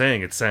 I'm just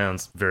saying it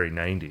sounds very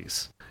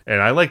 90s,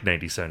 and I like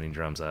 90s sounding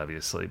drums,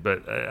 obviously.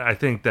 But I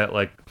think that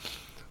like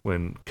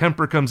when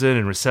Kemper comes in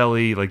and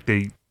Rosselli, like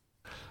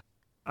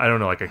I don't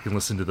know, like I can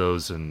listen to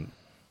those and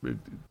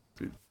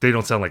they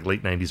don't sound like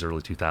late 90s,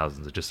 early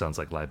 2000s. It just sounds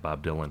like live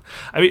Bob Dylan.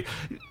 I mean,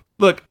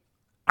 look,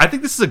 I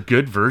think this is a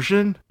good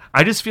version.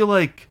 I just feel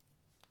like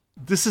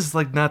this is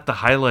like not the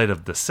highlight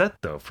of the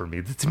set though for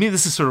me. To me,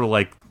 this is sort of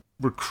like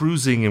we're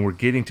cruising and we're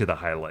getting to the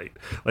highlight.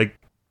 Like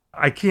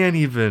I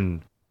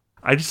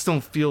just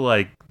don't feel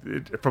like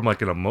from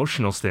like an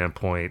emotional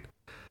standpoint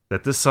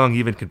that this song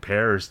even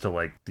compares to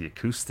like the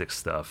acoustic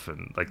stuff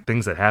and like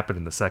things that happen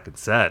in the second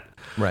set.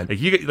 Right.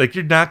 Like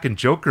you're knocking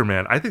Joker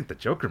Man. I think the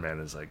Joker Man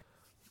is like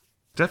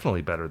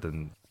definitely better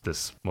than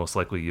this. Most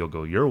likely You'll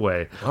Go Your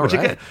Way.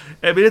 Again,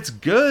 I mean it's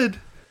good,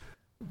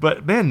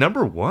 but man,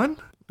 number one.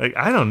 Like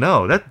I don't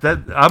know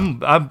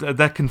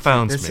that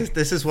confounds me.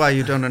 This is why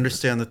you don't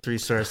understand the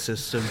 3-star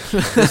system.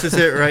 This is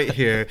it right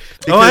here.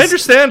 I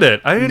understand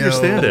it. I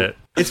understand it.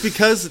 It's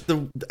because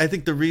I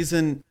think the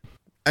reason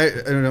I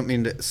don't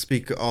mean to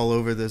speak all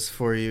over this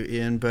for you,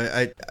 Ian,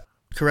 but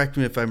correct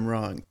me if I'm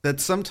wrong. That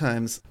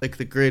sometimes like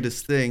the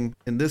greatest thing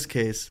in this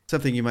case,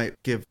 something you might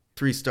give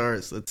 3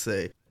 stars, let's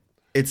say,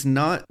 it's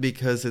not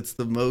because it's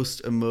the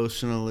most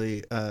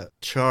emotionally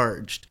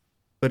charged,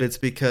 but it's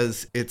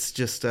because it's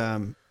just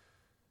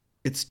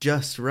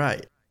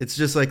right. It's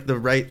just like the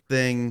right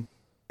thing.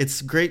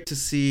 It's great to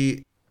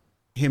see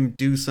him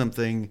do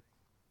something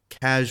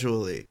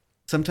casually.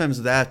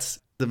 Sometimes that's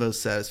the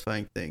most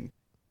satisfying thing,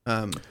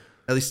 at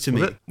least to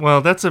me.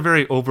 Well, that's a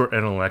very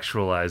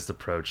over-intellectualized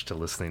approach to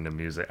listening to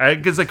music.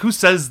 Because like, who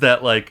says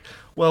that? Like,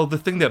 well, the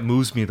thing that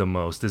moves me the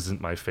most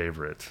isn't my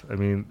favorite. I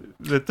mean,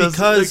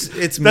 because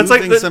it's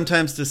moving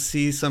sometimes to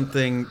see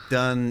something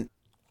done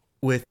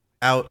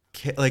without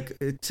like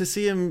to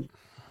see him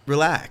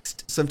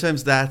relaxed.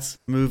 Sometimes that's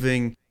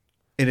moving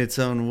in its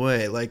own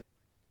way. Like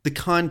the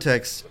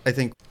context, I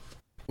think,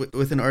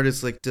 with an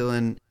artist like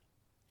Dylan,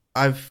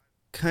 I've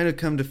kind of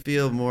come to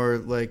feel more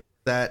like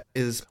that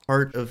is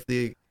part of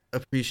the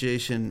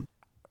appreciation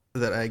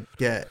that I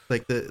get.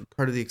 Like the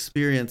part of the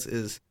experience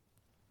is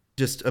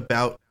just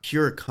about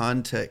pure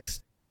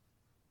context,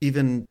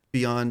 even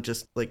beyond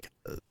just like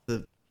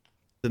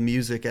the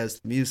music as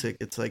the music.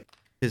 It's like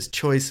his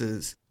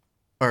choices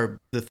are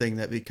the thing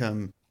that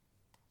become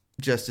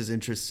just as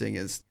interesting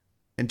as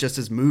and just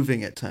as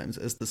moving at times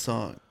as the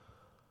song.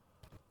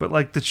 But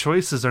like the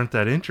choices aren't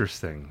that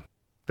interesting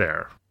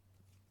there.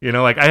 You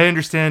know, like I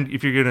understand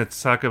if you're going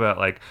to talk about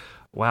like,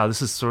 wow,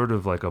 this is sort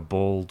of like a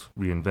bold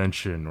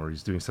reinvention, or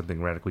he's doing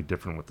something radically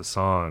different with the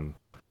song.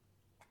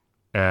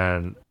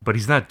 But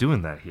he's not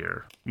doing that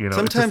here. You know,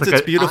 sometimes it's,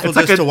 it's beautiful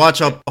just to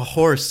watch a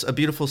horse, a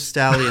beautiful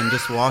stallion,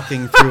 just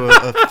walking through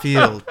a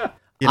field.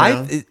 You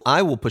know?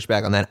 I will push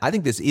back on that. I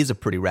think this is a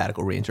pretty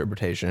radical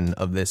reinterpretation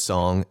of this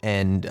song,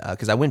 and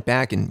because I went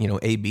back and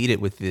A beat it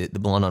with the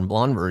blonde on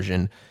blonde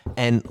version,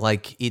 and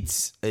like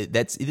this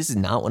is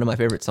not one of my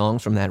favorite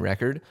songs from that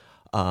record.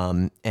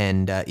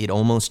 And it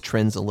almost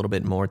trends a little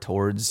bit more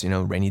towards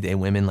Rainy Day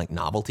Women, like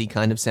novelty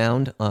kind of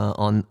sound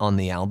on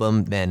the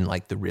album than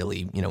like the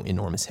really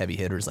enormous heavy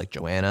hitters like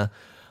Joanna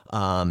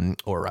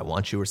or I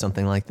Want You or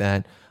something like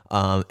that.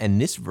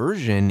 And this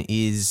version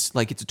is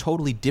like it's a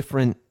totally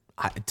different.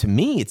 To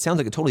me, it sounds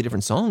like a totally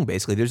different song.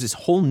 Basically, there's this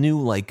whole new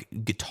like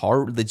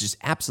guitar that's just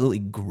absolutely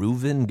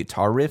grooving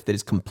guitar riff that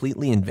is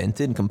completely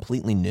invented,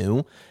 completely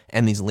new,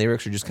 and these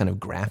lyrics are just kind of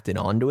grafted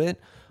onto it.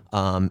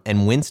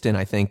 And Winston,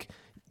 I think.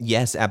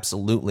 Yes,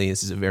 absolutely.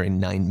 This is a very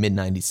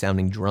mid-90s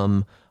sounding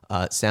drum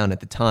sound at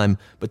the time,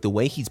 but the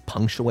way he's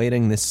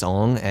punctuating this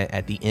song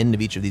at the end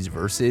of each of these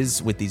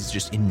verses with these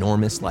just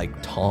enormous like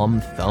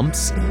tom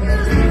thumps.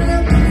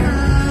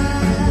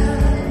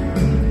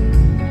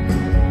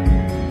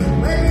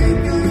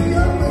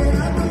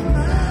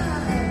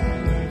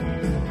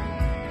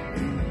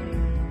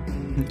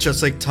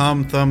 Just like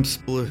Tom Thump's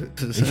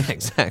Blues. Yeah,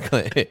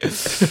 exactly.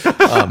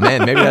 Oh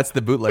man, maybe that's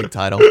the bootleg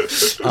title.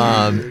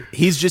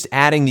 He's just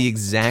adding the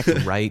exact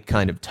right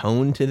kind of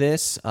tone to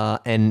this,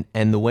 and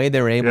the way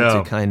they're able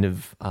to kind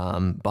of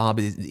Bob,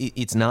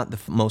 it's not the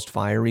most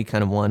fiery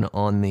kind of one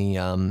on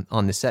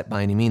the set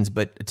by any means,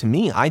 but to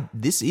me,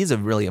 this is a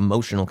really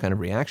emotional kind of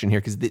reaction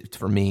here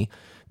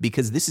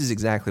because this is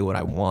exactly what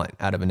I want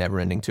out of a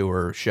Neverending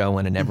Tour show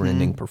and a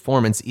Neverending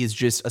performance is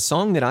just a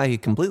song that I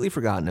had completely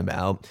forgotten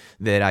about,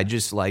 that I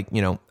just like,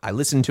 I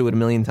listened to it a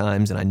million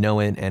times and I know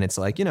it, and it's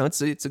like,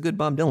 it's a good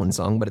Bob Dylan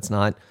song, but it's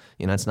not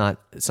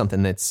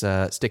something that's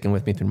sticking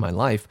with me through my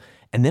life.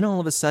 And then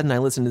all of a sudden I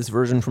listen to this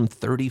version from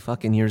 30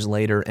 fucking years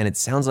later and it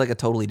sounds like a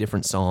totally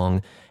different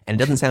song, and it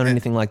doesn't sound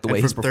anything like the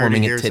way he's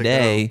performing it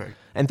today.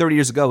 And 30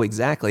 years ago,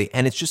 exactly.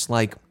 And it's just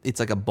like,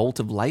 it's like a bolt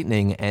of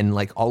lightning, and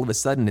like all of a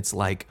sudden it's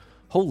like,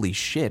 holy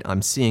shit,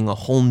 I'm seeing a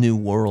whole new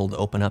world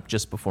open up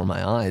just before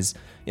my eyes.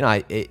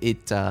 I'm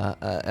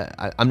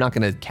not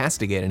going to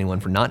castigate anyone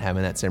for not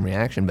having that same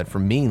reaction, but for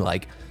me,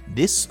 like,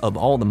 this, of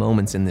all the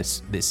moments in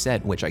this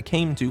set, which I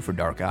came to for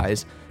Dark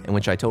Eyes, and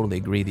which I totally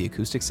agree the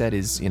acoustic set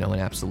is, an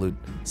absolute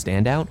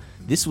standout,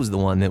 this was the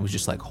one that was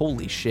just like,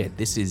 holy shit,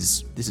 this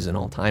is an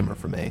all-timer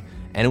for me.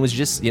 And it was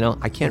just,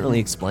 I can't really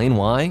explain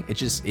why.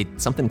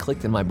 Something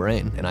clicked in my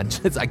brain, and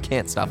I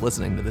can't stop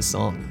listening to this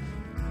song.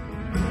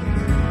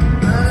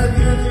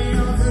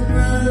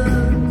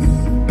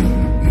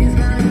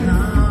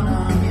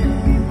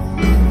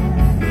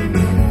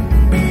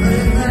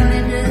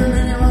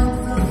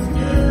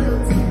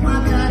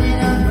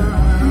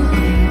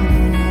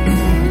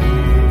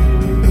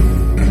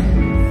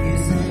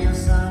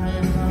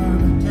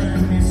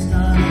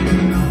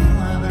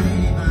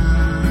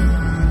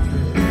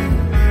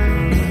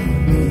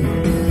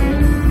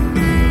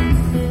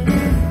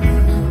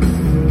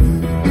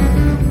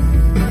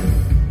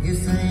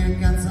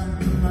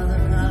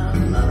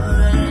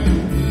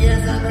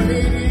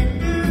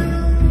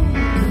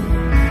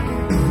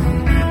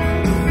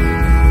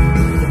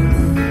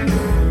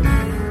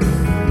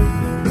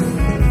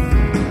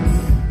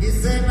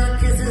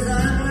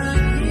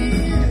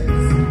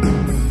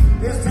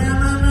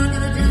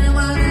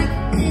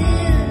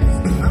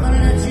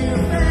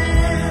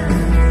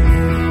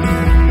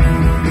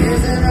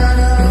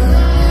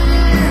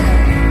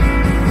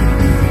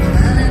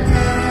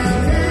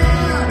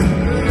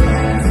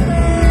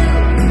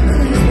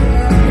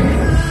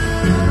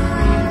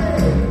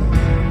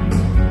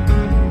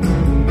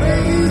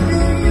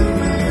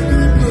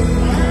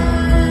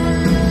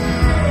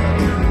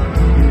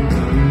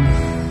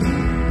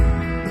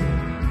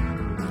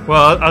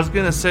 Well, I was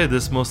going to say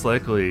this most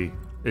likely,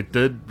 it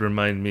did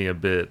remind me a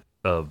bit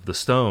of the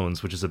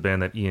Stones, which is a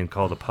band that Ian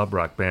called a pub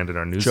rock band in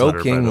our newsletter.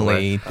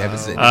 Jokingly. That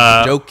was it.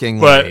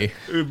 Jokingly.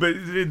 But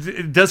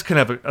it does kind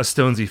of have a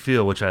Stonesy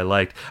feel, which I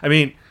liked. I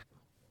mean,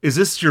 is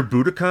this your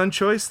Budokan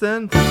choice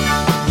then?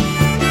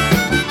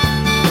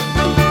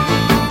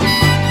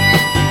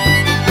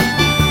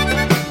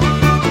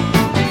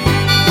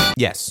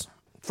 Yes.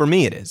 For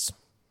me, it is.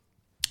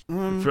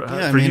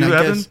 For you,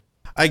 Evan?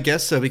 I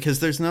guess so, because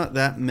there's not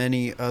that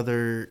many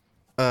other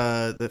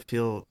that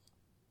feel...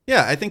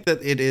 Yeah, I think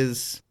that it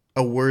is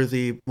a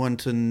worthy one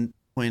to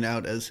point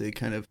out as a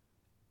kind of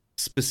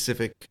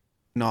specific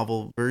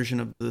novel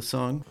version of the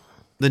song.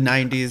 the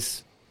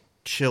 90s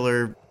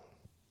chiller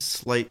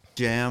slight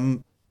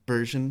jam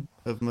version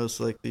of Most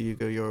Likely You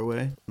Go Your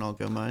Way and I'll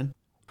Go Mine.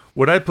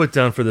 What I put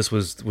down for this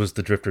was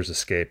the Drifter's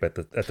Escape at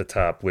the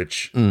top,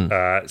 which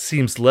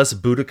seems less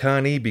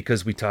Budokan-y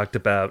because we talked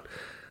about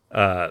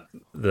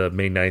the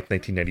May 9th,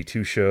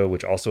 1992 show,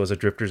 which also has a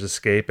Drifter's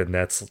Escape, and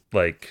that's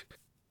like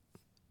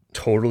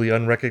totally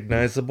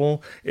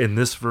unrecognizable. And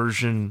this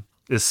version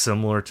is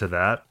similar to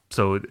that,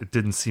 so it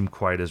didn't seem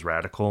quite as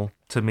radical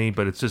to me,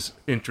 but it's just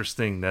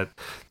interesting that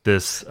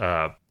this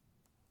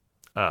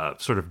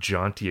sort of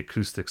jaunty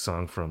acoustic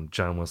song from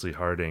John Wesley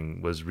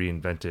Harding was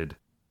reinvented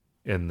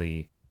in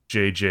the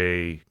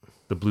the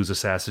Blues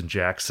Assassin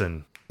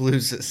Jackson.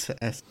 Blues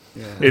Assassin.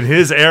 Yeah. In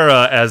his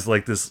era as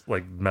like this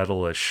like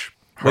metalish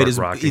hard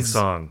rocking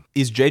song.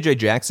 Is J.J.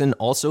 Jackson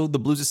also the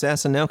Blues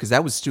Assassin now? Because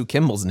that was Stu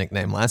Kimball's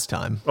nickname last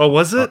time. Oh,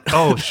 was it?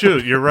 Oh,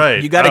 shoot, you're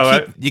right. You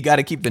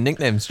gotta keep the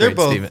nickname straight,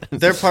 Steven.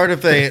 They're part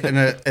of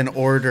an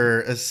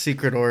order, a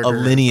secret order, a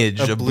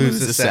lineage of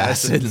Blues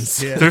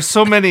Assassins. Yeah. There's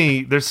so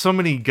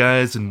many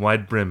guys in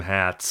wide brim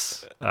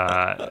hats,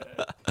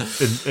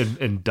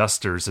 and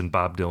dusters in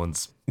Bob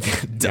Dylan's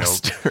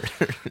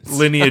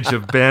lineage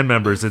of band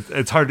members.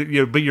 It's hard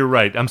to, but you're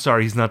right. I'm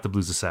sorry, he's not the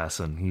Blues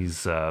Assassin.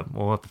 He's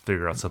we'll have to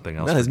figure out something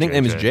else. No, his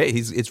nickname is Jay.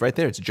 It's right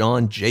there. It's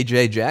John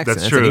J.J. Jackson.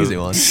 That's true. An easy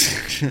one.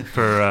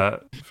 for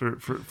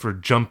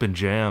jumping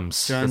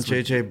jams. John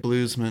J.J.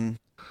 Bluesman.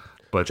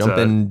 But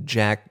Jumpin'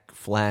 Jack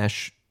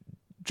Flash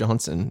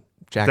Johnson.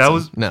 Jackson. That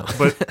was no,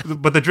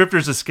 but the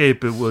Drifter's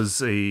Escape. It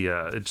was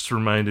it just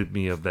reminded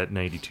me of that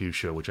 '92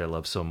 show, which I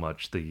love so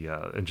much.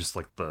 And just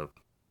like the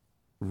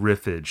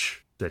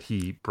riffage that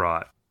he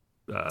brought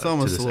to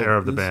this era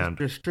of the band.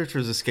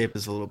 Drifter's Escape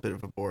is a little bit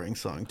of a boring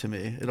song to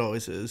me. It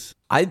always is.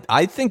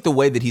 I think the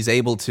way that he's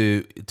able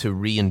to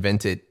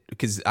reinvent it,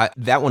 because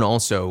that one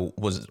also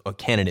was a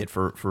candidate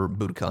for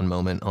Budokan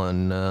moment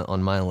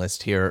on my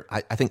list here.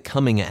 I think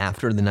coming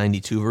after the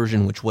 '92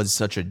 version, which was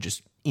such a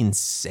just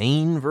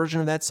insane version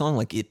of that song,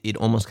 like it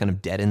almost kind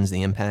of deadens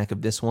the impact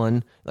of this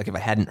one. Like if I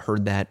hadn't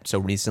heard that so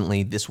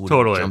recently, this would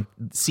have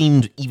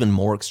seemed even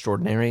more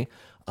extraordinary.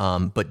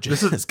 But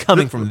just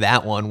coming from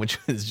that one, which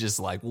is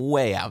just like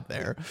way out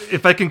there.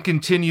 If I can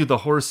continue the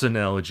horse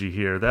analogy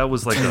here, that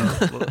was like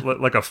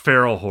a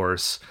feral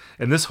horse,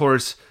 and this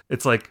horse,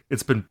 it's like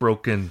it's been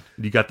broken.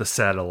 You got the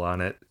saddle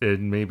on it,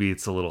 and maybe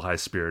it's a little high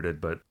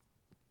spirited, but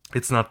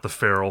it's not the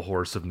feral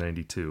horse of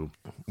 '92.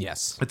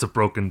 Yes, it's a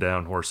broken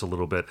down horse a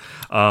little bit.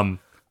 Another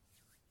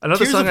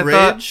Tears song of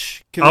I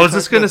Rage? thought I was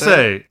just going to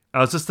say.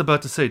 I was just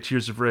about to say,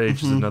 "Tears of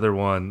Rage" is another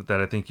one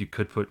that I think you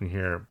could put in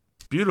here.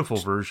 Beautiful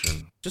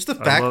version. Just the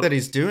fact that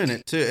he's doing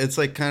it too. It's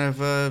like kind of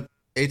a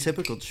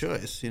atypical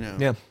choice, you know.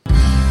 Yeah.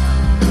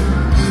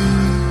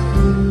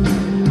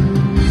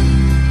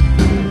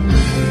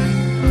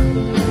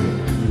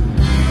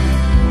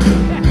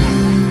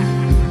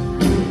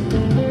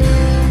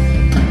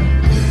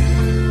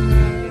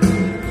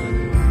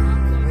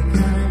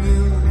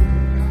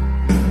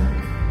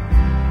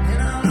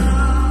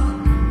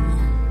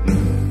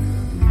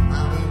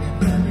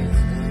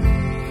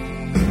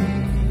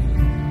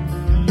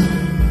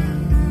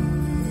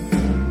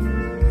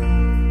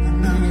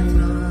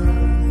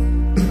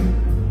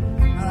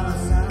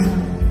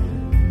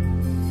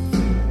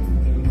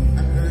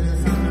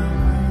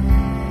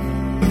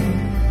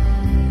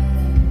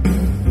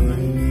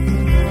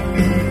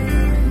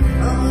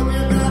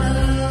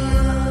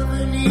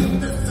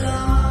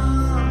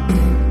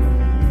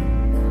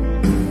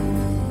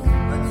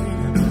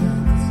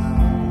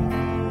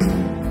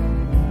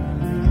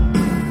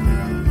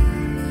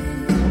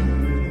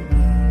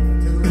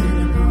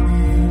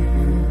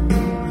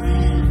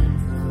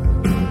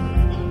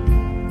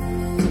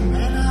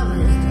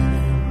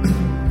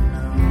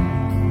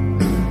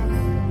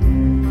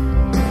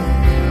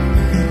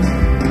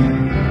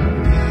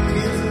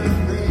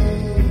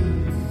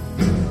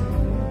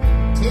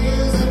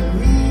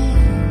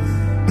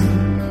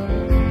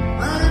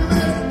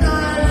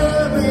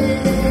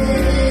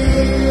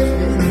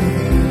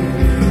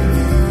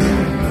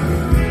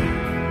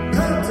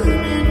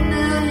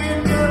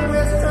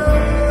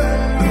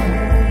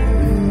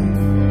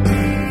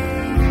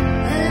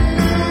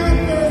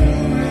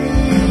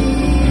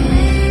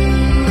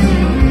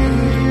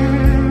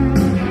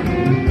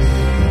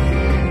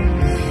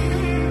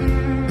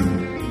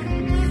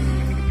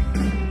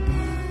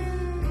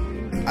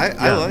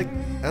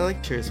 I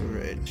like Tears of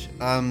Rage.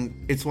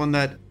 It's one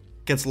that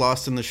gets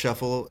lost in the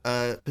shuffle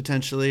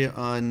potentially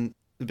on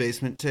the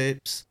Basement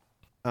tapes.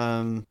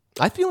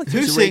 I feel like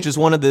Tears of Rage is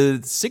one of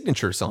the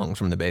signature songs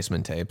from the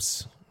Basement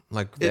tapes.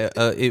 Like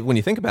when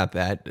you think about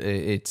that,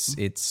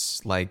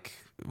 it's like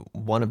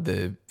one of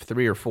the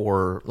 3 or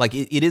 4. Like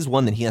it is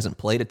one that he hasn't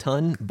played a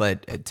ton,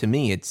 but to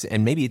me,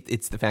 and maybe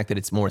it's the fact that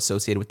it's more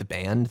associated with the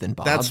band than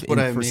Bob. That's what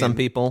I mean. For some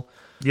people.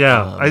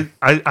 Yeah,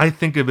 I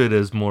think of it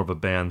as more of a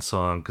band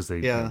song because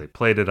they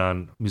played it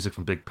on Music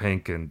from Big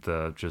Pink, and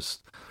the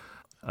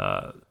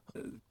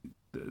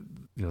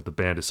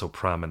band is so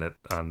prominent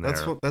on there.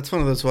 That's one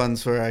of those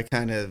ones where I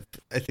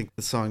think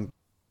the song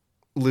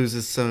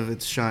loses some of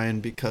its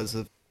shine because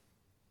of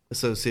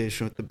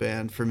association with the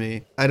band for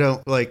me. I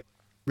don't like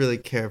really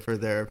care for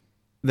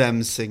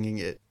them singing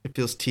it. It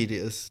feels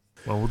tedious.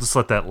 Well, we'll just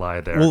let that lie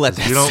there. We'll let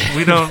that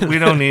we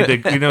don't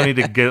need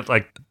to get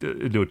like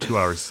into a 2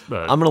 hours.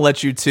 I'm gonna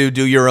let you two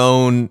do your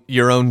own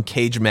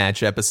cage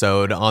match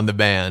episode on the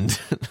band.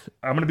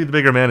 I'm gonna be the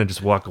bigger man and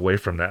just walk away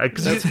from that.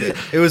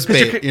 It was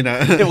bait, you know.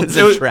 It was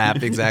a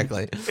trap,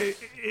 exactly.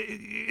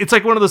 It's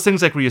like one of those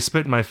things like where you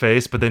spit in my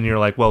face, but then you're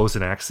like, well, it was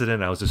an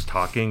accident. I was just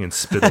talking and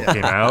spit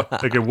came out.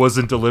 Like it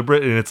wasn't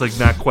deliberate, and it's like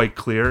not quite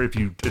clear if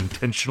you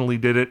intentionally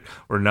did it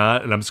or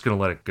not. And I'm just gonna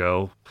let it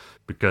go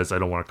because I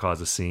don't want to cause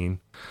a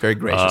scene. Very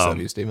gracious of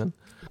you, Stephen.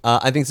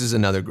 I think this is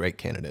another great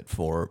candidate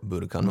for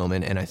Budokan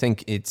Moment, and I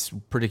think it's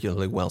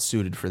particularly well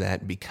suited for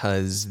that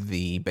because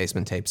the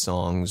Basement Tape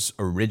songs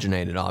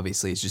originated,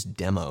 obviously, as just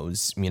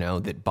demos,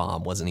 that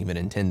Bob wasn't even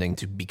intending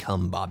to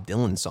become Bob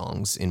Dylan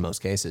songs in most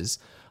cases.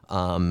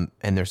 And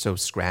they're so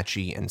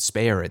scratchy and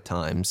spare at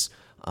times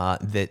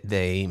that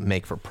they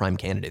make for prime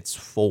candidates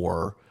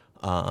for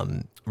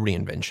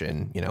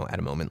reinvention, at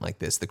a moment like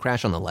this. The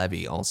Crash on the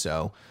Levee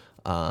also,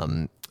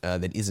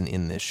 that isn't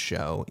in this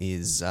show,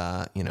 is,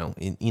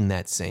 in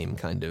that same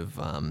kind of,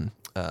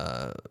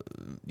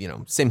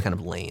 same kind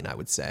of lane, I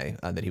would say,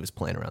 that he was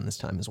playing around this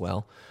time as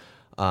well.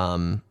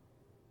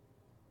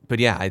 But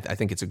yeah, I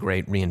think it's a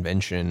great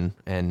reinvention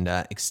and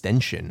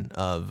extension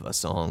of a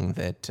song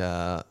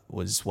that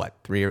was,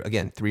 3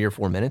 or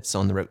 4 minutes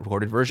on the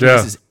recorded version?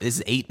 Yeah. This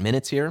is 8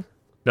 minutes here.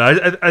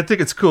 No, I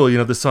think it's cool.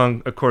 The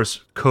song, of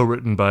course,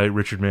 co-written by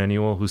Richard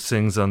Manuel, who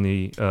sings on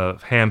the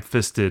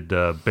ham-fisted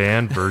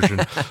band version.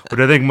 But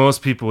I think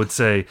most people would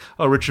say,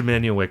 oh, Richard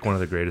Manuel, like one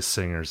of the greatest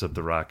singers of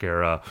the rock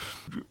era.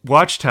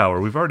 Watchtower,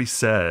 we've already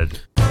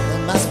said.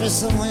 There must be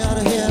some way out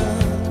of here.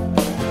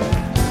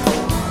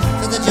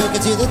 From the joker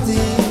to the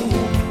thief.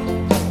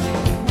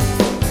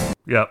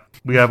 Yep,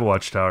 we have a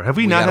Watchtower. Have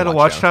we not had a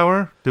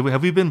Watchtower?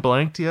 Have we been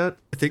blanked yet?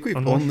 I think we've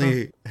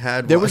only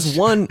had. There was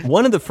one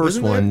of the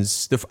first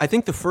ones. I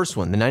think the first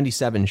one, the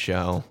 '97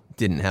 show,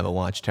 didn't have a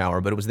Watchtower,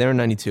 but it was there in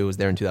 '92. It was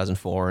there in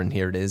 2004, and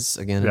here it is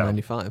again in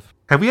 '95.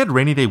 Have we had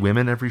Rainy Day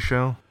Women every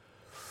show?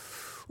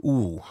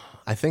 Ooh,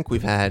 I think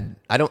we've had.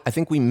 I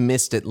think we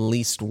missed at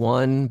least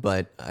one,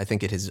 but I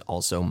think it has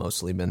also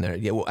mostly been there.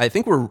 Yeah, well, I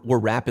think we're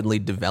rapidly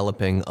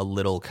developing a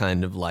little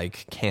kind of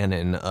like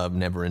canon of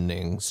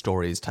never-ending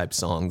stories type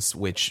songs,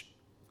 which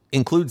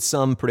includes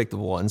some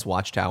predictable ones,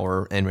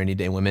 Watchtower and Rainy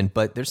Day Women,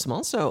 but there's some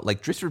also,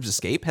 like Drifter's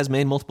Escape has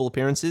made multiple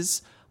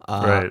appearances.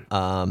 Right.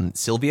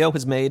 Silvio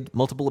has made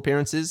multiple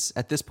appearances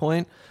at this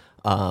point.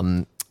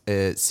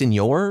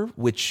 Senor,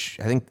 which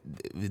I think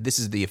this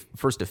is the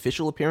first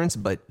official appearance,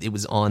 but it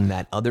was on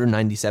that other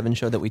 97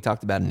 show that we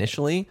talked about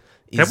initially.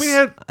 We've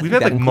had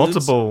like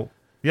multiple.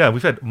 Yeah,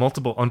 we've had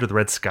multiple Under the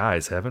Red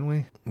Skies, haven't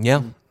we?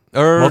 Yeah.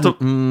 Or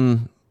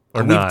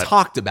we've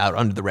talked about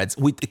Under the Reds.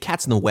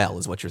 Cats in the Well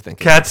is what you're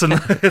thinking. It's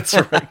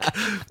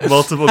right.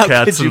 Multiple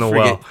cats in the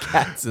well.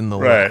 Cats in the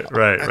well.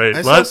 Right.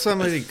 I saw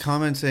somebody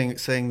commenting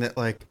saying that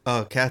like,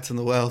 oh, Cats in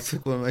the Well is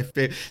like one of my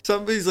favorite.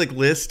 Somebody's like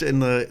list in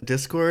the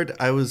Discord.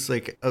 I was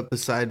like up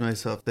beside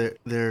myself. It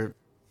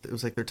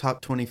was like their top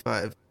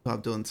 25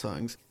 Bob Dylan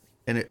songs,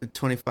 and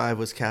 25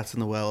 was Cats in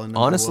the Well, and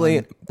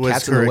honestly, was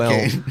Cats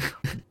Hurricane. in the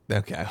Well.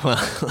 Okay, well,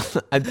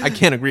 I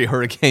can't agree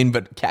Hurricane,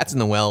 but Cats in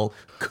the Well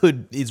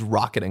is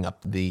rocketing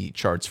up the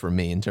charts for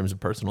me in terms of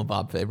personal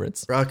Bob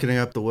favorites. Rocketing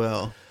up the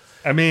well.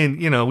 I mean,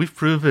 we've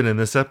proven in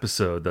this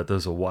episode that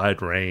there's a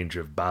wide range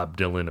of Bob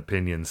Dylan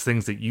opinions.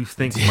 Things that you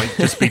think might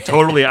just be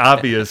totally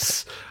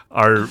obvious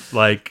are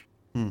like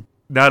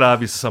not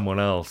obvious to someone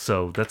else.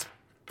 So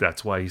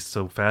that's why he's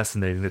so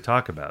fascinating to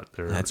talk about.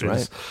 That's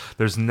right.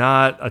 There's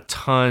not a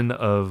ton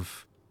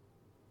of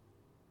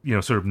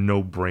sort of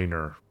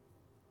no-brainer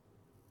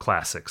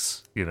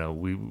classics.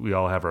 We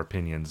all have our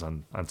opinions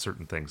on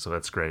certain things, so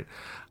that's great.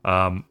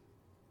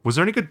 Was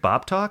there any good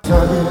Bob talk?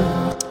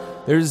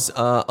 There's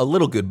a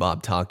little good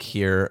Bob talk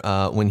here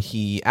when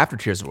he, after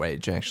Tears of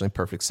Rage, actually,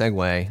 perfect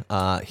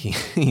segue,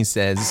 he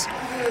says,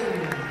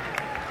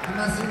 I'm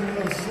not seeing a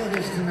little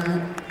sluggish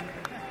tonight.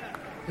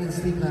 Didn't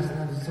sleep last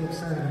night. I was so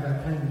excited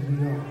about playing in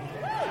New York.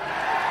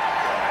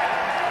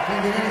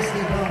 Didn't get any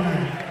sleep all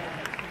night.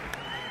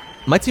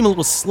 Might seem a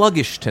little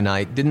sluggish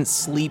tonight. Didn't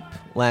sleep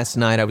last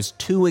night. I was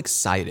too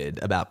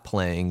excited about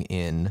playing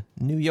in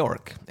New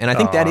York. And I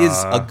think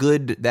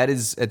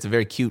it's a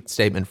very cute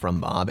statement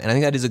from Bob. And I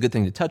think that is a good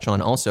thing to touch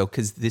on also,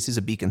 because this is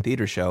a Beacon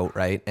Theater show,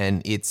 right?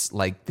 And it's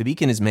like, the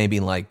Beacon is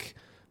maybe like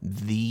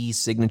the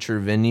signature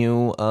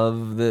venue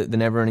of the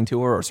Neverending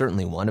Tour, or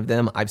certainly one of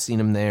them. I've seen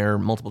him there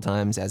multiple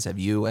times, as have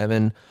you,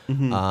 Evan.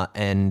 Mm-hmm.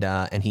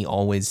 And he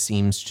always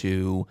seems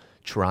to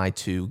try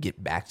to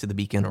get back to the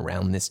Beacon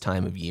around this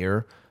time of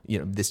year.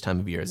 This time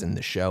of year is in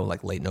the show,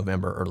 like late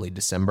November, early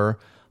December.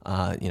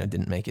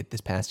 Didn't make it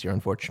this past year,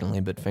 unfortunately,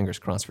 but fingers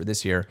crossed for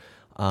this year.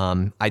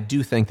 I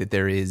do think that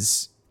there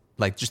is,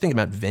 like, just thinking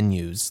about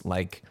venues,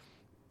 like,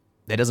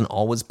 that doesn't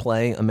always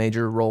play a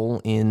major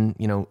role in,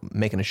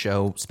 making a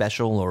show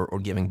special or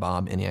giving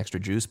Bob any extra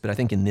juice. But I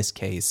think in this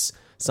case,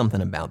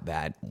 something about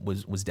that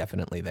was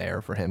definitely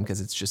there for him, because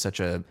it's just such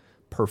a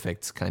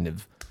perfect kind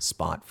of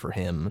spot for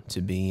him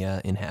to be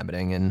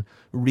inhabiting and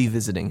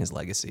revisiting his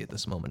legacy at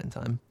this moment in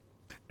time.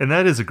 And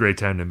that is a great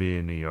time to be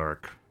in New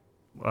York.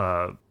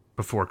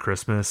 Before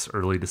Christmas,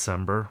 early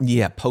December.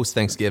 Yeah, post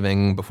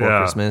Thanksgiving, before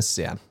Christmas.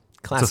 Yeah,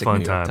 classic fun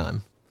New York time.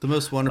 time. The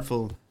most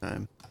wonderful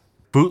time.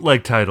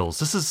 Bootleg titles.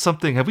 This is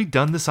something. Have we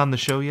done this on the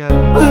show yet?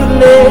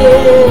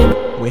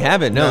 We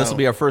haven't. No, No. this will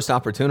be our first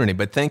opportunity.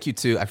 But thank you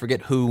to, I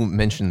forget who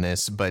mentioned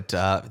this, but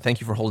thank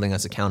you for holding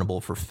us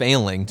accountable for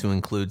failing to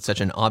include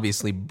such an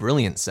obviously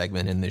brilliant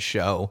segment in this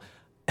show.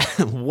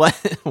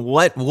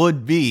 What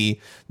would be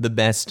the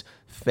best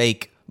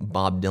fake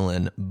Bob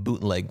Dylan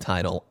bootleg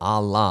title, a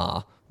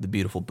la the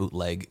beautiful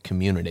bootleg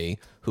community,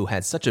 who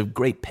had such a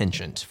great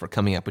penchant for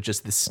coming up with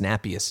just the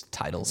snappiest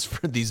titles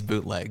for these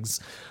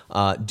bootlegs?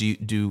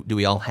 Do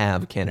we all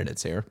have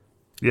candidates here?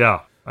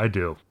 Yeah, I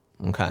do.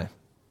 Okay.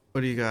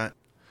 What do you got?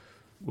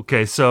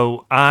 Okay,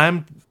 so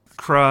I'm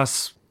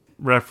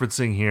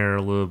cross-referencing here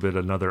a little bit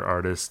another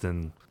artist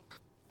in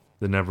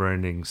the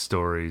Neverending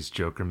Stories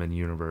Jokerman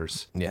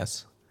universe.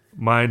 Yes.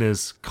 Mine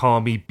is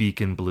Call Me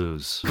Beacon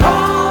Blues.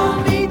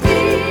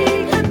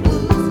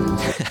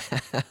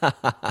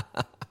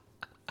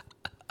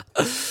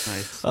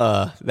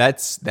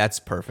 Nice. That's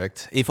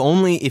perfect.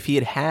 If he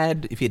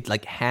had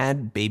like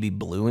had Baby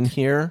Blue in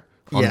here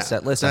on Yeah, the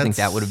set list, I think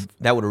that that's-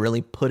 would have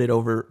really put it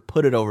over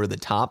the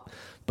top.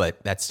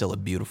 But that's still a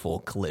beautiful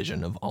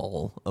collision of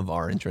all of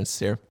our interests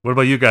here. What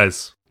about you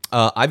guys?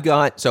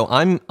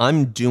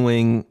 I'm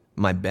doing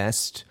my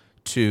best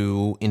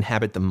to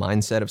inhabit the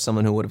mindset of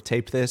someone who would have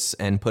taped this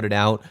and put it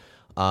out.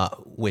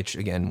 Which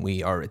again,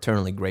 we are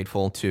eternally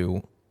grateful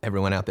to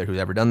everyone out there who's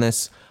ever done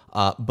this.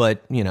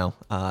 But you know,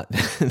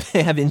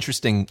 they have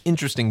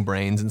interesting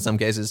brains in some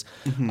cases.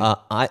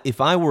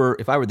 If I were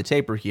the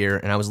taper here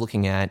and I was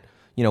looking at,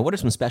 you know, what are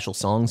some special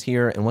songs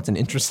here and what's an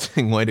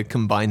interesting way to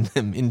combine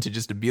them into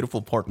just a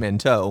beautiful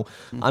portmanteau,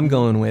 I'm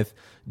going with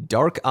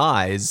Dark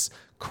Eyes,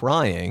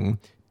 Crying,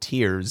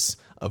 Tears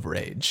of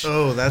Rage.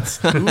 Oh, that's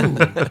ooh.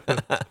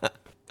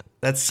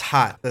 That's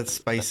hot. That's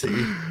spicy.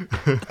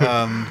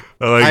 I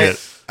like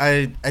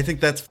it. I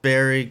think that's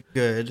very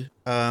good.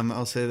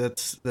 I'll say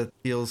that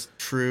feels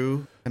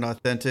true and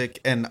authentic.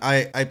 And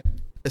I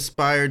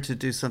aspired to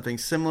do something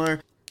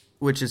similar,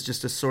 which is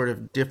just a sort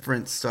of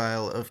different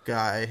style of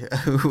guy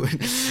who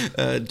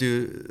would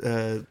do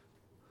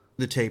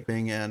the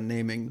taping and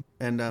naming.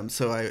 And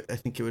so I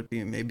think it would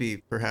be maybe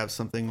perhaps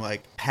something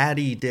like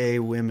Patty Day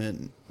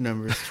Women,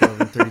 numbers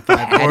 12 and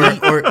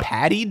 35. or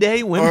Patty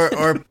Day Women?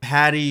 or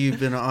Patty, You've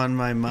Been on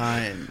My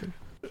Mind.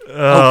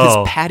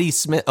 Because Patty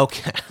Smith.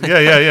 Okay.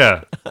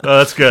 Yeah. Oh,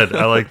 that's good.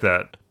 I like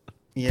that.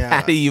 Yeah.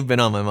 Patty, You've Been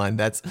on My Mind.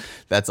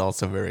 That's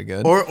also very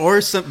good. Or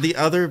the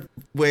other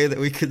way that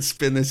we could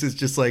spin this is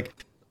just like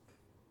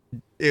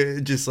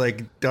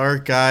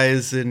Dark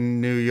Eyes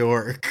in New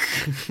York.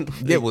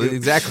 Yeah, well,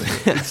 exactly.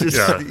 It's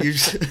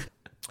just, Yeah.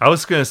 I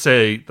was gonna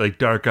say like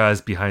Dark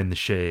Eyes Behind the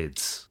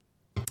Shades,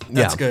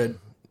 that's Yeah. good.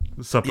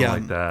 something Yeah.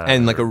 like that,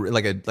 And like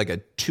a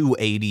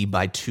 280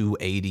 by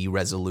 280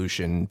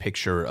 resolution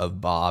picture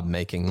of Bob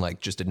making like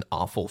just an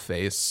awful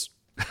face.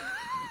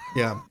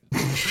 Yeah.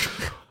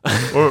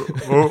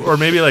 or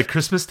maybe like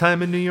Christmas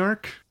Time in New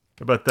York.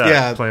 How about that?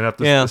 Yeah. Playing up.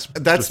 Yeah.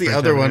 That's the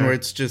other springtime one here. where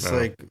it's just Oh.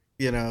 like,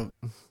 you know,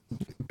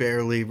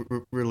 barely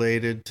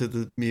related to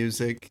the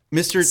music.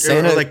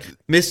 Santa- Like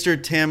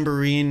Mr.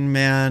 Tambourine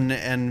Man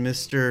and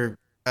Mr.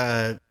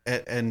 and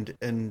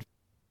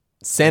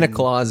Santa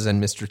Claus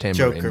and Mr.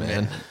 Tambourine Joker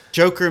Man. Man.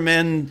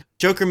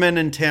 Joker Men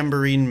and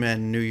Tambourine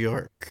Men, New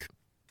York.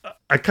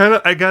 I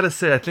gotta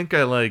say, I think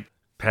I like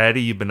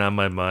Patty, You've Been on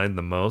My Mind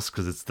the most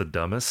because it's the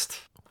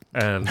dumbest.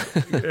 And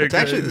It's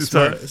actually the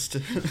smartest.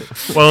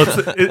 Well,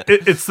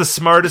 it's the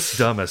smartest,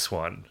 dumbest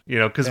one, you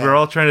know, because we're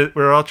all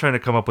trying to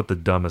come up with the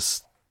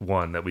dumbest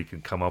one that we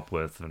can come up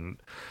with, and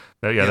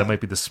that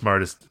might be the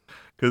smartest.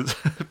 Because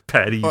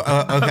Patty,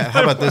 Okay,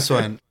 how about this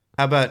one?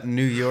 How about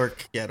New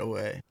York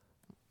Getaway?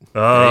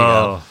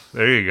 there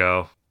you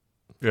go.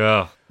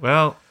 Yeah,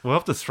 well, we'll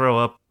have to throw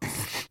up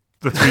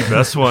the three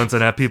best ones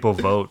and have people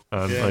vote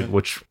on like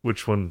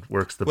which one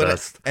works the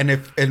best. And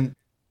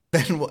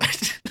then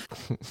what?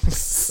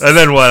 And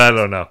then what? I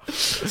don't know.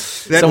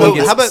 Someone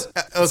gets, how about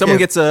okay. someone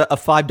gets a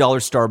 $5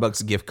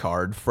 Starbucks gift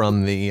card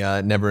from the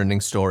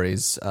Neverending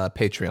Stories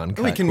Patreon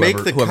cut. We can make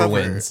the whoever cover.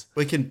 wins.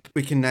 We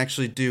can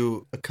actually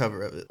do a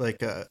cover of it.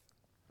 Like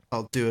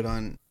I'll do it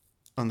on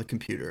the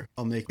computer.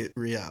 I'll make it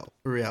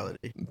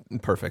reality.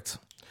 Perfect.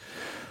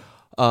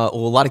 Well, a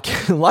lot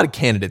of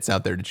candidates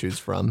out there to choose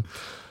from.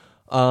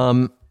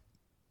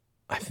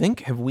 I think,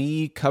 have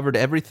we covered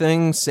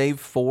everything save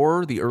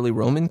for the early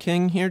Roman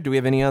king here? Do we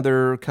have any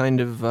other kind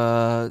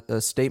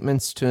of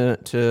statements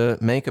to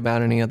make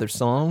about any other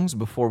songs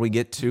before we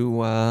get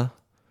to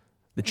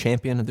the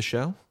champion of the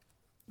show?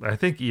 I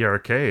think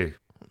ERK.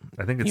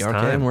 I think it's ERK,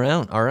 time. and we're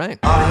out. All right.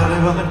 Early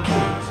Roman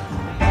kings.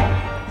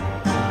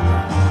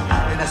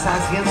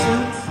 Renaissance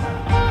suits.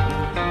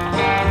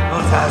 No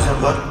ties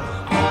and buttons.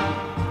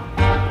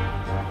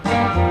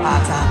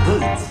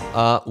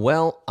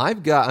 Well,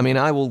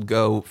 I will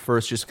go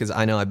first just because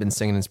I know I've been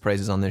singing his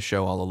praises on this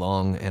show all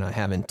along, and I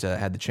haven't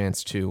had the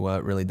chance to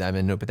really dive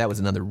into it. But that was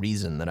another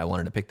reason that I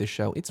wanted to pick this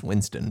show. It's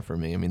Winston for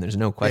me. I mean, there's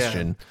no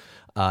question.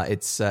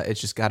 It's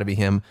just got to be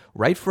him.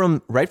 Right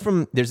from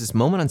there's this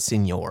moment on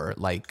Signor,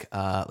 like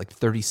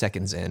 30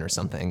 seconds in or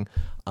something,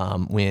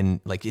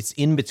 when like it's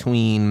in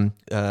between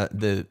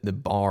the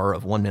bar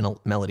of one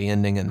melody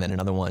ending and then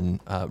another one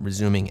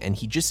resuming, and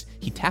he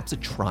taps a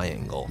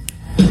triangle.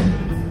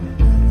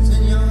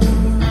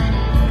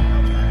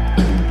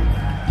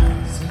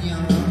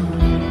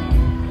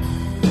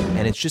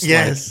 And it's just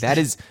like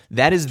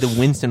that is the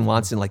Winston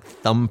Watson like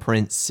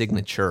thumbprint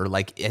signature.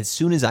 Like as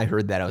soon as I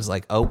heard that, I was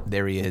like, oh,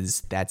 there he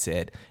is. That's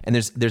it. And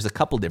there's a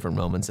couple different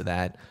moments of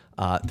that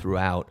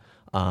throughout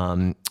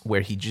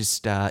where he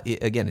just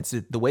again, it's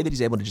the way that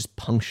he's able to just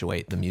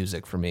punctuate the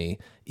music for me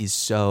is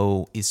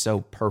so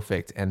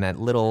perfect. And that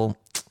little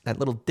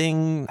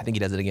ding, I think he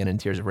does it again in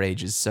Tears of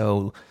Rage, is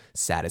so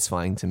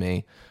satisfying to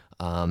me.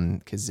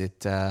 Because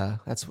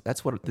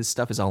that's what this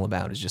stuff is all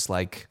about. Is just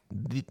like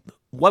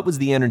what was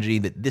the energy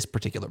that this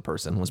particular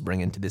person was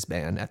bringing to this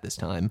band at this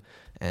time,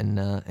 and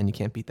you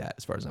can't beat that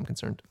as far as I'm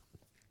concerned.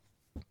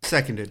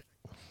 Seconded.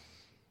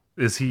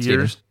 Is he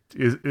yours?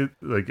 Is it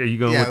like? Are you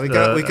going? Yeah,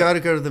 with, we got to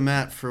go to the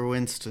mat for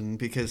Winston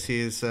because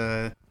he's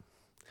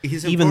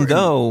even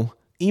important.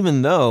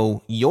 Even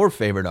though your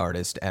favorite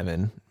artist,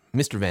 Evan,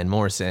 Mr. Van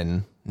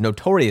Morrison,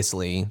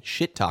 notoriously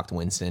shit-talked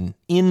Winston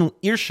in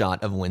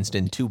earshot of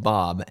Winston to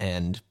Bob,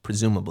 and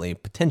presumably,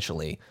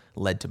 potentially,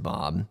 led to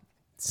Bob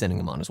sending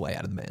him on his way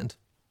out of the band.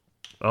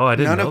 Oh, I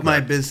didn't know None of my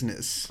that.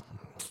 business.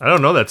 I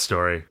don't know that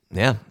story.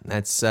 Yeah,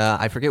 that's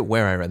I forget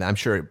where I read that. I'm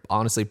sure,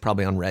 honestly,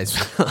 probably on Ray's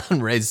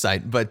on Ray's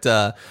site, but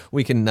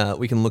we can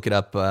look it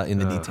up in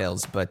the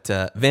details. But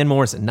Van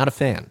Morrison, not a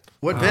fan.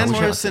 What Van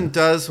Morrison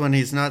does when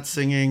he's not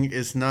singing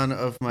is none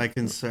of my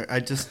concern. I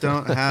just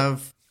don't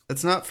have.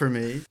 It's not for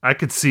me. I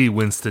could see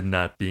Winston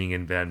not being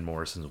in Van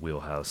Morrison's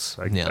wheelhouse.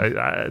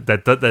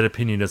 That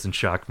opinion doesn't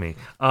shock me.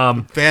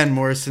 Van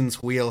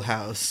Morrison's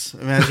wheelhouse.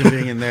 Imagine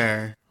being in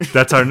there.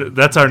 That's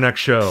our next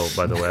show,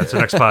 by the way. That's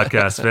our next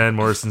podcast, Van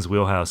Morrison's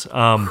wheelhouse.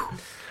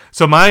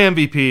 So my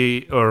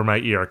MVP, or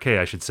my ERK,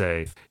 I should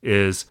say,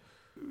 is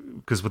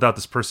because without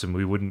this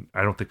person,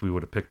 I don't think we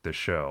would have picked this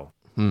show.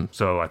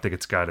 So I think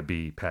it's got to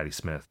be Patti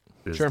Smith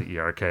is the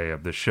ERK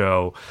of the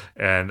show,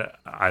 and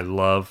I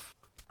love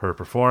her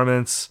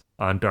performance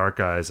on Dark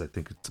Eyes. I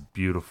think it's a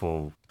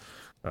beautiful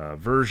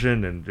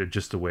version, and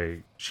just the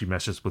way she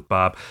meshes with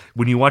Bob.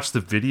 When you watch the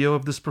video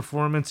of this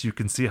performance, you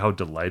can see how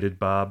delighted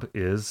Bob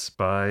is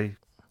by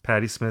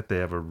Patti Smith. They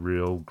have a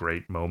real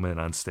great moment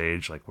on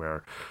stage, like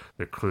where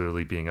they're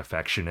clearly being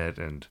affectionate,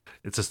 and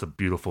it's just a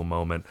beautiful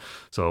moment.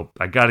 So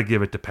I got to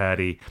give it to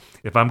Patti.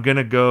 If I'm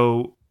gonna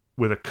go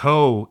with a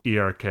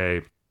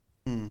co-ERK,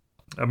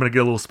 I'm going to get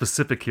a little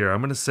specific here.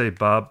 I'm going to say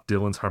Bob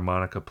Dylan's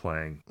harmonica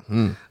playing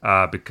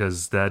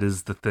because that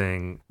is the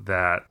thing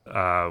that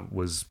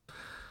was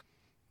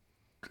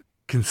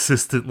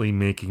consistently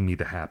making me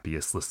the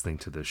happiest listening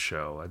to this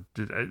show.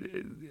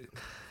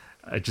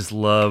 I just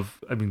love,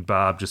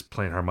 Bob just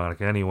playing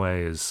harmonica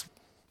anyway is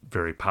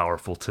very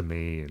powerful to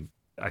me. And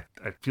I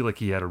feel like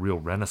he had a real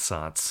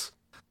renaissance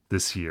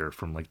this year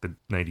from like the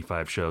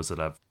 95 shows that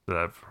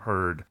I've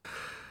heard.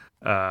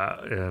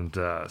 So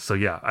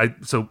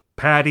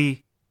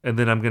Patti, and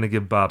then I'm gonna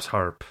give Bob's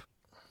harp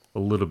a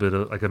little bit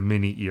of like a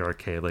mini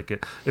ERK. Like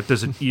if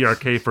there's an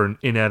ERK for an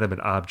inanimate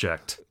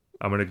object,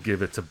 I'm gonna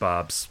give it to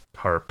Bob's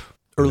harp.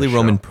 Early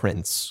Roman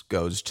prince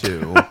goes to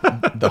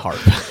the harp.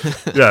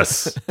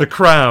 Yes, the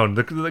crown,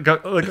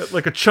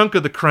 like a chunk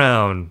of the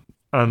crown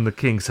on the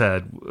king's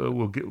head.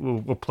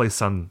 We'll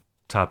place on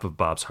top of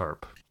Bob's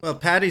harp. Well,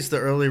 Patty's the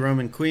early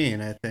Roman queen,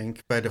 I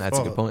think, by default. That's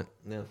a good point.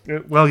 Yeah.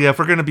 Well, yeah, if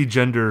we're going to be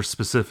gender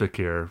specific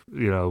here,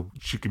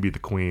 she could be the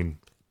queen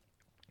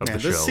of the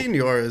show. The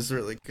Signor is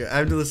really good.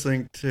 I'm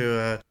listening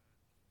to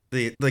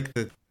the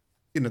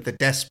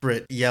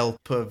desperate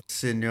yelp of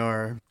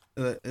Signor.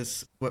 That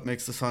is what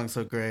makes the song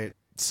so great.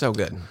 So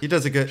good. He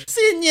does a good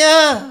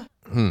Signor.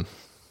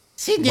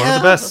 Signor. One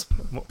of the best.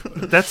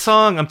 That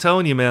song, I'm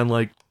telling you, man,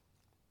 like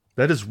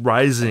that is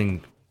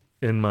rising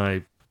in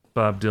my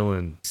Bob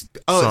Dylan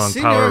song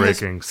power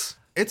rankings.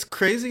 It's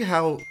crazy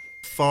how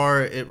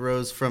far it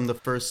rose from the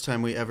first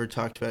time we ever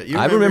talked about it.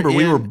 I remember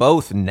we were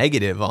both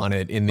negative on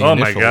it in the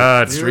initial my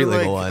God. Street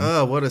Legal one.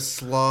 Oh, what a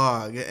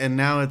slog. And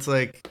now it's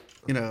like,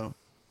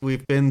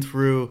 we've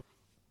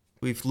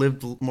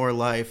lived more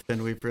life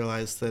than we've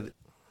realized that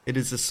it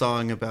is a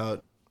song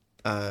about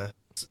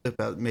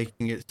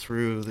making it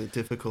through the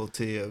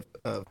difficulty of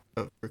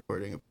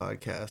recording a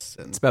podcast.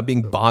 And it's about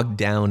being bogged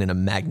down in a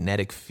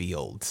magnetic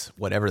field,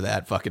 whatever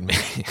that fucking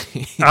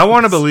means. I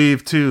want to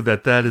believe too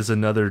that is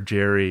another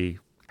Jerry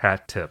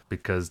hat tip,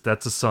 because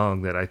that's a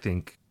song that I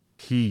think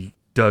he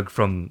dug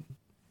from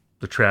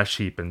the trash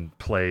heap and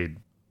played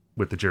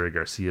with the Jerry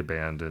Garcia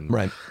band,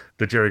 and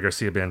the Jerry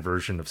Garcia band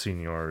version of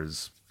Senior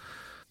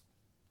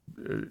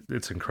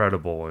it's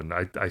incredible, and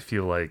I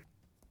feel like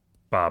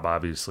Bob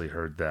obviously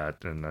heard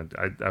that, and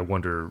I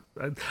wonder.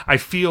 I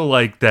feel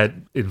like that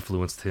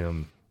influenced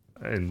him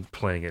in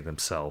playing it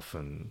himself,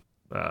 and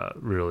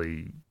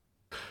really,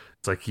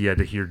 it's like he had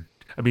to hear.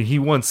 I mean, he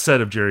once said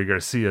of Jerry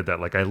Garcia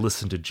that, like, I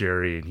listen to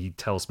Jerry and he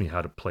tells me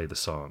how to play the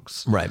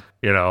songs. Right.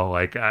 You know,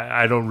 like,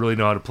 I don't really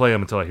know how to play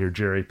them until I hear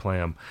Jerry play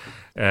them.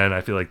 And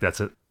I feel like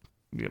that's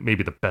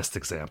maybe the best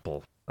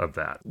example of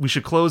that. We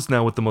should close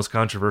now with the most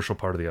controversial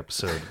part of the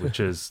episode, which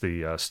is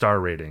the star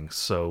ratings.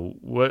 So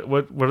what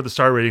are the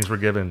star ratings we're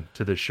given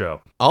to this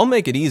show? I'll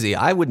make it easy.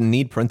 I wouldn't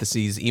need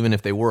parentheses even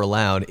if they were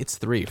allowed. It's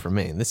 3 for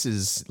me. This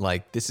is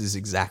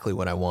exactly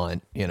what I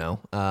want, you know.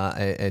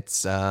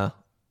 It's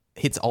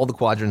hits all the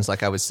quadrants,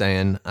 like I was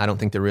saying. I don't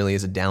think there really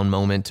is a down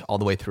moment all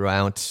the way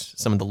throughout.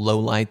 Some of the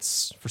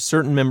lowlights for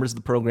certain members of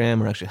the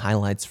program are actually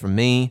highlights for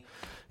me.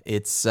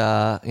 It's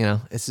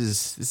this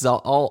is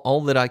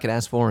all that I could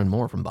ask for and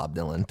more from Bob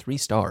Dylan. 3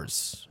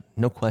 stars,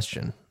 no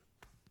question.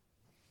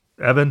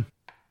 Evan?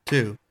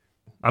 2.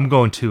 I'm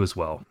going 2 as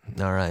well.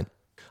 All right.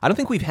 I don't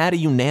think we've had a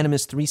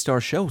unanimous 3-star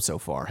show so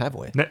far, have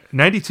we?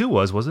 92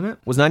 wasn't it?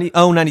 Was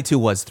 92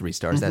 was 3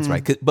 stars. That's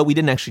right. But we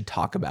didn't actually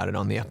talk about it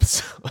on the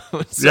episode.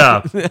 So,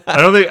 yeah,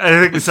 I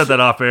think we said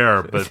that off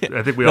air, but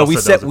I think we all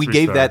said we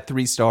gave that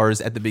 3 stars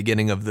at the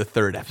beginning of the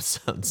 3rd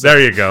episode. So there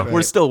you go.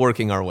 We're still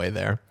working our way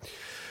there.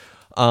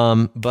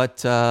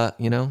 But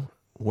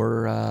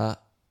we're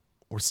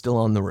still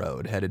on the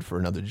road, headed for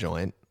another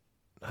joint.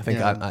 I think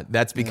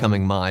that's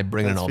becoming my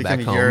bringing it all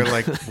back home. Your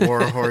like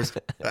war horse.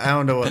 I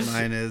don't know what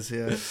mine is.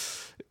 Yeah,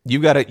 you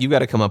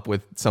gotta come up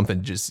with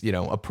something just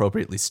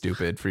appropriately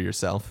stupid for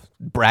yourself.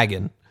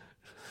 Bragging.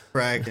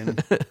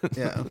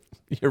 Yeah,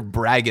 you're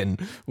bragging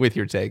with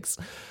your takes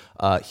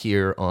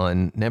here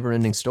on Never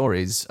Ending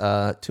Stories.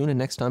 Tune in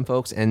next time,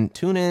 folks, and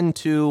tune in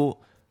to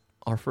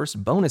our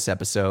first bonus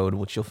episode,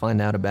 which you'll find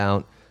out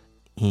about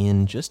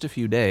in just a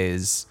few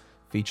days,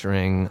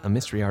 featuring a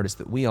mystery artist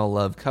that we all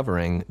love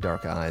covering,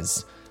 Dark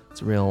Eyes.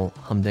 It's a real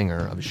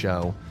humdinger of a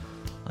show.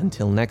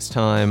 Until next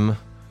time,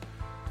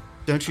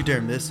 don't you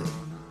dare miss it.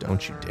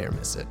 Don't you dare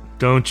miss it.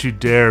 Don't you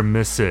dare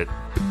miss it.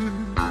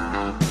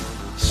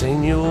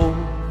 Senor,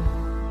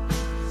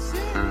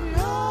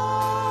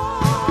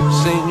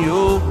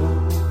 Senor,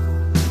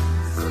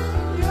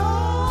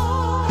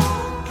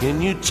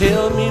 can you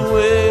tell me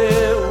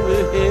where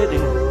we're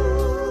heading?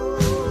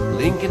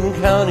 Lincoln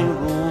County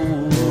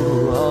Road,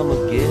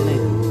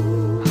 Armageddon.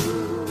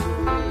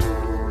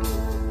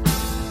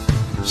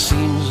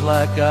 Seems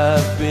like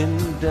I've been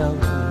down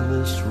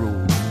this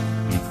road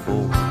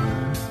before.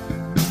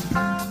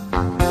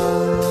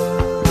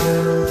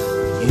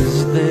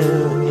 Is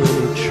there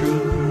any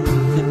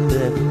truth in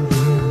that,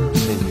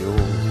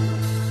 Senor?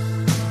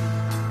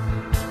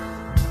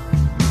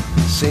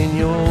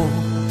 Senor,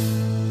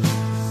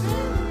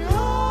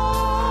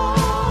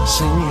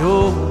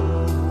 Senor,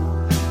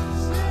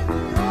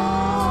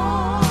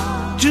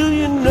 do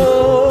you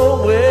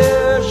know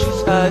where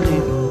she's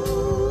hiding?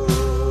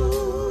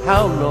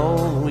 How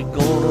long we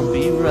gonna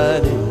be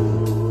riding?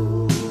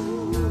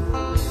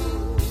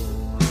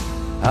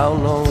 How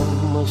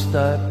long must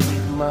I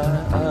keep my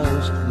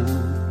eyes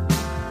glued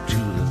to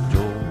the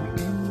door?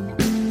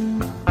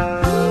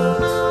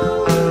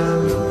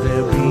 Will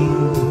there be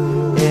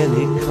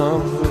any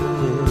comfort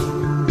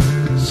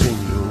there,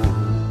 Senor?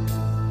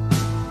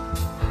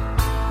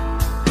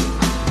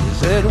 Is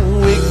that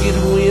wicked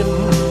wind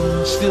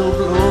still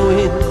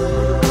blowing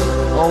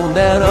on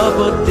that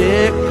upper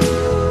deck?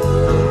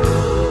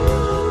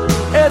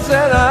 Is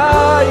that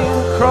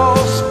iron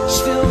cross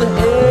still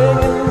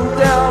hanging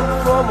down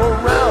from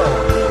around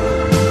the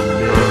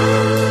neck?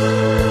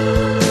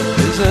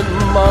 Is that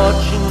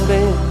marching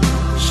band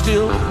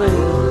still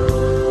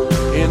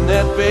playing in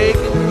that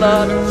vacant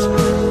lot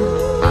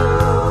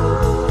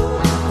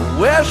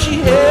where she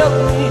held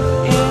me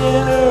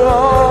in her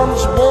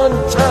arms one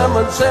time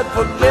and said,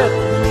 forget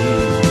me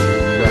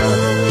not.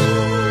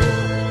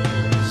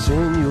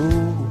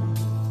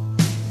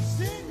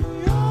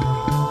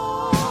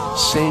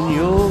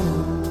 Senor,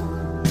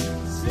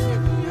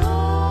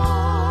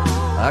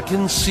 I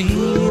can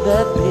see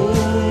that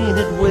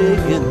painted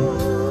wagon,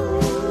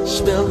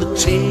 smell the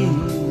tail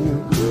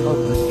of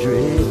the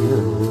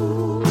dragon.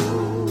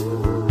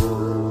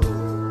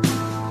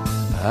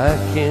 I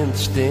can't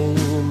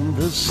stand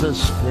the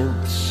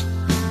suspense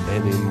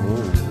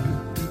anymore.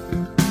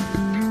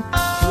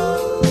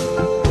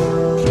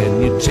 Can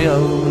you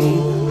tell me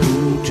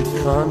who to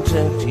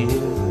contact here,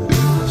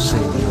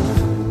 Senor?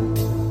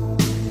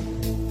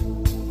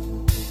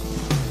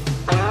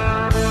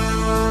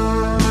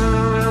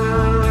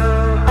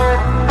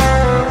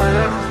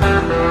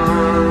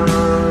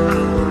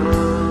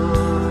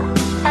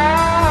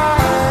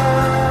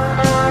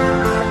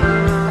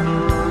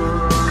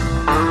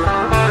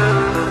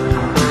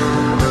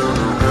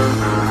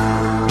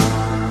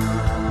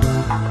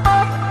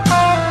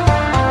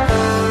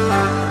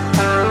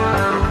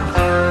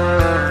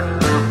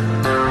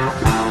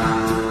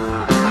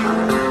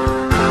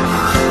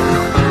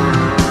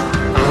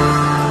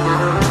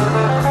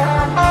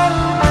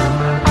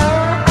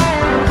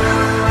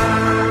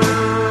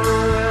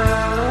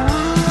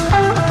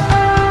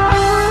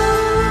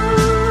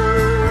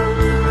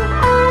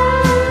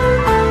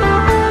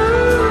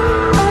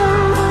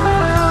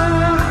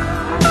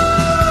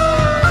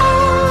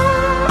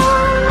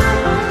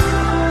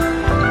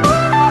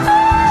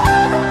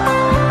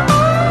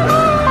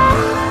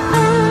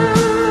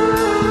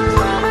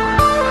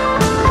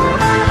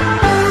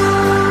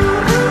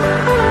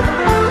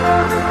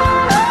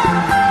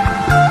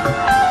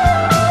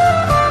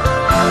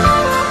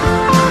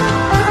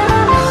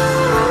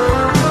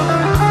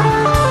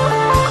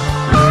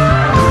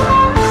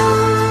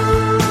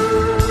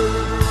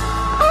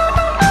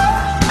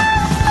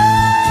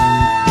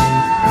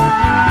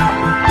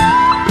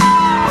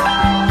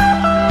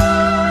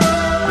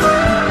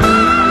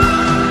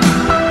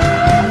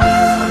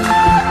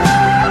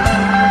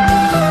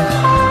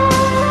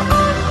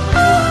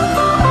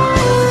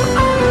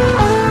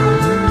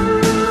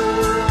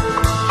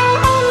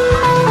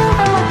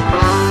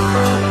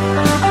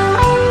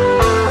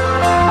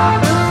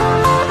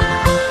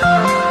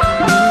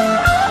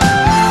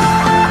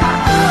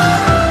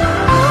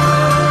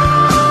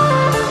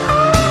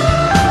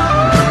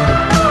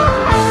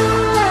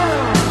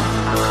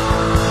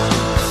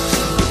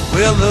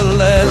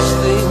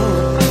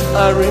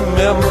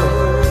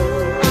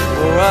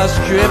 eyes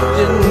dripped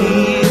in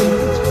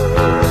heels.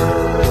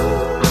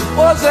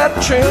 Was that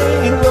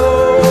train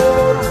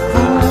load of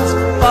fools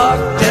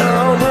parked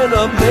down in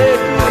a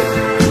magnet?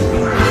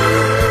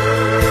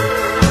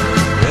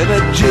 And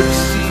a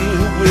gypsy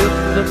with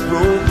a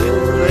broken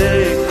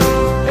leg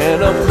and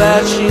a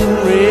flashing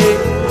ring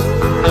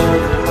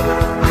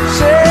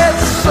said,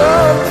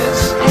 son,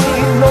 this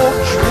ain't no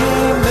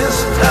dream, this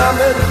time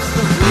it's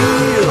the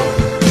real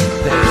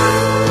thing.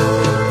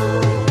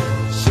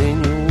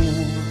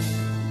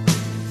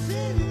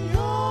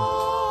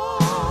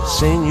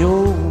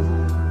 Senor,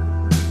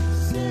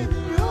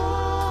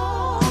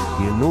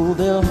 you know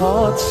their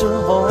hearts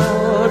are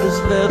hard as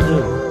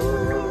leather.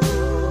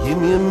 Give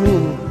me a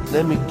minute,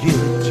 let me get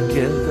it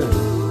together.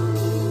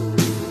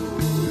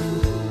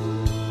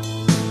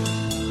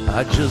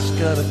 I just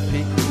gotta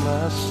pick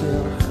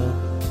myself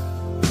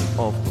up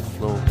off the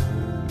floor.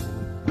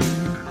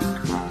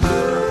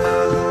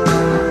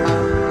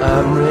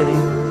 I'm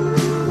ready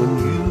when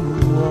you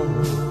are,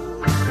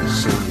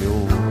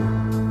 senor.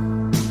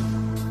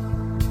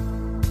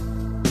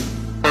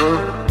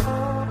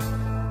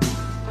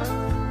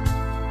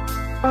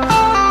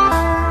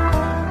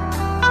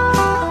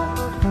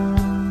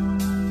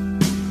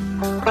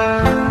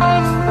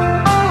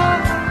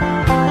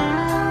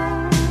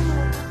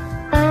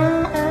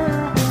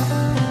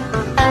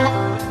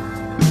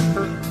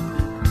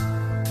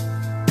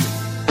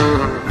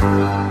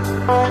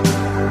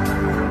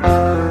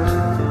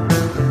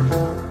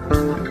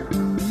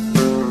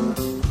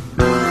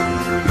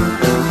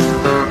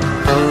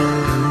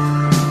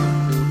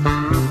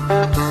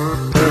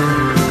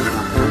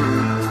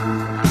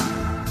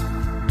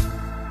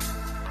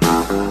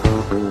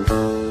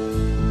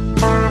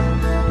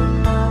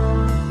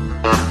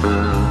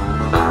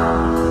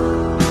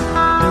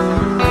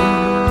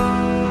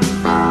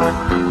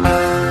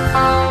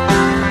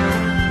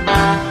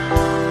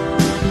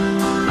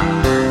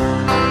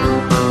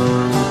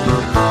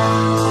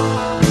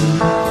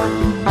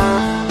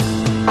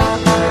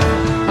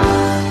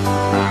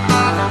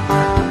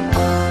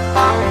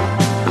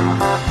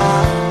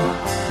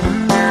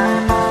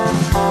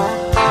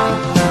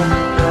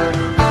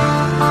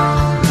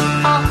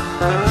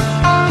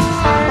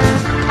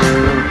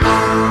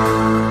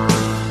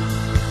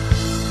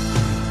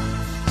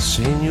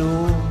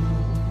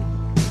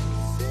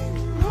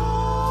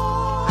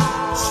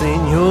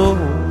 Senor,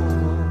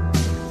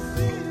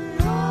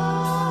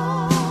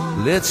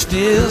 let's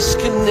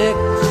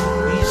disconnect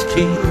these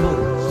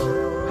cables,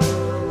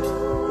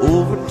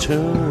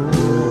 overturn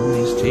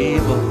these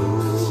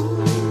tables.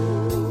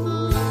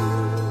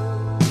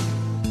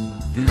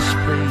 This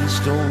place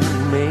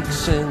don't make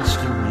sense